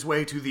makes his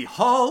way to the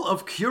Hall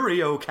of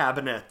Curio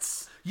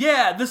Cabinets.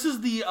 Yeah, this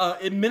is the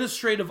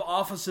administrative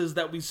offices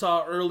that we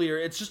saw earlier.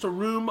 It's just a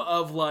room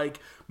of,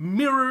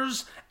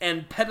 mirrors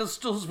and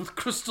pedestals with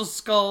crystal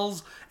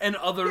skulls and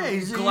other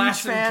he's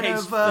glass a huge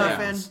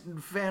encased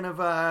fan of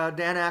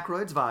Dan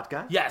Aykroyd's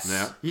vodka. Yes.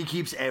 Yeah. He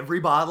keeps every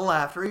bottle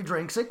after he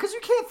drinks it because you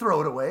can't throw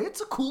it away. It's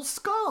a cool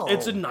skull.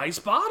 It's a nice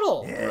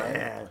bottle.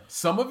 Yeah.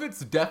 Some of it's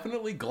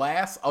definitely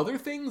glass. Other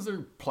things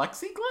are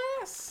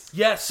plexiglass.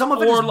 Yes. Some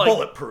of it is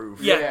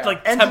bulletproof. Yeah,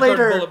 And tempered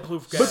later-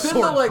 bulletproof But gas.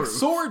 then the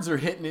swords are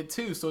hitting it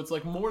too, so it's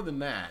more than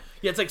that.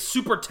 Yeah, it's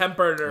super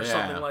tempered or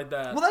something like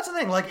that. Well, that's the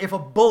thing. If a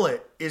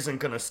bullet isn't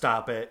going to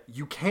stop it,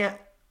 you can't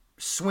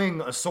swing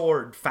a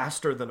sword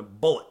faster than a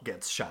bullet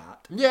gets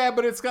shot. Yeah,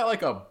 but it's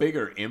got a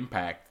bigger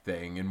impact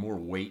thing and more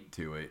weight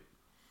to it.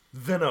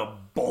 Than a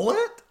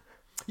bullet?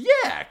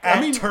 Yeah,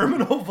 At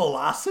terminal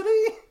velocity?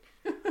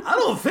 I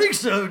don't think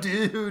so,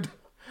 dude.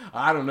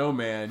 I don't know,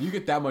 man. You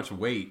get that much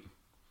weight.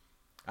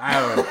 I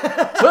don't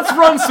know. Let's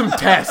run some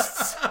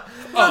tests.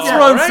 Let's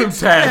run some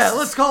tests. Yeah,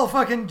 let's call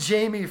fucking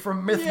Jamie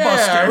from Mythbusters.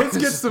 Yeah, let's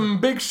get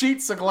some big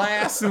sheets of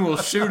glass and we'll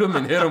shoot them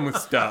and hit them with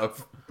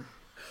stuff.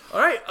 All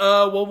right.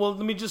 Well,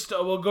 let me just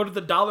we'll go to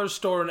the dollar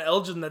store in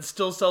Elgin that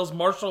still sells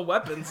martial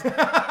weapons.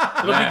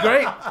 It'll be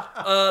great.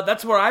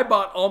 That's where I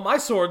bought all my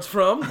swords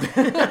from.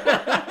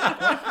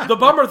 The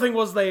bummer thing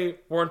was they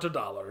weren't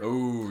 $1.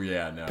 Ooh,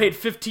 yeah, no. Paid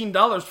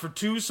 $15 for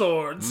 2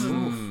 swords.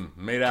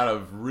 Made out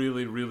of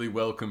really, really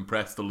well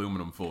compressed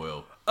aluminum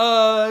foil.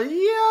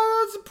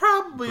 Yeah, that's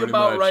probably Pretty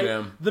about much, right.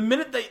 yeah. The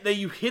minute that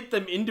you hit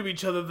them into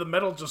each other, the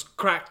metal just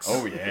cracks.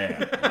 Oh,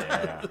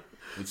 yeah.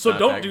 So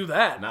don't do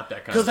that. Not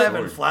that kind Because of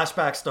having sword.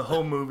 flashbacks to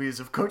home movies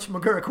of Coach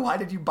McGurk, why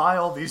did you buy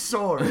all these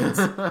swords?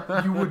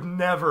 You would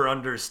never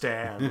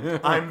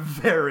understand. I'm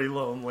very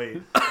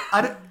lonely.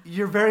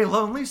 You're very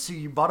lonely, so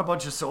you bought a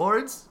bunch of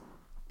swords?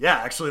 Yeah,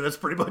 actually, that's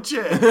pretty much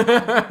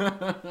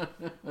it.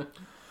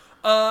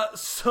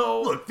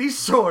 So Look, these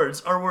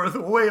swords are worth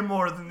way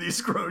more than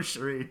these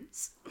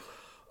groceries.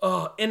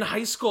 in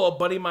high school, a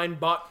buddy of mine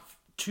bought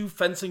 2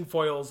 fencing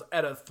foils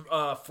at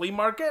a flea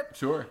market.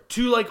 Sure.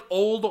 2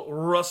 old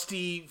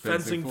rusty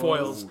fencing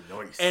foils. Ooh,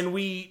 nice. And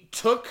we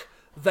took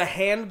the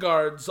hand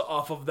guards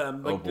off of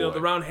them,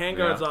 the round hand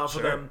guards off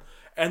of them,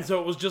 and so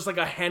it was just like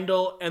a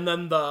handle and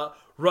then the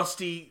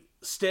rusty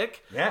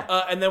stick. Yeah.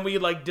 And then we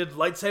like did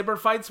lightsaber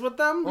fights with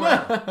them.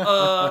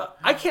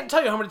 I can't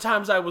tell you how many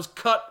times I was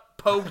cut,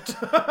 poked,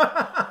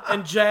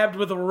 and jabbed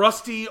with a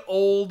rusty,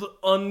 old,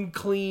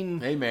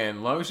 unclean. Hey man,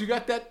 as long as you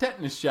got that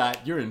tetanus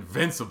shot, you're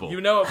invincible.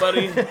 You know it,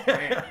 buddy.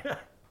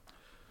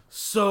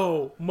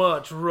 So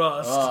much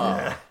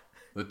rust.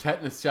 The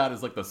tetanus shot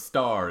is like the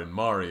star in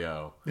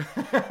Mario.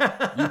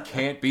 You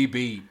can't be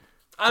beat.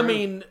 I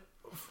mean,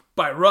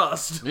 by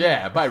rust.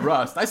 Yeah, by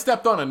rust. I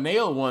stepped on a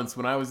nail once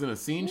when I was in a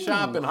scene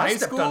shop in high I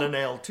school. stepped on a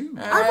nail too.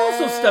 I've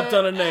also stepped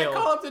on a nail. I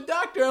call up the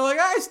doctor. I'm like,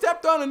 I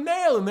stepped on a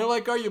nail. And they're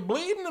like, are you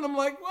bleeding? And I'm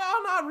like,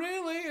 well, not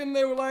really. And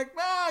they were like,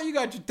 well, you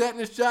got your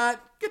tetanus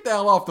shot. Get the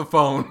hell off the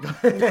phone.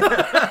 It's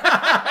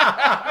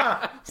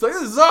like,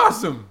 this is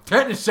awesome.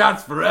 Tetanus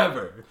shots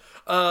forever.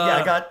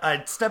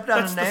 I stepped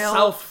on That's a the nail.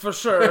 South for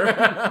sure.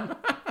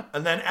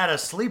 And then at a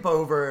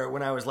sleepover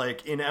when I was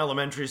like in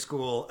elementary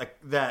school,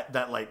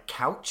 that like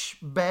couch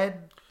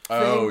bed thing.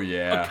 Oh,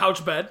 yeah. A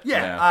couch bed.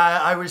 Yeah, Yeah.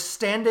 I was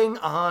standing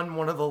on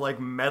one of the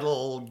like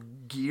metal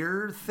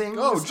gear things.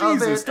 Oh, of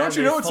Jesus. it, Don't and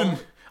you they know it's an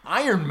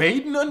Iron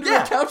Maiden under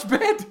Yeah. a couch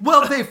bed?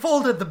 Well, they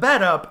folded the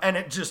bed up and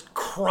it just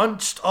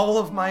crunched all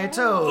of my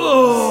toes.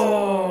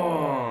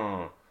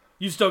 Oh.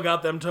 You still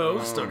got them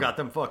toes? Still got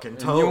them fucking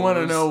toes. You want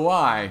to know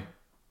why?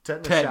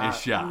 Tetanus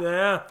Tetanus shot. shot.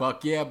 Yeah.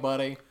 Fuck yeah,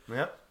 buddy.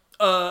 Yep.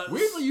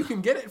 Weirdly, you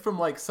can get it from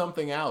like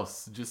something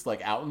else, just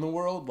like out in the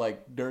world,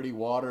 like dirty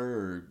water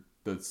or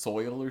the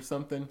soil or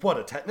something. What,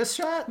 a tetanus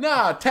shot?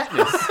 Nah,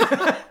 tetanus.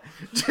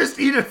 Just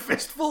eat a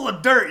fistful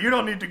of dirt. You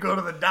don't need to go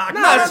to the doctor.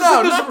 No, it's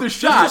no, just- not the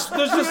shot.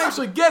 there's You just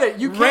actually get it.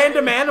 You can't.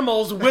 Random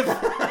animals with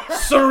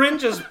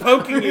syringes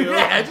poking you.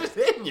 Yeah, just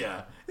hitting you.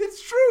 It's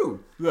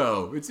true,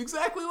 though. It's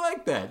exactly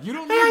like that. You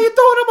don't Hey, how need... you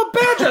throwing him a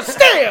badger?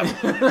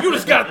 Stab! You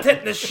just got a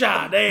tetanus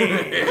shot. Hey.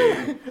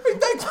 Hey,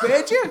 thanks,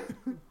 Badger.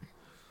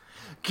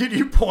 Can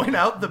you point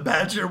out the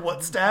badger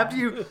what stabbed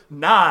you?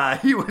 Nah,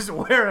 he was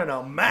wearing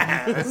a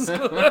mask.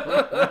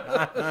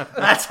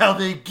 That's how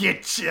they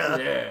get you.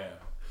 Yeah.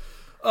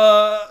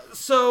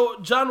 So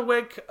John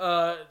Wick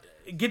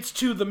gets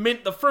to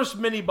the first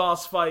mini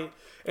boss fight,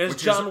 and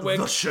it's John Wick.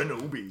 The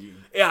Shinobi.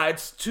 Yeah,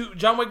 it's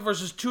John Wick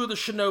versus two of the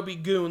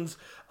Shinobi goons.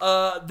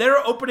 Their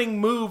opening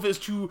move is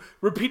to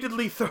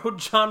repeatedly throw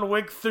John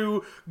Wick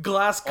through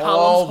glass All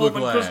columns the holding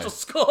glass. Crystal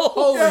Skull.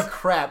 Holy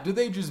crap. Did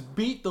they just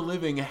beat the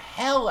living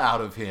hell out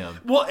of him?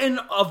 Well, and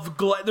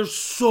there's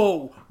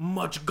so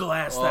much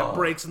glass that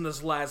breaks in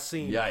this last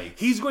scene. Yikes.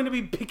 He's going to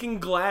be picking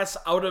glass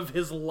out of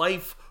his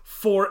life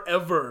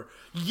forever.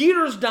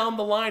 Years down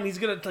the line, he's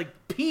gonna like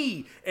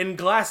pee, and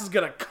glass is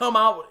gonna come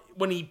out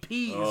when he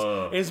pees,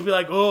 and he's gonna be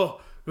like,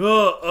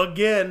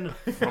 again.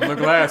 From the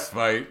glass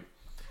fight.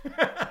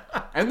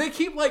 And they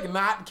keep like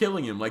not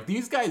killing him. Like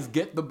these guys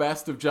get the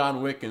best of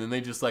John Wick and then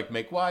they just like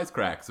make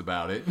wisecracks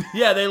about it.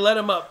 Yeah, they let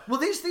him up. Well,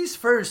 these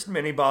first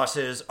mini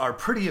bosses are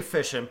pretty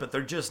efficient, but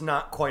they're just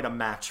not quite a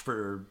match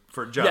for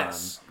John.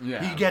 Yes.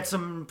 Yeah. He gets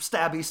him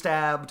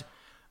stabbed,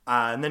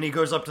 and then he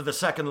goes up to the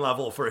second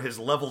level for his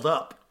leveled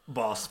up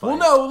boss fight. Well,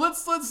 no,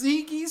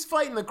 he's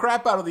fighting the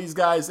crap out of these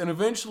guys and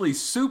eventually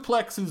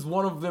suplexes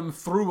one of them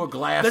through a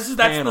glass That's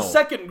panel. the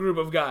second group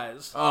of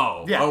guys.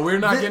 Oh, Yeah. we're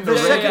not getting the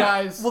red second,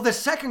 guys? Well, the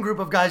second group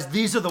of guys,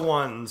 these are the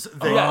ones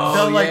that Oh,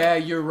 they'll, like, yeah,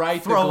 you're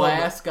right. The throw 'em.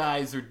 glass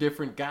guys are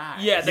different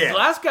guys. Yeah, the Yeah.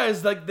 glass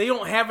guys, like, they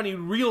don't have any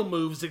real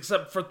moves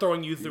except for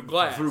throwing you through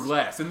glass. Through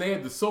glass. And they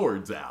had the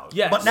swords out.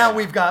 Yes. But now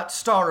we've got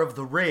Star of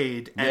the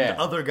Raid and Yeah.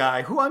 other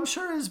guy who I'm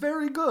sure is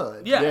very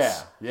good.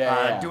 Yes.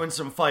 Yeah. Doing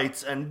some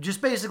fights and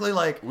just basically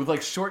like With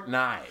like short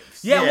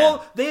knives. Yeah, Yeah.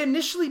 well, they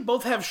initially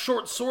both have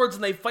short swords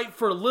and they fight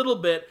for a little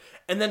bit,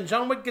 and then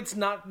John Wick gets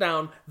knocked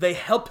down. They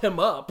help him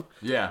up.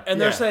 Yeah. And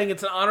they're Yeah. saying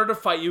it's an honor to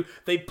fight you.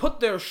 They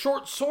put their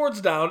short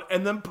swords down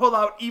and then pull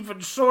out even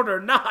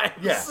shorter knives.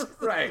 Yeah.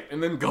 Right.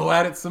 And then go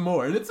at it some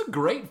more. And it's a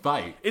great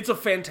fight. It's a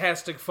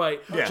fantastic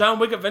fight. Yeah. John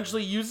Wick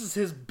eventually uses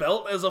his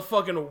belt as a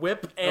fucking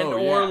whip and Oh,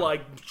 or yeah.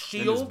 like And his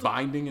shield.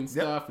 binding and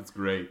stuff. It's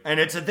great. and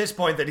it's at this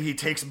point that he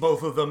takes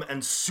both of them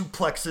and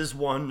suplexes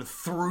one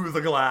through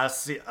the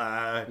glass.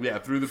 Yeah,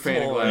 through the pane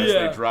of Floor. glass,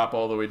 Yeah. they drop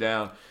all the way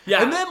down.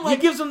 Yeah, And then, he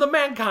like, gives him the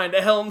mankind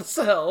a Hell in the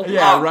Cell.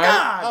 yeah, Oh, right?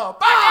 God. Oh,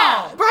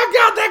 bah! My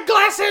God, that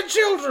glass had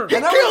children! He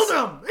And I killed was-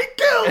 him! He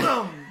killed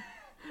him!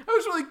 I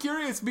was really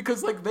curious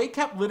because, like, they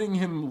kept letting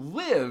him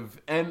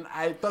live, and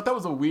I thought that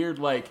was a weird,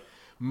 like,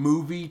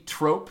 movie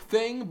trope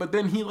thing, but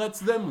then he lets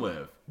them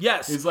live.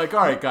 Yes. He's like,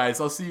 all right, guys,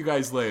 I'll see you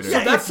guys later.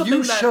 Yeah, that's if you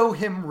something that- show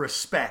him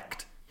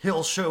respect,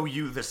 he'll show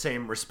you the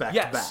same respect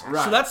Yes. back.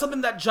 Right. So that's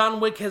something that John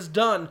Wick has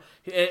done.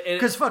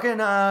 Because fucking, he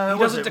was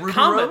does it it to Ruby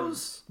Common.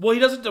 Rose? Well, he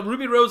does it to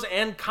Ruby Rose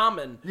and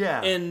Common.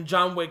 Yeah. In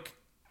John Wick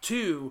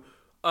 2.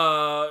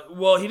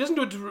 Well, he doesn't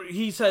do it to.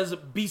 He says,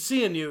 "Be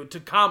seeing you" to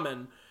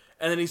Common,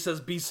 And then he says,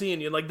 be seeing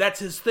you. Like, that's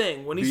his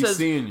thing. When he Be says,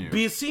 seeing you.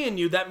 be seeing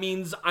you, that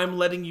means I'm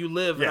letting you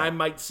live and Yeah. I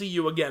might see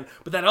you again.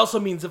 But that also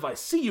means if I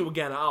see you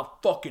again, I'll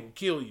fucking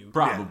kill you.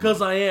 Probably.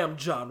 Because I am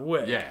John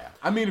Wick. Yeah.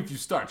 I mean, if you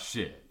start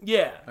shit.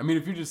 Yeah. I mean,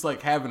 if you're just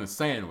like having a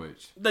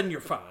sandwich. Then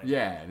you're fine.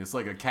 Yeah, and it's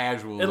like a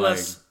casual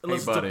Unless like, hey,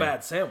 it's a buddy.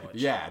 bad sandwich.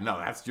 Yeah, no,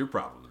 that's your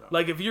problem though.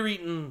 Like, if you're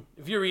eating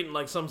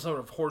like some sort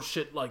of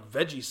horseshit, like,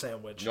 veggie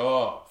sandwich,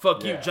 Oh,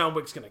 fuck you, yeah. John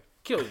Wick's gonna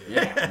kill you.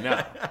 Yeah,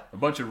 no. A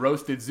bunch of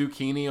roasted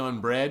zucchini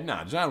on bread?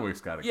 Nah, John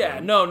Wick's got to Yeah,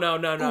 no.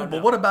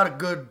 But what about a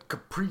good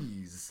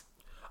caprese?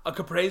 A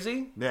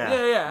caprese? Yeah.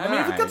 Yeah. I mean,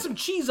 if it got Alright. some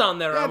cheese on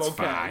there, That's I'm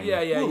okay. fine. Yeah.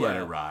 We'll let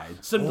it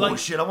ride. Some, Oh like,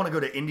 shit! I want to go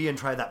to India and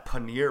try that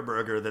paneer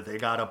burger that they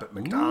got up at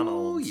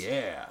McDonald's. Oh,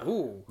 yeah.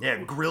 ooh. Yeah,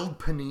 grilled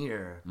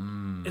paneer.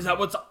 Is that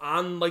what's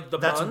on, like, the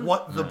That's bun?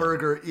 what the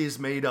burger is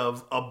made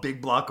of: a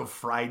big block of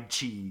fried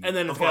cheese, And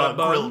then it's of, got a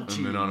bun? grilled And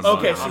cheese. then on a bun.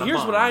 Okay, On so a here's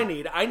bun. what I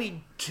need. I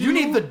need two... You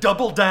need the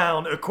double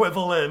down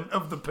equivalent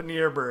of the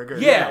paneer burger.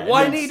 Yeah, well,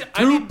 I And need... it's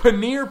I need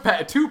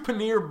two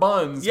paneer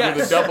buns Yes.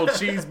 with a double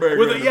cheeseburger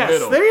with in a, the yes,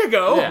 middle. there you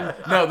go. Yeah.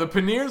 No, the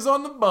paneer's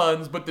on the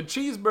buns, but the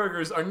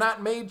cheeseburgers are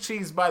not made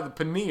cheese by the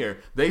paneer.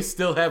 They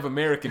still have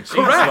American cheese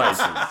Correct.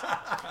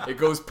 slices. It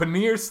goes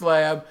paneer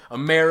slab,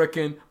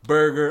 American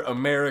burger,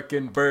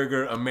 American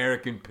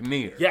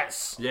paneer.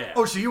 Yes. Yeah.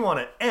 Oh, so you want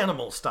it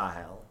animal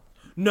style?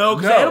 No,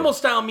 because No. animal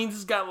style means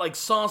it's got, like,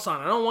 sauce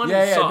on it. I don't want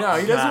any Yeah, sauce. no,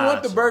 he doesn't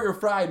want the Gotcha. burger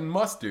fried in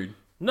mustard.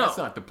 No. That's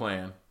not the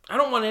plan. I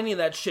don't want any of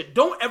that shit.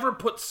 Don't ever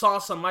put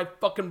sauce on my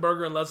fucking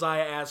burger unless I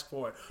ask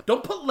for it.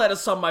 Don't put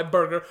lettuce on my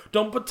burger.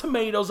 Don't put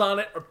tomatoes on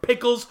it or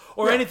pickles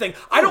or anything.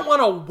 I don't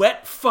want a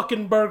wet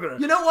fucking burger.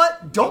 You know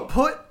what? Don't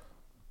put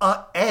an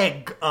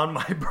egg on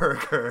my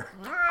burger.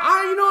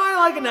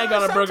 I like an egg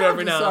on a burger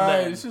every now and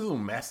then. It's just a little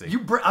messy.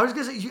 I was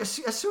gonna say,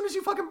 as soon as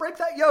you fucking break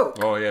that yolk,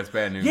 Oh, yeah, it's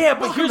bad news. Yeah,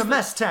 but welcome here's to the,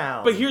 Mess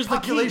Town. but here's the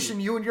population,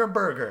 key. you and your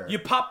burger. You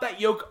pop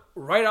that yolk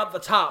right out the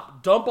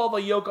top, dump all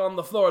the yolk on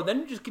the floor, then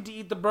you just get to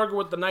eat the burger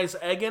with the nice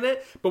egg in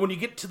it. But when you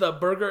get to the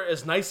burger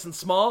as nice and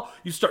small,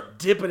 you start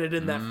dipping it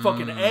in that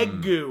fucking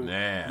egg goo.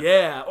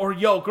 yeah. Or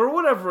yolk, or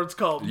whatever it's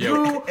called.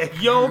 Yolk. Goo,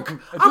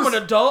 yolk. I'm an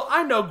adult.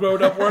 I know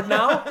grown up word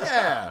now.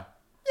 Yeah.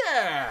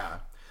 Yeah.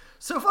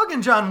 So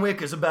fucking John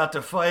Wick is about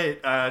to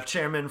fight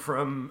Chairman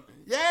from...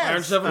 Yes.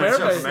 Iron Chef Iron Chef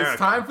America. America. It's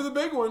time for the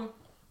big one.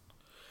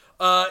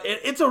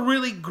 It's a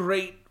really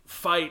great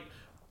fight.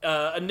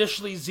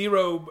 Initially,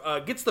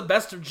 Zero gets the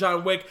best of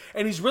John Wick,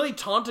 and he's really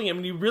taunting him,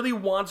 and he really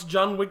wants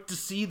John Wick to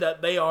see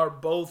that they are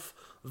both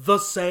the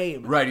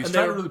same. Right, he's And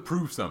trying to they're- really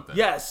prove something.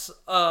 Yes,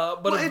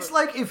 but Well, it's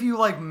like if you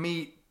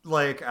meet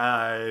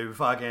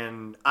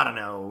fucking, I don't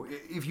know,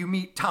 if you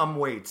meet Tom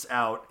Waits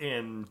out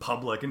in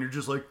public and you're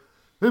just like,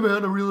 hey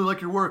man, I really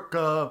like your work.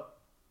 I'm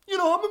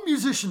a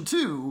musician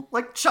too.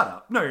 Like, shut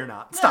up. No, you're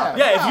not. Stop it.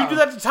 yeah, if you do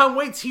that to Tom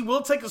Waits, he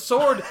will take a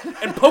sword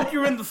and poke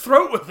you in the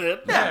throat with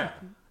it. Yeah.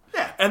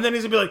 And then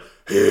he's gonna be like,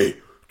 "Hey,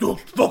 don't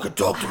fucking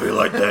talk to me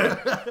like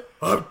that.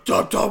 I'm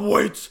Tom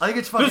Waits. I think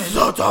it's This is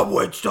how Tom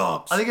Waits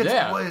talks." I think it's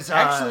Yeah. was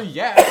Actually,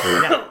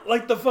 yeah.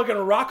 Like the fucking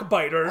rock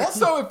biter.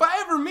 Also, if I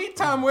ever meet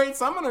Tom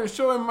Waits, I'm going to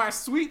show him my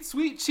sweet,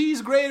 sweet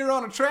cheese grater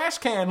on a trash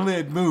can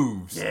lid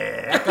moves.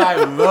 Yeah. That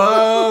guy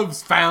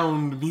loves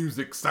found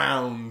music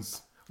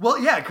sounds. Well,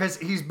 yeah, because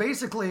he's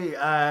basically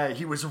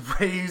he was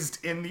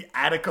raised in the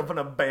attic of an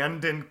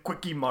abandoned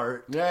Quickie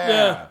Mart.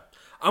 Yeah.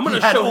 I'm He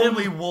gonna had show him.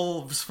 only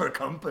wolves for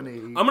company.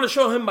 I'm gonna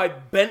show him my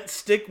bent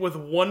stick with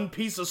one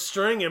piece of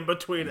string in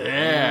between it.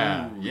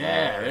 Yeah.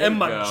 Yeah. there And you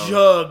my go.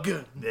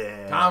 jug.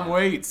 Yeah. Tom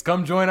Waits,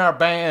 come join our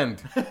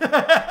band.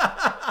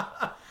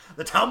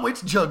 The Tom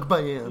Waits Jug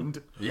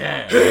Band.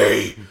 Yeah.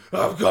 Hey,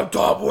 I've got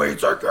Tom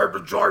Waits. I came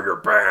to join your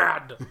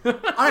band. All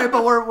right,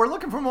 but we're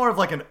looking for more of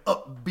like an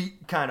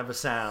upbeat kind of a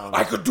sound.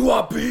 I could do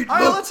a beat. All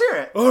right, let's hear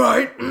it. All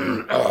right.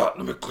 Let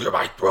me clear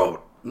my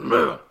throat.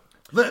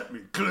 Let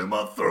me clear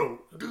my throat.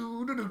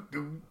 Do, do, do,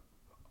 do.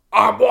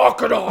 I'm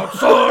walking on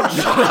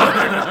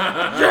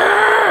sunshine.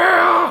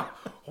 Yeah.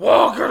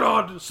 Walking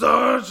on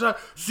sunshine.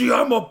 See,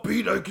 I'm a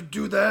beat. I can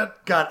do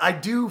that. God, I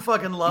do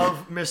fucking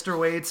love Mr.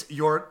 Waits,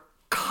 your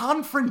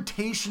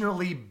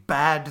confrontationally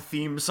bad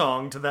theme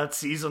song to that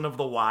season of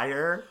The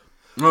Wire.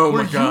 Oh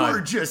Where my you were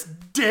god.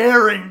 just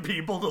daring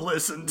people to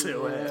listen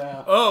to it.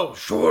 Oh,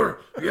 sure.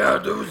 Yeah,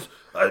 dudes.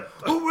 We're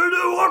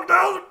gonna walk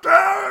down the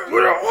stairs.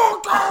 We're gonna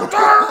walk down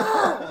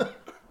there.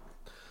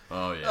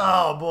 Oh yeah.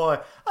 Oh boy.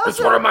 It's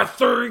one of my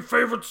 30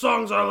 favorite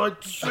songs I like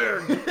to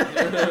sing.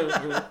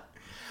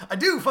 I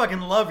do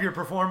fucking love your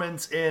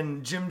performance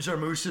in Jim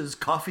Jarmusch's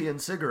Coffee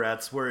and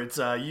Cigarettes, where it's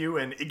you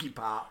and Iggy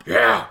Pop.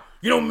 Yeah,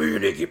 you know me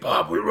and Iggy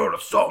Pop, we wrote a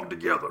song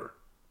together.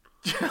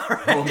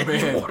 Oh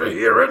man. Want to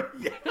hear it?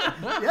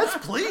 Yes,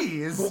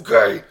 please.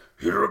 Okay,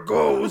 here it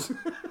goes.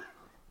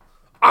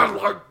 I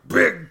like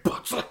big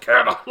butts, I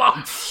can't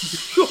lie.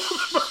 Mr.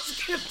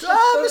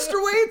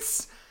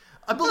 Waits,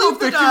 I I believe don't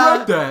think you that,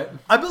 wrote that.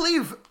 I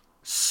believe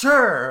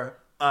Sir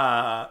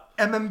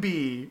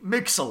MMB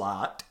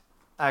Mix-a-Lot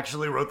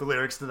actually wrote the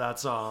lyrics to that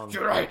song.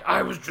 You're right,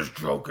 I was just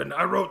joking.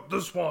 I wrote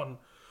this one.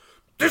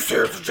 This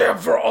here's a jam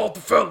for all the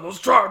fellas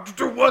trying to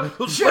do what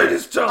the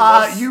ladies tell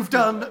us. You've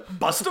done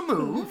Bust a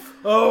Move.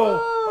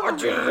 Oh, I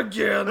did it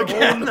again.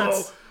 Again,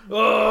 Oh,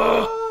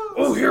 no.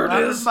 Oh, here it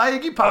is. By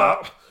Iggy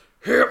Pop.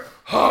 Hip,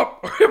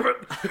 hop, hip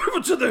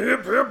it to the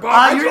hip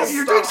hop.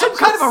 You're doing some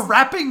kind of a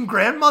rapping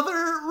grandmother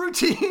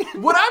routine.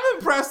 What I'm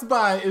impressed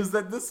by is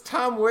that this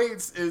Tom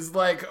Waits is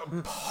like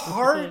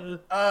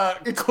part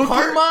Cookie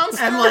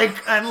Monster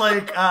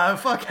and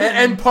fucking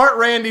and part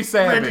Randy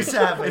Savage. Randy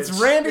Savage. It's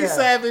Randy Yeah.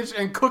 Savage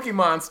and Cookie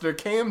Monster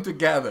came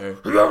together.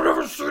 You have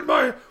never seen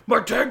my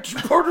tag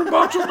team partner,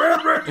 Macho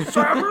Man Randy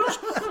Savage?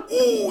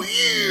 Oh,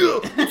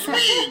 yeah. It's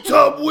me,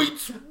 Tom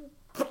Waits.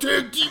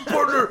 Tag team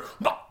partner,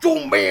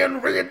 Macho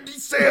Man Randy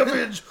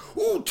Savage.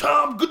 Ooh,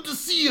 Tom, good to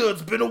see you.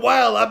 It's been a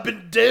while. I've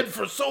been dead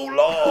for so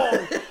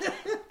long.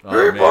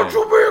 Hey, man.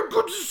 Macho Man,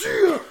 good to see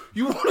you.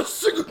 You want to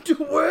sing a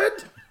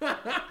duet?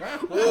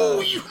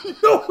 Ooh, you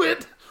know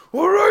it.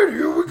 All right,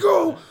 here we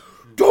go.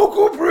 Don't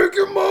go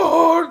breaking my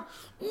heart.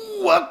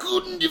 Ooh, I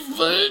couldn't if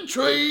I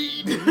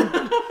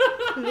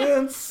tried.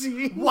 And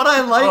see. What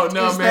I liked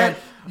Oh, no, is man.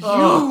 that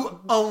you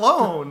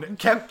alone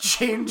kept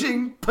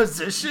changing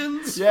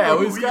positions. Yeah, for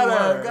we who you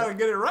gotta were.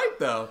 get it right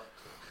though.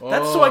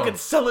 That's so I can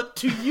sell it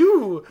to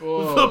you,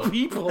 the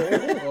people.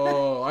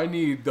 Oh, I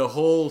need the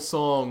whole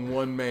song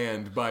 "One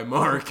Man" by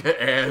Mark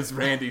as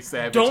Randy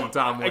Savage and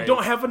Tom Waits. I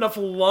don't have enough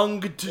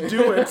lung to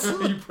do it.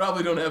 You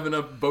probably don't have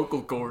enough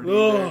vocal cord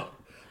Ugh. either.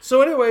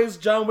 So anyways,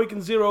 John Wick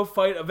and Zero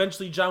fight.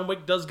 Eventually, John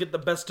Wick does get the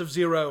best of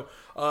Zero,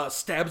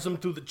 stabs him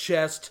through the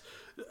chest.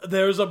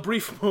 There's a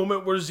brief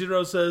moment where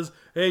Zero says,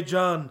 "Hey,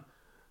 John,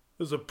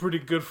 it was a pretty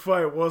good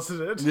fight,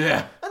 wasn't it?"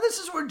 Yeah, And this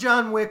is where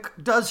John Wick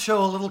does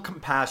show a little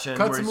compassion.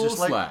 cuts where him he's a just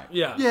little like, slack.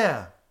 Yeah.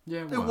 yeah,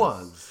 Yeah, it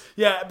was.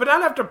 Yeah, but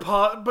not after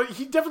pause. But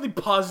he definitely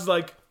pauses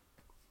like,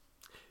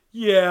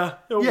 yeah,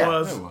 it Yeah,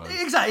 was. It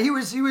was. Exactly.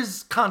 He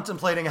was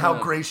contemplating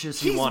how gracious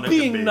he He's wanted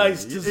being to be.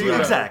 nice to Zero.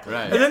 Exactly.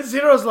 Right. And then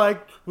Zero's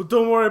like, well,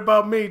 don't worry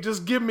about me.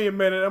 Just give me a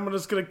minute. I'm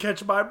just going to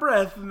catch my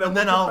breath. And then, And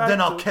then we'll get back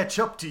I'll to it." catch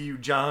up to you,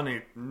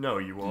 John. No,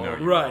 you won't. No,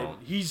 you Right.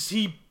 won't.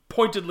 He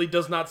pointedly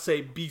does not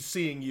say, be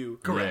seeing you.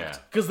 Correct.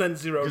 Because then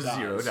Zero dies.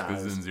 Zero dies.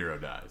 Because then Zero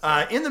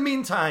dies. In the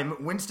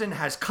meantime, Winston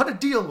has cut a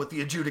deal with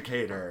the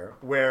Adjudicator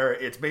where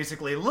it's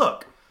basically,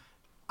 look,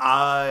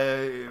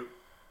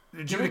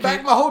 Give me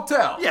back my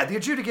hotel. Yeah, the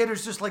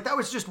Adjudicator's just like, that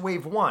was just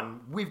wave one.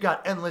 We've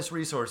got endless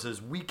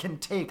resources. We can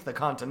take the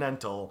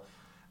Continental.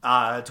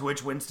 To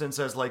which Winston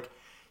says, like,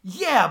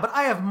 yeah, but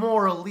I have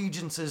more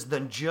allegiances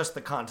than just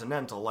the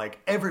Continental. Like,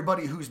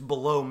 everybody who's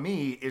below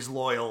me is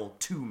loyal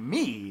to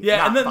me, Yeah,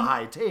 not and then the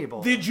High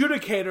Table. The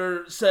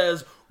Adjudicator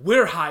says,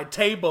 we're High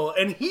Table.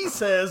 And he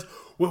says,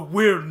 well,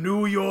 we're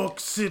New York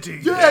City.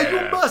 Yeah,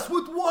 you mess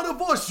with one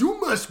of us, you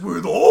mess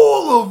with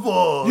all of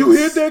us. You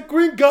hear that,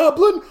 Green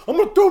Goblin? I'm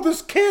going to throw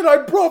this can I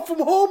brought from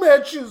home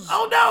at you.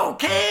 Oh no,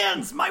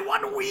 cans, my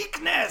one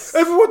weakness.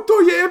 Everyone throw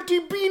your empty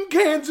bean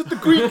cans at the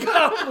Green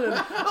Goblin.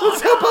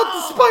 Let's help out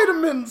the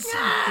Spider-Mans.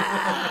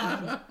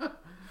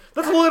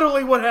 That's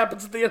literally what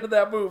happens at the end of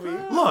that movie.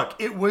 Look,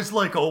 it was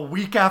like a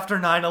week after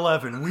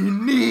 9/11. We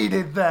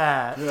needed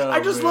that. I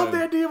just love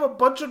the idea of a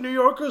bunch of New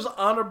Yorkers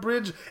on a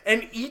bridge,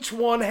 and each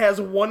one has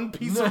one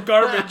piece of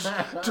garbage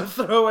to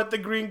throw at the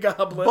Green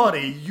Goblin.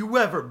 Buddy, you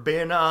ever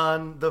been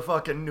on the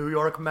fucking New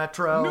York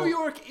Metro? New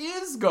York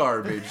is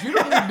garbage. You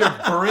don't need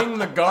to bring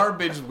the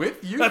garbage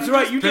with you. That's You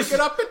right, Just you pick just- it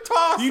up and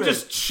toss You it.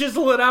 just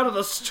chisel it out of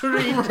the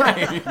street.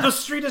 Right. The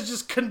street is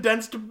just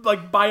condensed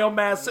like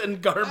biomass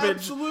and garbage.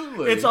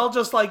 Absolutely. It's all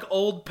just like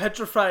old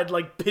petrified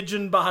like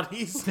pigeon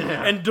bodies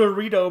and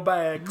Dorito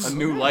bags. a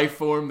new life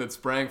form that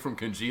sprang from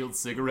congealed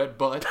cigarette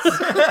butts.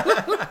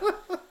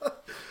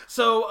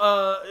 So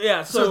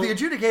So the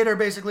Adjudicator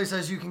basically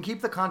says you can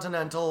keep the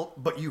Continental,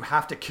 but you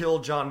have to kill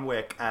John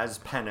Wick as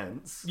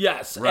penance.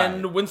 yes, Right.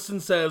 and Winston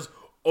says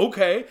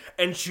okay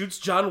and shoots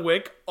John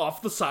Wick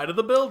off the side of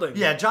the building.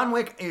 Yeah, John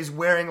Wick is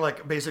wearing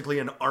like basically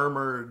an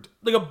armored.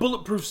 Like a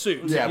bulletproof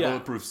suit. Yeah,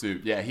 bulletproof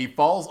suit. Yeah, he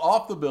falls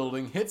off the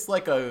building, hits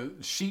like a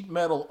sheet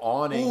metal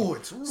awning. Ooh,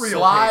 it's real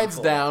slides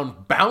painful. down,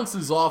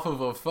 bounces off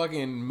of a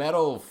fucking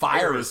metal fire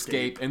Fire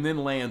escape, and then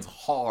lands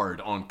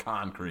hard on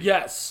concrete.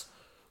 Yes.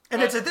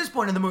 And it's at this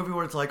point in the movie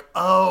where it's like,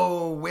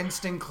 oh,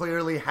 Winston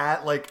clearly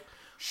had like.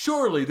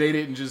 Surely they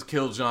didn't just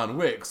kill John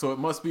Wick, so it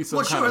must be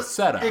some kind of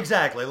setup.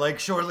 Exactly. Like,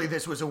 surely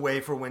this was a way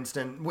for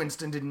Winston.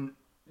 Winston didn't,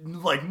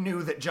 like,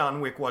 knew that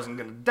John Wick wasn't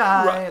going to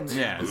die. Right. And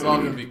Yeah, it's all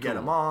gonna be get cool.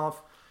 him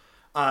off.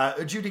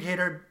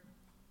 Adjudicator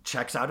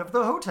checks out of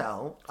the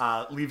hotel,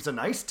 leaves a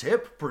nice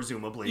tip,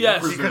 presumably.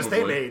 Yes. Because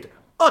they Presumably. made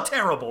a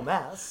terrible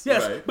mess.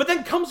 Yes. Right. But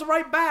then comes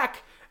right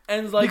back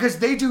and is like Because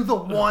they do the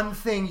one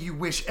thing you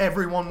wish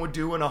everyone would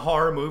do in a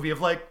horror movie of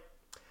like,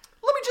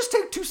 let me just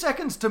take 2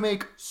 seconds to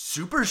make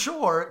super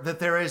sure that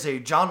there is a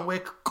John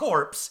Wick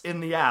corpse in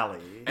the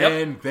alley.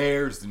 And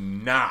there's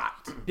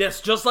not.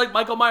 yes, just like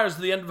Michael Myers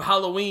at the end of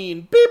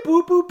Halloween. Beep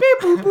boop boop beep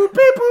boop boop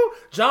beep boop.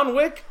 John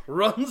Wick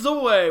runs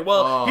away.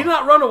 Well, he did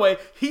not run away.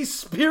 He's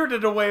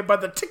spirited away by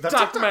the TikTok,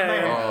 TikTok man,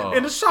 man.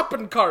 in a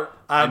shopping cart.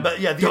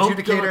 But yeah, the Dumped on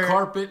a Adjudicator.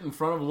 carpet in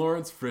front of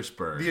Lawrence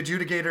Fishburne. The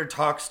Adjudicator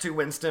talks to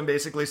Winston,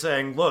 basically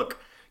saying, look,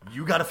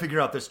 you got to figure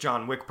out this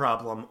John Wick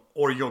problem,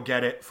 or you'll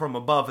get it from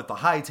above at the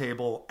high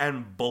table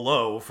and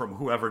below from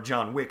whoever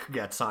John Wick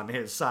gets on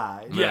his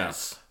side.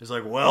 Yes. He's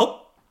like,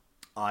 well,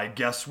 I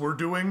guess we're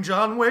doing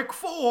John Wick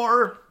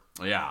 4.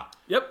 Yeah.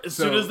 Yep, as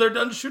So- soon as they're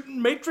done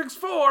shooting Matrix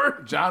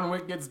 4. John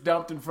Wick gets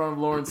dumped in front of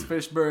Lawrence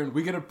Fishburne.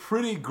 We get a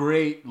pretty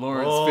great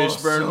Lawrence Oh,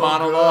 Fishburne so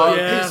monologue.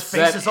 good. Yes. His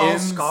face is all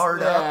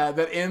scarred up. Yeah,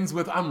 that ends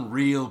with, I'm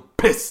real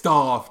pissed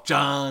off,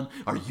 John.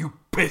 Are you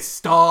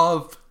pissed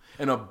off?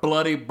 And a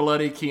bloody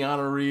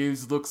Keanu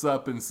Reeves looks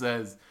up and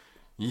says,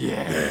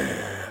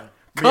 yeah.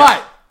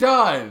 Cut!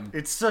 Done!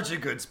 It's such a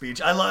good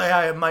speech.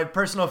 My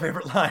personal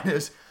favorite line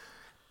is,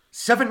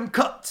 7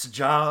 cuts,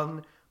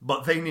 John,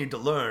 but they need to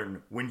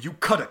learn, when you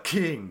cut a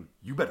king,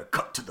 you better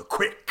cut to the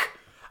quick.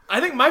 I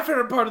think my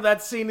favorite part of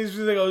that scene is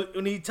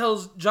when he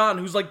tells John,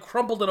 who's like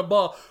crumpled in a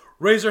ball,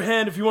 raise your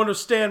hand if you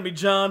understand me,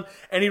 John.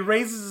 And he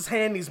raises his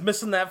hand, he's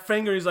missing that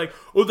finger. He's like,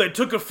 oh, they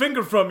took a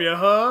finger from you,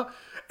 huh?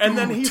 And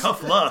then he's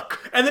Tough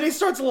luck. And then he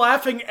starts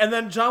laughing, and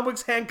then John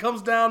Wick's hand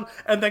comes down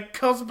and then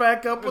comes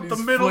back up with the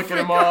He's middle flicking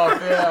finger. him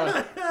off,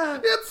 yeah.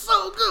 It's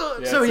so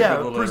good. Yeah. So It's a yeah,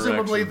 good little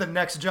presumably erection. the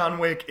next John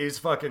Wick is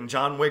fucking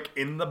John Wick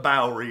in the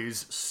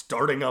Boweries,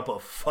 starting up a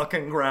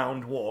fucking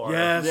ground war.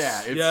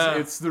 Yes. Yeah,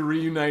 it's the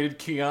reunited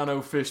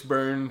Keanu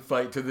Fishburne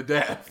fight to the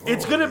death.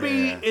 It's gonna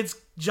be it's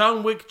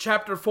John Wick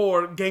Chapter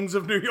 4, Gangs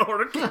of New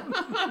York.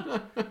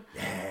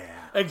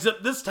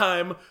 Except this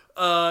time,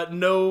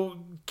 no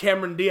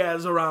Cameron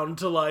Diaz around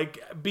to like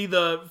be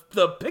the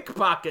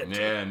pickpocket.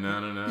 Yeah,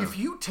 no. If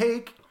you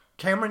take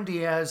Cameron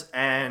Diaz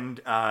and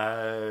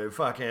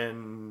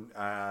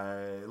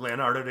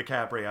Leonardo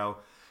DiCaprio,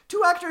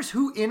 two actors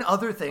who in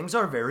other things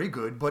are very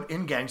good, but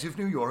in Gangs of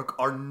New York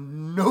are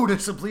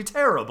noticeably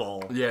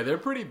terrible. Yeah, they're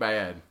pretty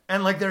bad.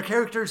 And like their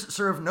characters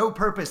serve no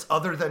purpose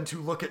other than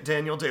to look at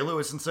Daniel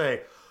Day-Lewis and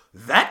say,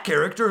 that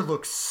character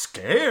looks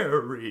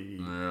scary.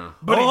 Yeah.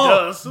 But he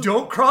does.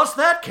 Don't cross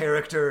that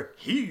character.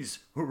 He's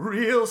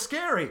real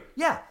scary.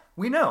 Yeah,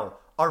 we know.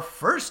 Our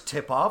first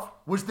tip-off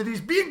was that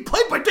he's being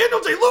played by Daniel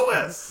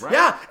Day-Lewis. Right.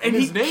 Yeah, and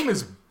his name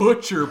is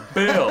Butcher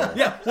Bill.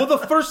 Yeah, well, the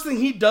first thing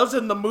he does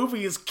in the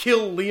movie is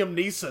kill Liam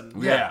Neeson.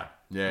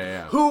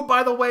 Yeah. Who,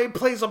 by the way,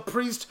 plays a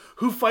priest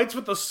who fights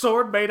with a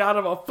sword made out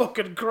of a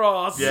fucking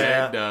cross.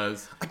 Yeah. It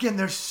does. Again,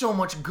 there's so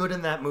much good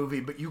in that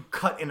movie, but you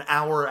cut an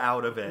hour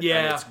out of it, Yeah.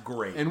 and it's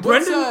great. And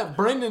what's Brendan-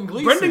 Brendan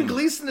Gleeson? Brendan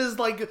Gleeson is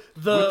like with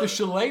the the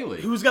shillelagh.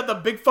 who's got the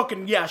big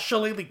fucking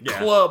shillelagh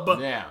club.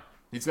 Yeah.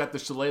 He's got the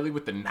shillelagh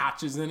with the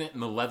notches in it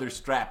and the leather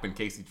strap in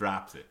case he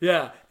drops it.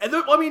 Yeah, and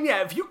then, I mean,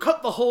 yeah, if you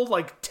cut the whole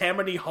like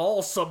Tammany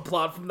Hall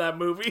subplot from that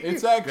movie,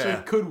 It's actually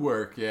Yeah. could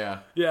work, yeah.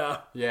 yeah.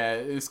 Yeah,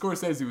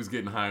 Scorsese was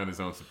getting high on his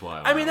own supply.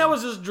 on I mean, that that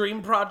was his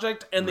dream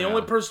project, and the Yeah.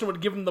 only person who would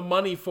give him the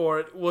money for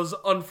it was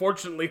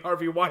unfortunately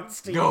Harvey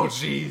Weinstein. one. Oh,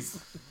 jeez.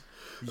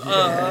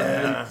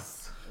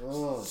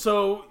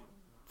 So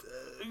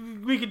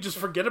we could just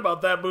forget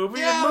about that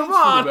movie Yeah, and move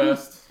that's for on. the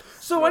best.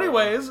 So,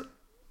 anyways,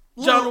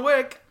 John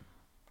Wick,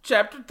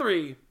 Chapter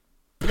 3,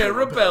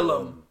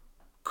 Parabellum.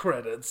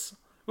 Credits.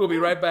 We'll be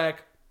right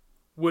back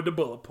with the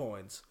bullet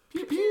points.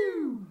 Pew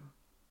pew.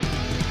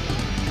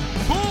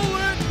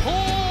 Bullet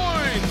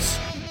points!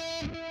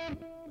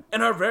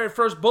 And our very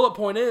first bullet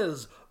point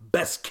is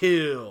best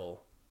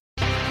kill.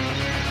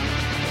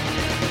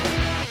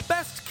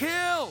 Best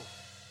kill!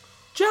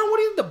 John, what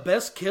do you think the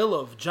best kill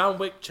of John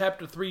Wick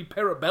Chapter 3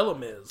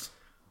 Parabellum is?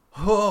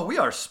 Oh, we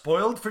are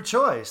spoiled for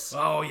choice.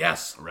 Oh,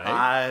 yes.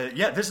 Right?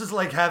 Yeah, this is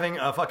like having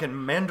a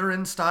fucking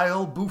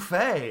Mandarin-style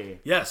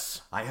buffet.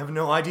 Yes. I have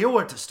no idea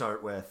what to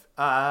start with.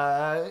 You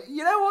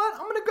know what?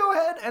 I'm gonna go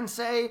ahead and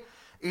say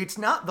it's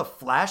not the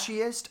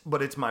flashiest,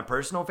 but it's my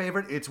personal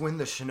favorite. It's when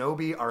the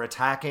shinobi are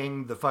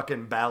attacking the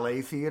fucking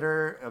ballet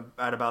theater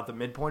at about the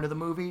midpoint of the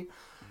movie.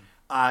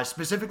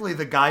 Specifically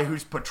the guy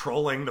who's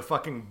patrolling the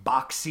fucking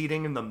box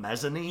seating in the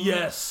mezzanine.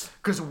 Yes.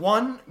 Because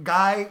one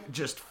guy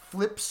just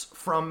flips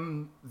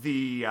from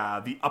the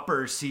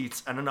upper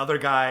seats, and another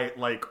guy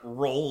like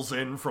rolls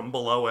in from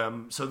below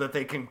him so that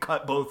they can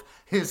cut both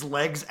his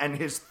legs and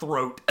his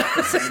throat at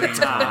the same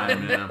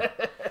time. Yeah.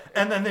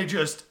 And then they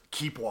just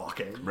keep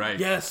walking. Right.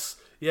 Yes.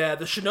 Yeah,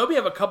 the Shinobi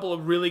have a couple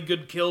of really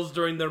good kills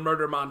during their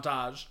murder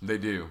montage. They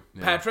do.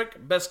 Yeah.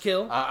 Patrick, best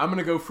kill? I'm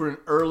gonna go for an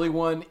early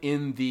one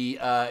in the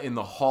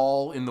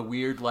hall in the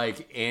weird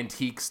like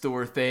antique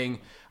store thing.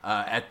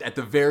 At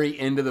the very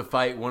end of the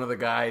fight, one of the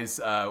guys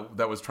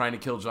that was trying to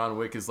kill John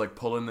Wick is like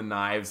pulling the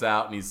knives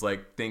out, and he's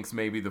like thinks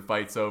maybe the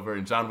fight's over,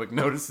 and John Wick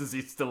notices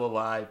he's still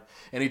alive,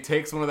 and he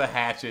takes one of the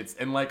hatchets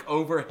and like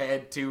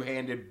overhead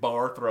two-handed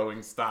bar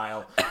throwing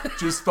style,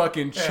 just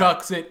fucking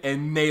chucks it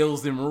and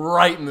nails him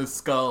right in the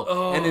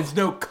skull, and there's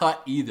no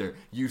cut either.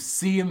 You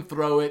see him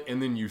throw it,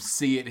 and then you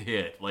see it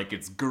hit. Like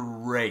it's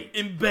great.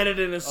 Embedded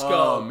in his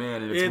skull. Oh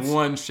man, and it's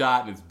one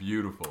shot and it's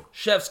beautiful.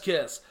 Chef's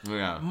kiss.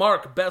 Yeah.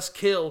 Mark, best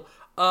kill.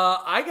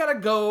 I gotta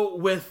go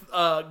with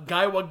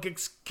guy what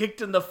gets kicked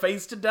in the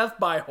face to death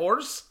by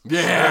horse.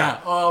 Yeah.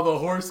 Oh, the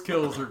horse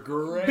kills are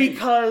great.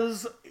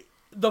 Because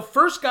the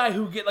first guy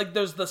who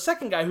there's the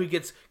second guy who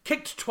gets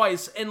kicked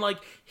twice, and like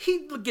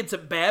he gets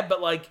it bad,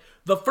 but like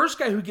the first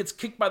guy who gets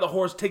kicked by the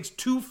horse takes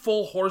 2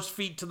 full horse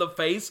feet to the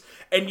face,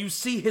 and you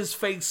see his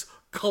face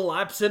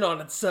collapse in on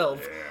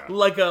itself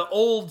like an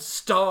old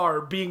star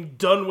being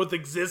done with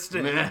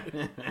existing.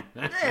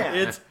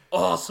 It's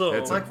awesome.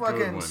 It's like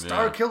fucking one,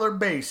 Star yeah. Killer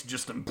Base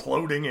just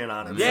imploding in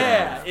on himself.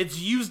 Yeah, it's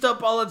used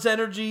up all its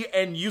energy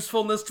and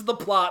usefulness to the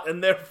plot,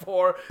 and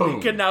therefore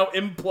it can now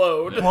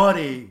implode.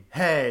 Buddy,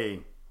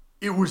 hey,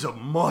 it was a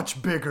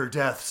much bigger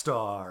Death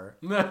Star.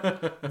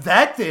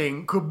 That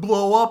thing could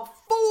blow up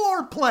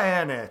 4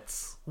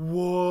 planets.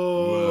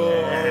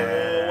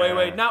 Whoa.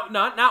 Wait,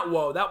 not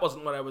whoa. That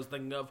wasn't what I was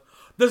thinking of.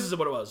 This is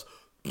what it was.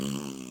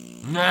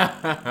 Right,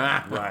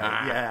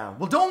 yeah.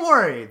 Well, don't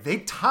worry. They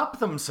top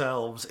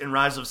themselves in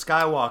Rise of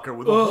Skywalker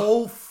with a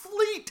whole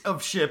fleet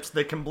of ships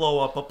that can blow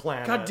up a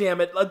planet. God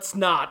damn it, let's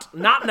not.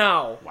 Not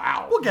now.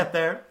 Wow. We'll get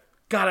there.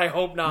 God, I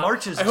hope not.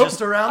 March is I hope-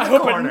 just around the I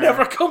hope corner. it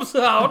never comes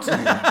out.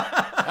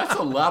 That's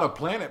a lot of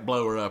planet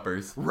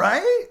blower-uppers.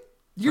 Right?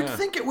 You'd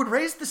think it would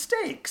raise the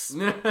stakes.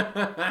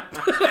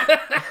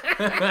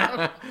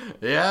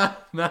 Yeah,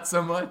 not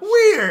so much.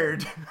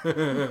 Weird.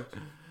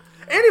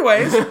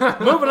 Anyways,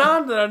 moving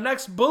on to our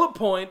next bullet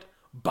point,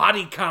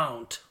 body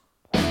count.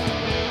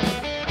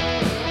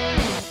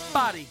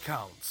 Body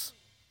counts.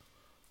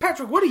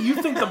 Patrick, what do you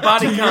think the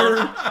body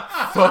count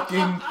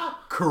Fucking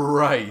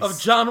Christ. of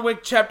John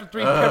Wick Chapter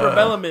 3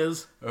 Parabellum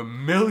is?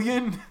 1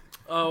 million?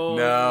 Oh.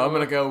 No, I'm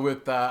gonna go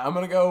with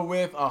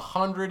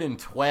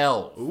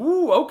 112.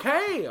 Ooh,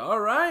 okay, all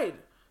right.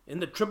 In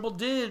the triple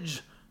dig.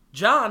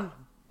 John,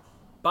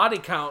 body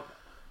count.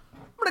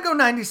 I'm going to go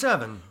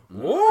 97.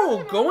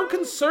 Whoa, going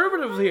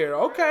conservative here.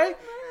 Okay,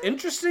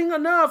 interesting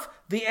enough.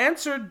 The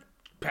answer,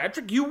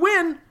 Patrick, you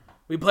win.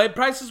 We played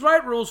Price is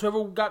Right rules.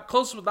 Whoever got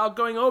close without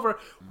going over,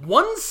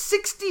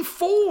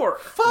 164.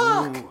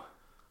 Fuck. Ooh,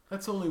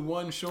 that's only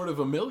one short of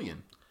 1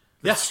 million.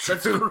 Yes,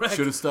 that's correct.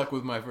 Should have stuck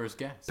with my first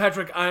guess.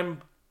 Patrick,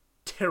 I'm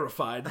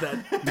terrified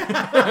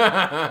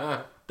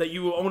that that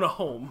you own a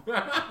home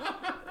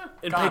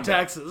and pay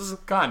taxes.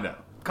 Condo.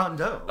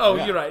 Condo. Oh,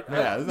 Yeah. you're right.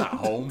 Yeah, it's not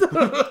home.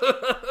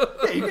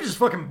 Yeah, you can just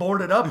fucking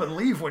board it up and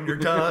leave when you're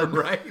done.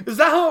 Right? Is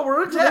that how it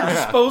works? Is it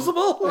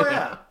disposable? Oh,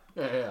 yeah.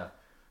 Yeah.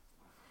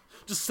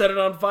 Just set it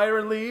on fire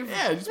and leave?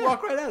 Yeah, just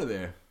walk right out of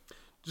there.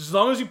 Just as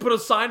long as you put a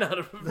sign on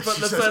it that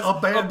says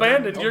abandoned.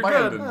 abandoned, you're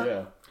good.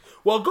 Yeah.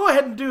 Well, go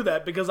ahead and do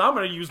that because I'm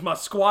going to use my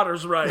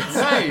squatter's rights.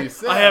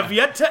 Nice. I have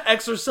yet to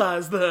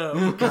exercise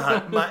them.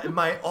 God,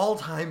 my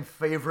all-time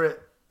favorite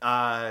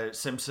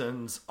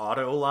Simpsons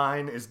auto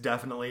line is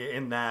definitely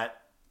in that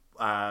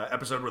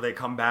episode where they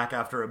come back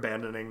after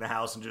abandoning the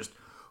house and just,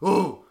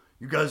 oh,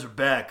 you guys are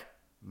back.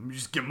 Let me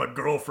just get my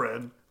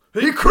girlfriend.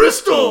 Hey,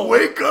 Crystal,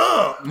 wake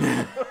up!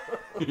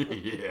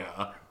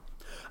 Yeah.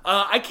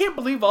 I can't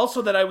believe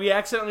also that we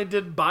accidentally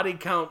did body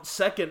count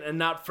second and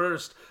not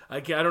first. I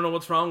don't know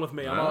what's wrong with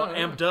me. I'm all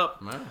amped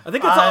up. I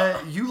think it's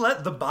all... You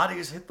let the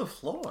bodies hit the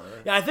floor.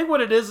 Yeah, I think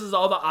what it is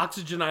all the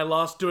oxygen I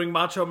lost doing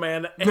Macho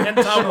Man and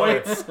Tom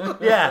Waits.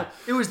 Yeah,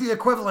 it was the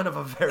equivalent of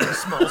a very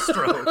small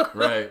stroke.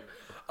 Right.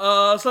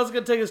 So that's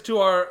going to take us to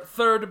our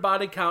third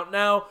body count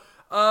now.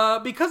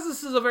 Because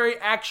this is a very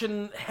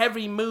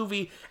action-heavy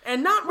movie,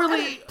 and not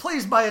really... It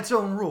plays by its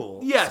own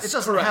rules. Yes, it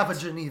doesn't correct. have a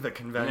Geneva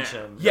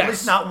Convention. Yes. At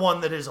least not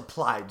one that is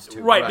applied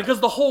to. Right,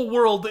 because the whole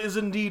world is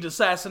indeed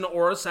assassin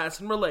or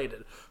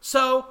assassin-related.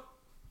 So,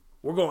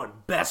 we're going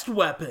best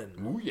weapon.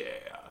 Ooh, yeah.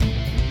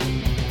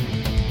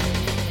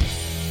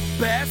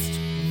 Best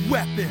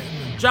weapon.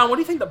 John, what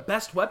do you think the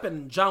best weapon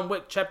in John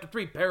Wick Chapter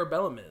 3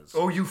 Parabellum is?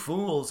 Oh, you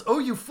fools. Oh,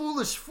 you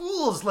foolish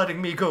fools letting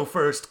me go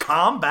first.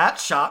 Combat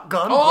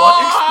shotgun,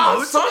 Oh,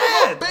 butt son explodes of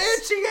a heads.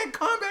 bitch! He got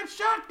combat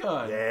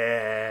shotgun.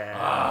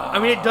 Yeah. I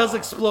mean, it does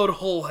explode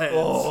whole heads. Oh,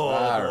 All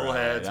whole right,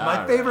 heads. all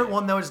My favorite right.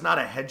 one, though, is not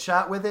a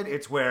headshot with it.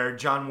 It's where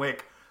John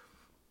Wick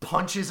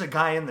punches a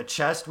guy in the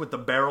chest with the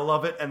barrel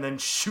of it and then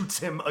shoots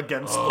him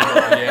against the wall.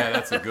 Yeah,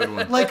 that's a good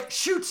one. Like,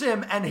 shoots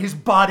him and his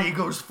body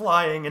goes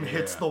flying and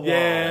hits the wall.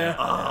 Yeah.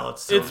 Oh,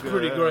 it's so It's good.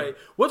 pretty great.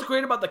 What's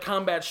great about the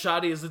combat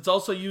shotty is it's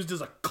also used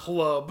as a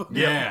club.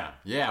 Yeah.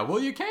 Yeah, well,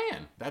 you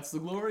can. That's the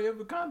glory of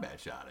the combat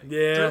shotting.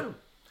 Yeah. True.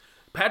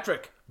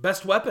 Patrick,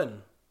 best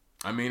weapon.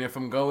 I mean, if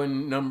I'm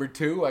going number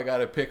 2, I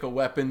gotta pick a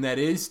weapon that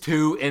is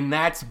 2, and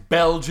that's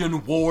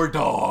Belgian war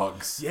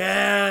dogs.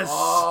 Yes.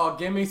 Oh,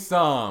 give me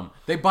some.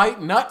 They bite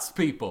nuts,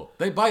 people.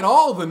 They bite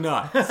all the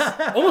nuts.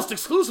 Almost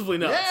exclusively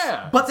nuts.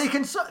 Yeah. But they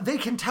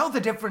can tell the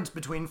difference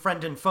between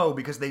friend and foe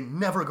because they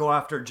never go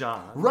after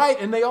John.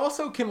 Right, and they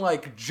also can,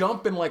 like,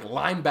 jump and, like,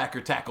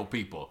 linebacker tackle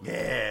people.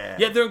 Yeah.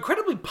 Yeah, they're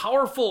incredibly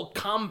powerful,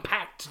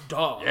 compact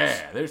dogs.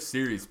 Yeah, they're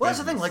serious Well, that's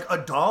the thing. business. Like,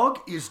 a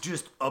dog is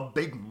just a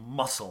big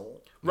muscle.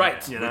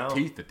 Right. You With know?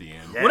 teeth at the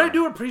end. Yeah. What I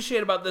do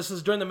appreciate about this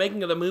is during the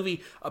making of the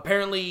movie,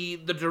 apparently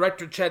the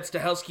director Chad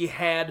Stahelski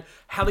had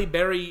Halle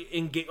Berry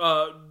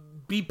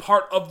be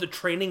part of the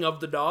training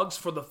of the dogs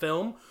for the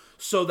film,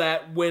 so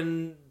that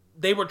when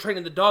they were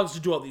training the dogs to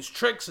do all these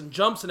tricks and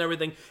jumps and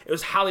everything. It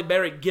was Halle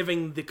Berry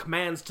giving the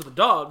commands to the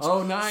dogs.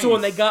 Oh, nice. So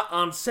when they got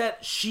on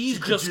set, she's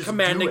could just just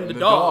commanding do it. the The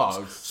dogs.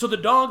 dogs. So the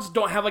dogs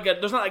don't have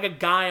there's not like a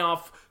guy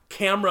off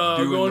camera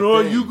Doing going, the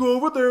oh, thing. you go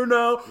over there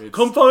now.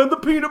 Come find the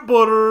peanut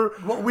butter.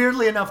 Well,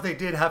 weirdly enough, they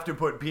did have to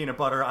put peanut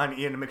butter on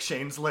Ian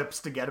McShane's lips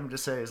to get him to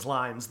say his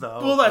lines,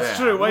 though. Well, that's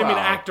Yeah, true. What do you mean,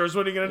 well, actors?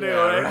 What are you going to do,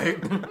 Yeah,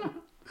 right? right?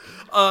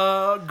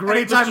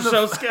 Great Anytime Mr. the-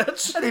 Show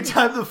sketch.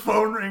 Anytime the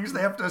phone rings, they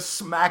have to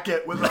smack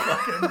it with a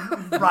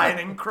fucking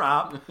riding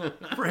crop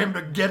for him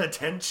to get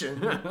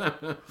attention.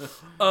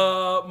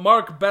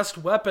 Mark, best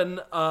weapon.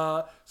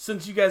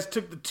 Since you guys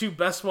took the two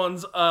best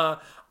ones,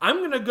 I'm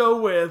going to go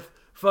with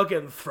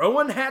fucking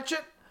throwing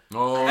hatchet.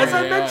 Oh, As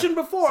I yeah. mentioned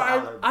before,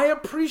 Solid. I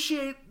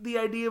appreciate the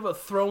idea of a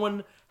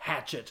throwing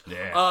hatchet.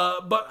 Yeah.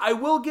 But I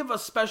will give a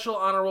special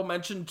honorable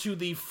mention to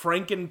the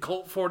Franken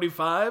Colt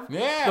 45.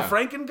 Yeah. The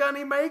Franken gun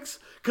he makes.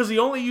 Because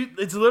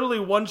it's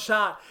literally one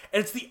shot.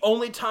 And it's the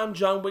only time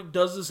John Wick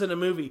does this in a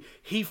movie.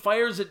 He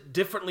fires it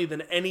differently than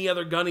any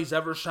other gun he's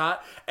ever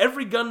shot.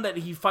 Every gun that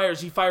he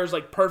fires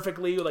like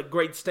perfectly, with like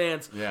great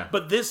stance. Yeah.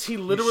 But this, he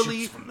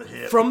literally,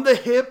 shoots from the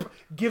hip,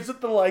 gives it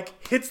the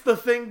hits the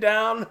thing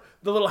down,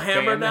 the little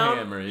hammer Fan the down.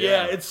 hammer,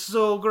 yeah. It's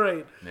so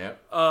great. Yep.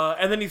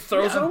 And then he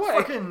throws it away.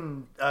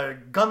 Fucking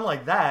gun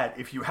like that,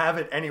 if you have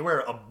it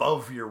anywhere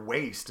above your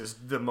waist,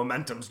 the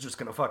momentum's just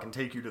gonna fucking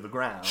take you to the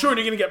ground. Sure, and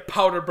you're gonna get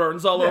powder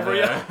burns all over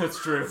you. Yeah, that's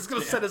true. It's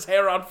gonna set his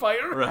hair on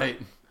fire. Right.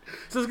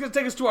 So it's gonna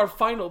take us to our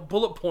final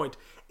bullet point.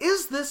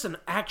 Is this an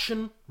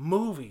action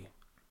movie?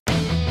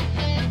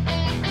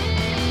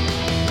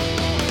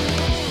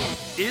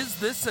 Is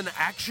this an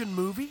action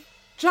movie?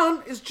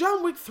 John, is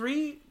John Wick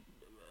 3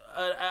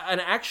 an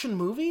action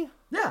movie?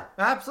 Yeah,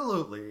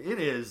 absolutely. It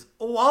is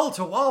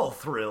wall-to-wall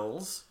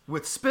thrills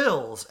with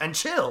spills and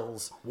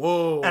chills.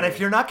 Whoa. And if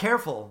you're not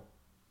careful,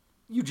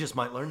 you just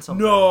might learn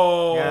something.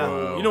 No.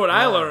 Yeah. You know what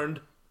I learned?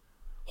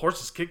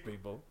 Horses kick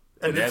people.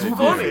 And Yeah, the they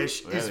do.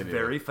 fish Yeah, is they do.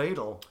 very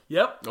fatal.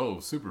 Yep. Oh,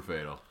 super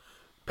fatal.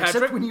 Patrick,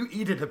 Except when you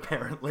eat it,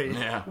 apparently.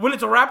 Yeah. when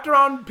it's wrapped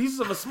around pieces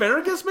of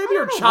asparagus, maybe,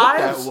 or What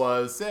chives? that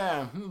was,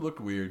 yeah, it looked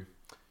weird.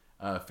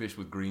 Fish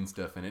with green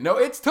stuff in it. No,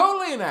 it's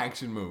totally an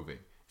action movie.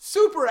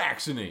 Super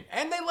actiony.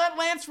 And they let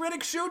Lance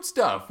Reddick shoot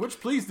stuff, which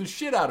pleased the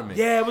shit out of me.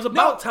 Yeah, it was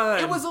about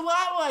time. It was a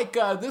lot like,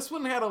 this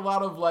one had a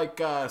lot of like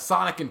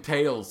Sonic and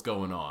Tails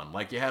going on.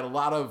 Like you had a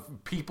lot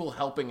of people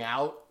helping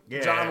out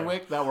Yeah. John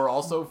Wick that were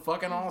also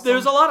fucking awesome.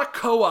 There's a lot of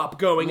co-op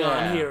going on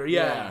Yeah, here,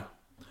 yeah.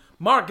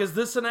 Mark, is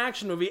this an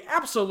action movie?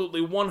 Absolutely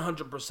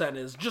 100%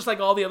 is. Just like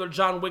all the other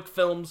John Wick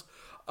films,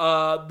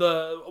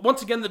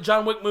 once again, the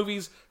John Wick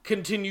movies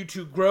continue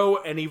to grow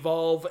and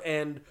evolve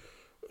and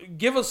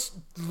give us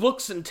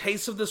looks and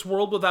tastes of this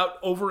world without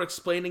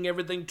over-explaining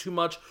everything too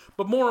much,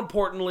 but more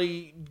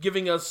importantly,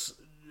 giving us,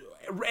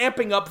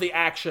 amping up the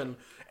action.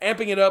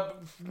 Amping it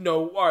up,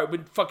 all right,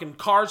 with fucking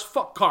cars,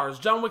 fuck cars.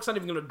 John Wick's not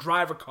even gonna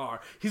drive a car.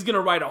 He's gonna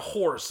ride a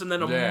horse and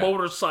then a Yeah.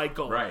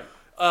 motorcycle. Right.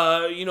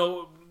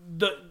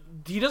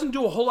 He doesn't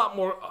do a whole lot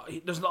more.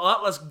 There's a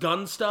lot less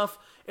gun stuff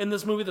in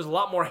this movie. There's a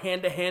lot more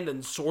hand-to-hand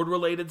and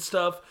sword-related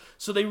stuff.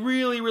 So they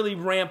really, really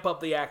ramp up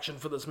the action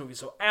for this movie.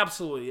 So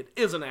absolutely, it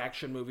is an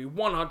action movie,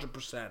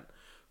 100%.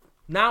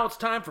 Now it's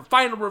time for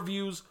final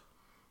reviews.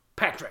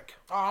 Patrick.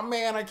 Oh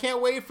man, I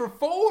can't wait for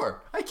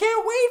 4. I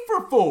can't wait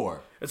for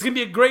 4. It's going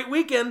to be a great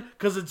weekend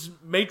because it's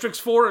Matrix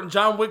 4 and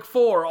John Wick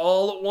 4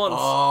 all at once.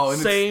 Oh,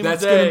 and Same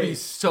that's day. gonna be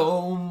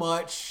so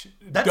much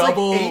That's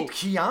double like 8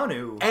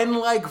 Keanu. and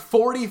like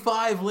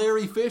 45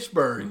 Larry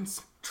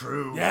Fishburnes.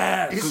 True.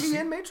 Yes. Is he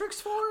in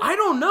Matrix 4? I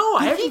don't know.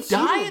 I Did haven't he seen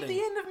die anything. at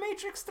the end of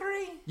Matrix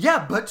 3?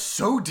 Yeah, but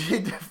so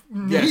did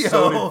Neo Yeah,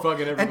 so did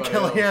fucking and everybody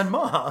Kellyanne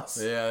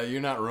Moss. Yeah,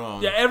 you're not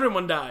wrong. Yeah,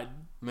 everyone died.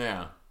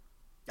 Yeah.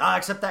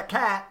 Except that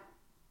cat.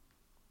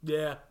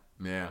 Yeah.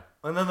 Yeah.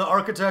 And then the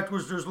architect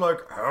was just like,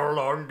 how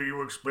long do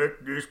you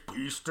expect this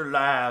piece to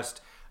last?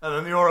 And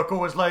then the Oracle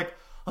was like,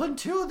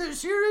 until the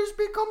series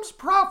becomes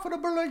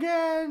profitable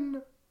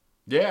again.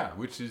 Yeah,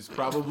 which is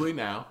probably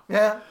now.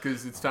 Yeah.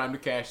 Because it's time to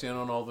cash in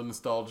on all the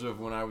nostalgia of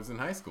when I was in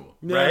high school.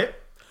 Right?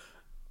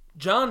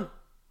 John,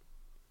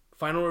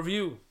 final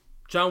review.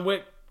 John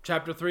Wick,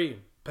 Chapter 3,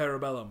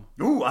 Parabellum.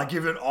 Ooh, I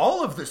give it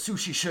all of the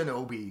Sushi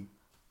Shinobi.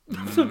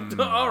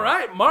 All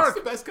right, Mark. It's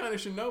the best kind of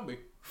Shinobi.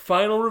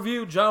 Final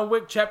review, John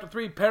Wick, Chapter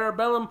 3,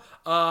 Parabellum.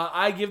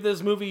 I give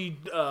this movie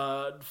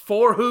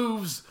 4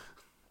 hooves.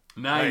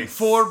 Nice.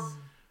 4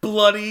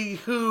 bloody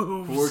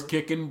hooves. 4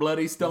 kicking,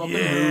 bloody, stomping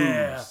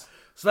Yeah. hooves.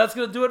 So that's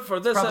going to do it for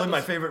this Probably my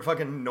episode. favorite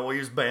fucking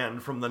noise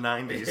band from the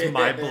 90s,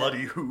 My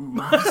Bloody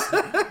Hooves.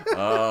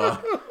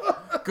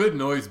 Good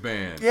noise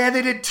band. Yeah,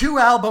 they did 2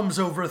 albums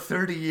over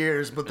 30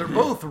 years, but they're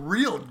both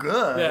real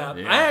good. Yeah.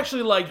 Yeah. I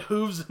actually like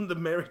Hooves and the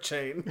Mary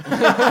Chain.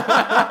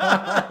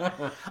 I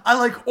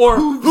like Or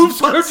Hooves,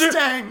 Hooves but Skirdo.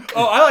 Stank.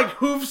 Oh, I like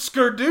Hooves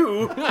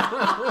Skirdo.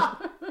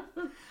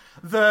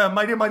 The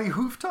Mighty Mighty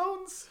Hoof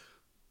Tones.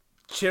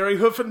 Cherry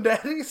Hoofin'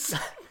 Daddies.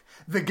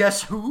 The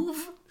Guess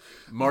Hoove.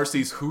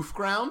 Marcy's Hoof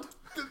Ground.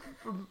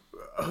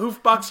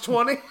 Hoofbox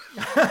 20.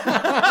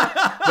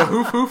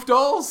 The Hoof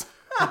Dolls.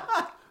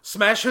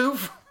 Smash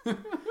Hoof.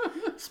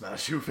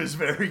 Smash Hoof is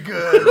very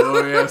good.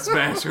 Oh yeah,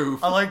 Smash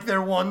Hoof. I like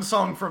their one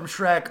song from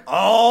Shrek,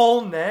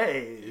 All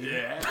Nay.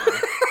 Yeah.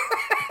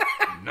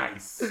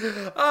 Nice. So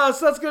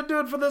that's going to do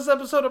it for this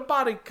episode of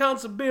Body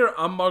Counts of Beer.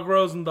 I'm Mark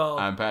Rosendahl.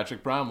 I'm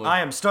Patrick Bromley.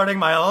 I am starting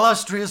my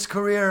illustrious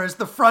career as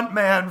the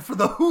frontman for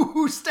the Hoo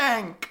Hoo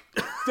Stank.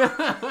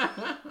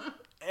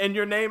 And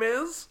your name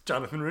is?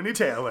 Jonathan Rooney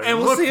Taylor. And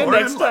we'll Look see you for it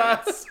next in time.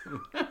 lights.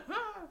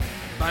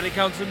 Body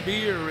Counts and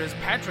Beer is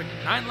Patrick,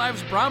 9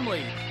 Lives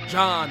Bromley,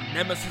 John,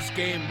 Nemesis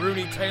Game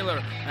Rooney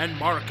Taylor, and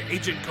Mark,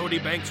 Agent Cody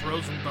Banks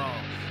Rosenthal.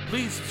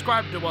 Please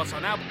subscribe to us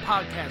on Apple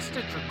Podcasts,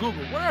 Stitcher,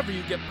 Google, wherever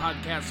you get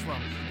podcasts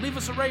from. Leave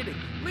us a rating.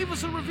 Leave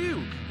us a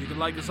review. You can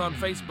like us on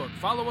Facebook,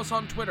 follow us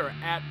on Twitter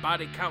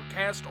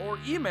 @BodyCountCast, or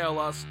email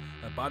us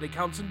at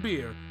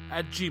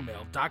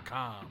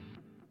bodycountsandbeer@gmail.com.